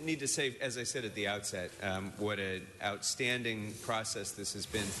just need to say, as I said at the outset, what an outstanding process this has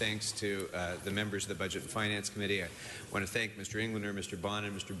been, thanks to the members of the Budget and Finance Committee. I want to thank Mr. Englander, Mr.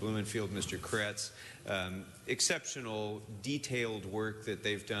 Bonin, Mr. Blumenfield, Mr. Kretz. Exceptional, detailed work that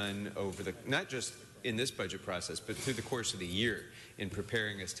they've done over not just in this budget process, but through the course of the year in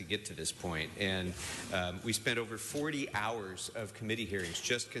preparing us to get to this point. And we spent over 40 hours of committee hearings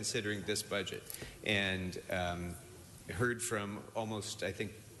just considering this budget, and heard from almost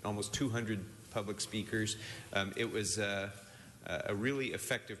 200 public speakers. It was a really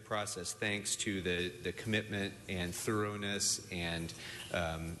effective process, thanks to the commitment and thoroughness and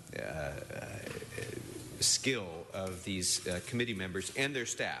skill of these committee members and their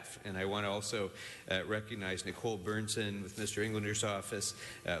staff. And I want to also recognize Nicole Burnson with Mr. Englander's office,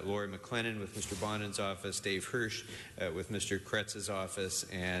 Laura McLennan with Mr. Bonin's office, Dave Hirsch with Mr. Kretz's office,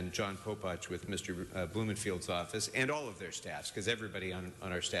 and John Popach with Mr. Blumenfield's office, and all of their staffs, because everybody on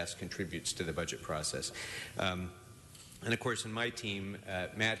our staffs contributes to the budget process. And of course, in my team,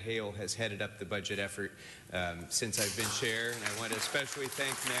 Matt Hale has headed up the budget effort since I've been chair, and I want to especially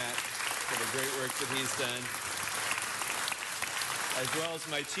thank Matt for the great work that he's done, as well as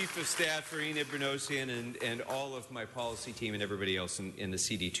my Chief of Staff, Farina Bernosian, and all of my policy team and everybody else in the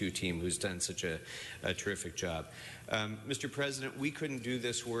CD2 team who's done such a terrific job. Mr. President, we couldn't do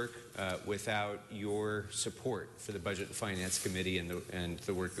this work without your support for the Budget and Finance Committee and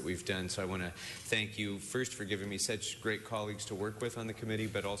the work that we've done. So I want to thank you first for giving me such great colleagues to work with on the committee,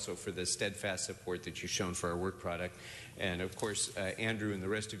 but also for the steadfast support that you've shown for our work product. And of course, Andrew and the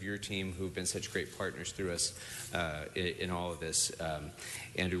rest of your team who've been such great partners through us in all of this.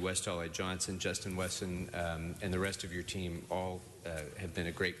 Andrew Westall, Ed Johnson, Justin Wesson, and the rest of your team all have been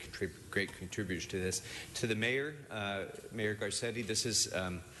a great contributors to this. To the mayor, Mayor Garcetti, this is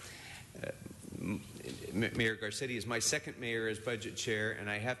Mayor Garcetti is my second mayor as budget chair, and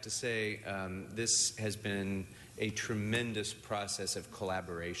I have to say this has been a tremendous process of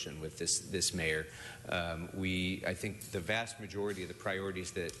collaboration with this mayor. I think the vast majority of the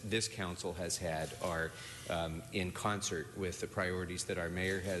priorities that this council has had are in concert with the priorities that our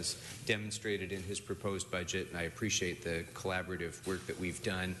mayor has demonstrated in his proposed budget, and I appreciate the collaborative work that we've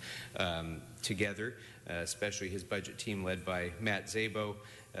done together, especially his budget team led by Matt Szabo,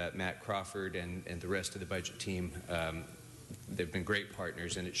 Matt Crawford, and the rest of the budget team. They've been great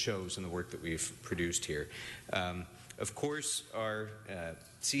partners, and it shows in the work that we've produced here. Of course, our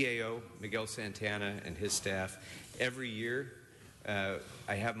CAO, Miguel Santana, and his staff, every year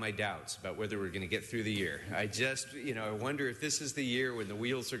I have my doubts about whether we're going to get through the year. I wonder if this is the year when the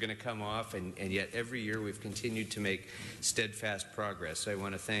wheels are going to come off, and yet every year we've continued to make steadfast progress. So I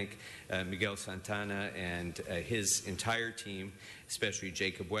want to thank Miguel Santana and his entire team, especially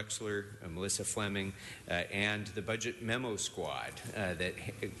Jacob Wexler, Melissa Fleming, and the Budget Memo Squad that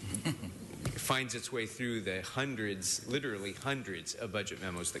finds its way through the hundreds, literally hundreds of budget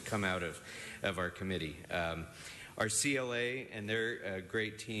memos that come out of our committee. Our CLA and their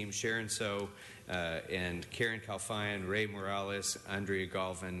great team, Sharon So and Karen Calfian, Ray Morales, Andrea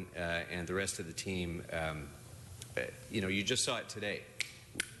Galvin, and the rest of the team, you just saw it today.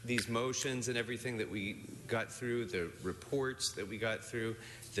 These motions and everything that we got through, the reports that we got through,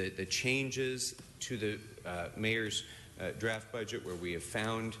 the changes to the mayor's draft budget, where we have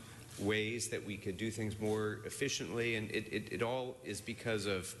found ways that we could do things more efficiently, and it all is because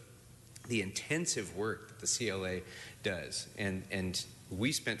of the intensive work that the CLA does. And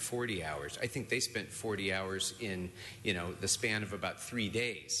we spent 40 hours. I think they spent 40 hours in, the span of about 3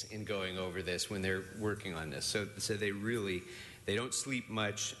 days in going over this when they're working on this. So they don't sleep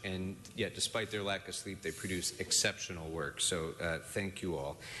much, and yet despite their lack of sleep, they produce exceptional work. So thank you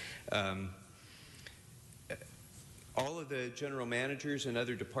all. All of the general managers and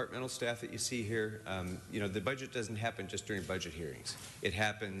other departmental staff that you see here, the budget doesn't happen just during budget hearings. It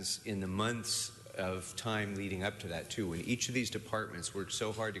happens in the months of time leading up to that too, when each of these departments worked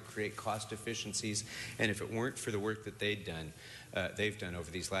so hard to create cost efficiencies, and if it weren't for the work that they'd done, they've done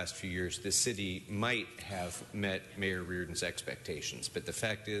over these last few years, the city might have met Mayor Reardon's expectations. But the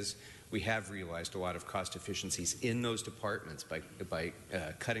fact is, we have realized a lot of cost efficiencies in those departments by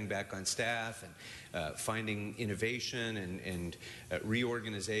cutting back on staff and finding innovation and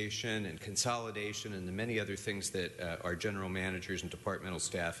reorganization and consolidation and the many other things that our general managers and departmental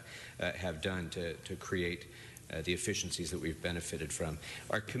staff have done to create the efficiencies that we've benefited from.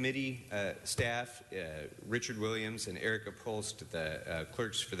 Our committee staff, Richard Williams and Erica Polst, the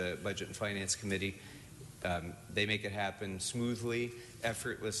clerks for the Budget and Finance Committee, they make it happen smoothly,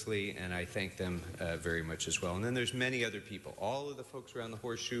 effortlessly, and I thank them very much as well. And then there's many other people, all of the folks around the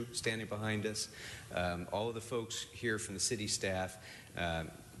Horseshoe standing behind us, all of the folks here from the city staff.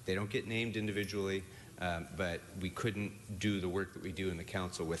 They don't get named individually, but we couldn't do the work that we do in the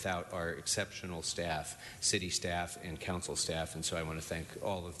council without our exceptional staff, city staff and council staff, and so I want to thank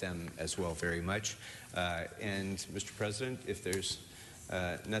all of them as well very much. And Mr. President, if there's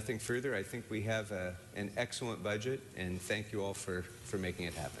nothing further, I think we have an excellent budget, and thank you all for making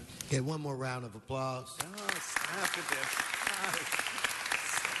it happen. Okay, one more round of applause. Oh, stop it there. Stop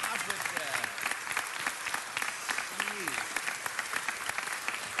it there.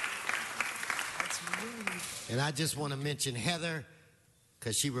 That's really... And I just want to mention Heather,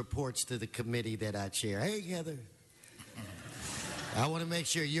 because she reports to the committee that I chair. Hey, Heather. I want to make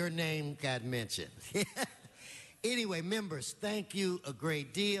sure your name got mentioned. Anyway, members, thank you a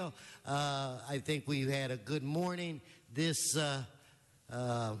great deal. I think we've had a good morning. This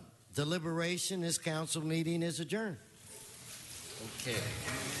deliberation, this council meeting is adjourned. Okay.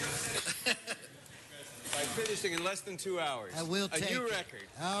 By finishing in less than 2 hours. I will take a new it. record.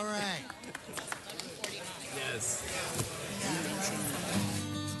 All right. Yes.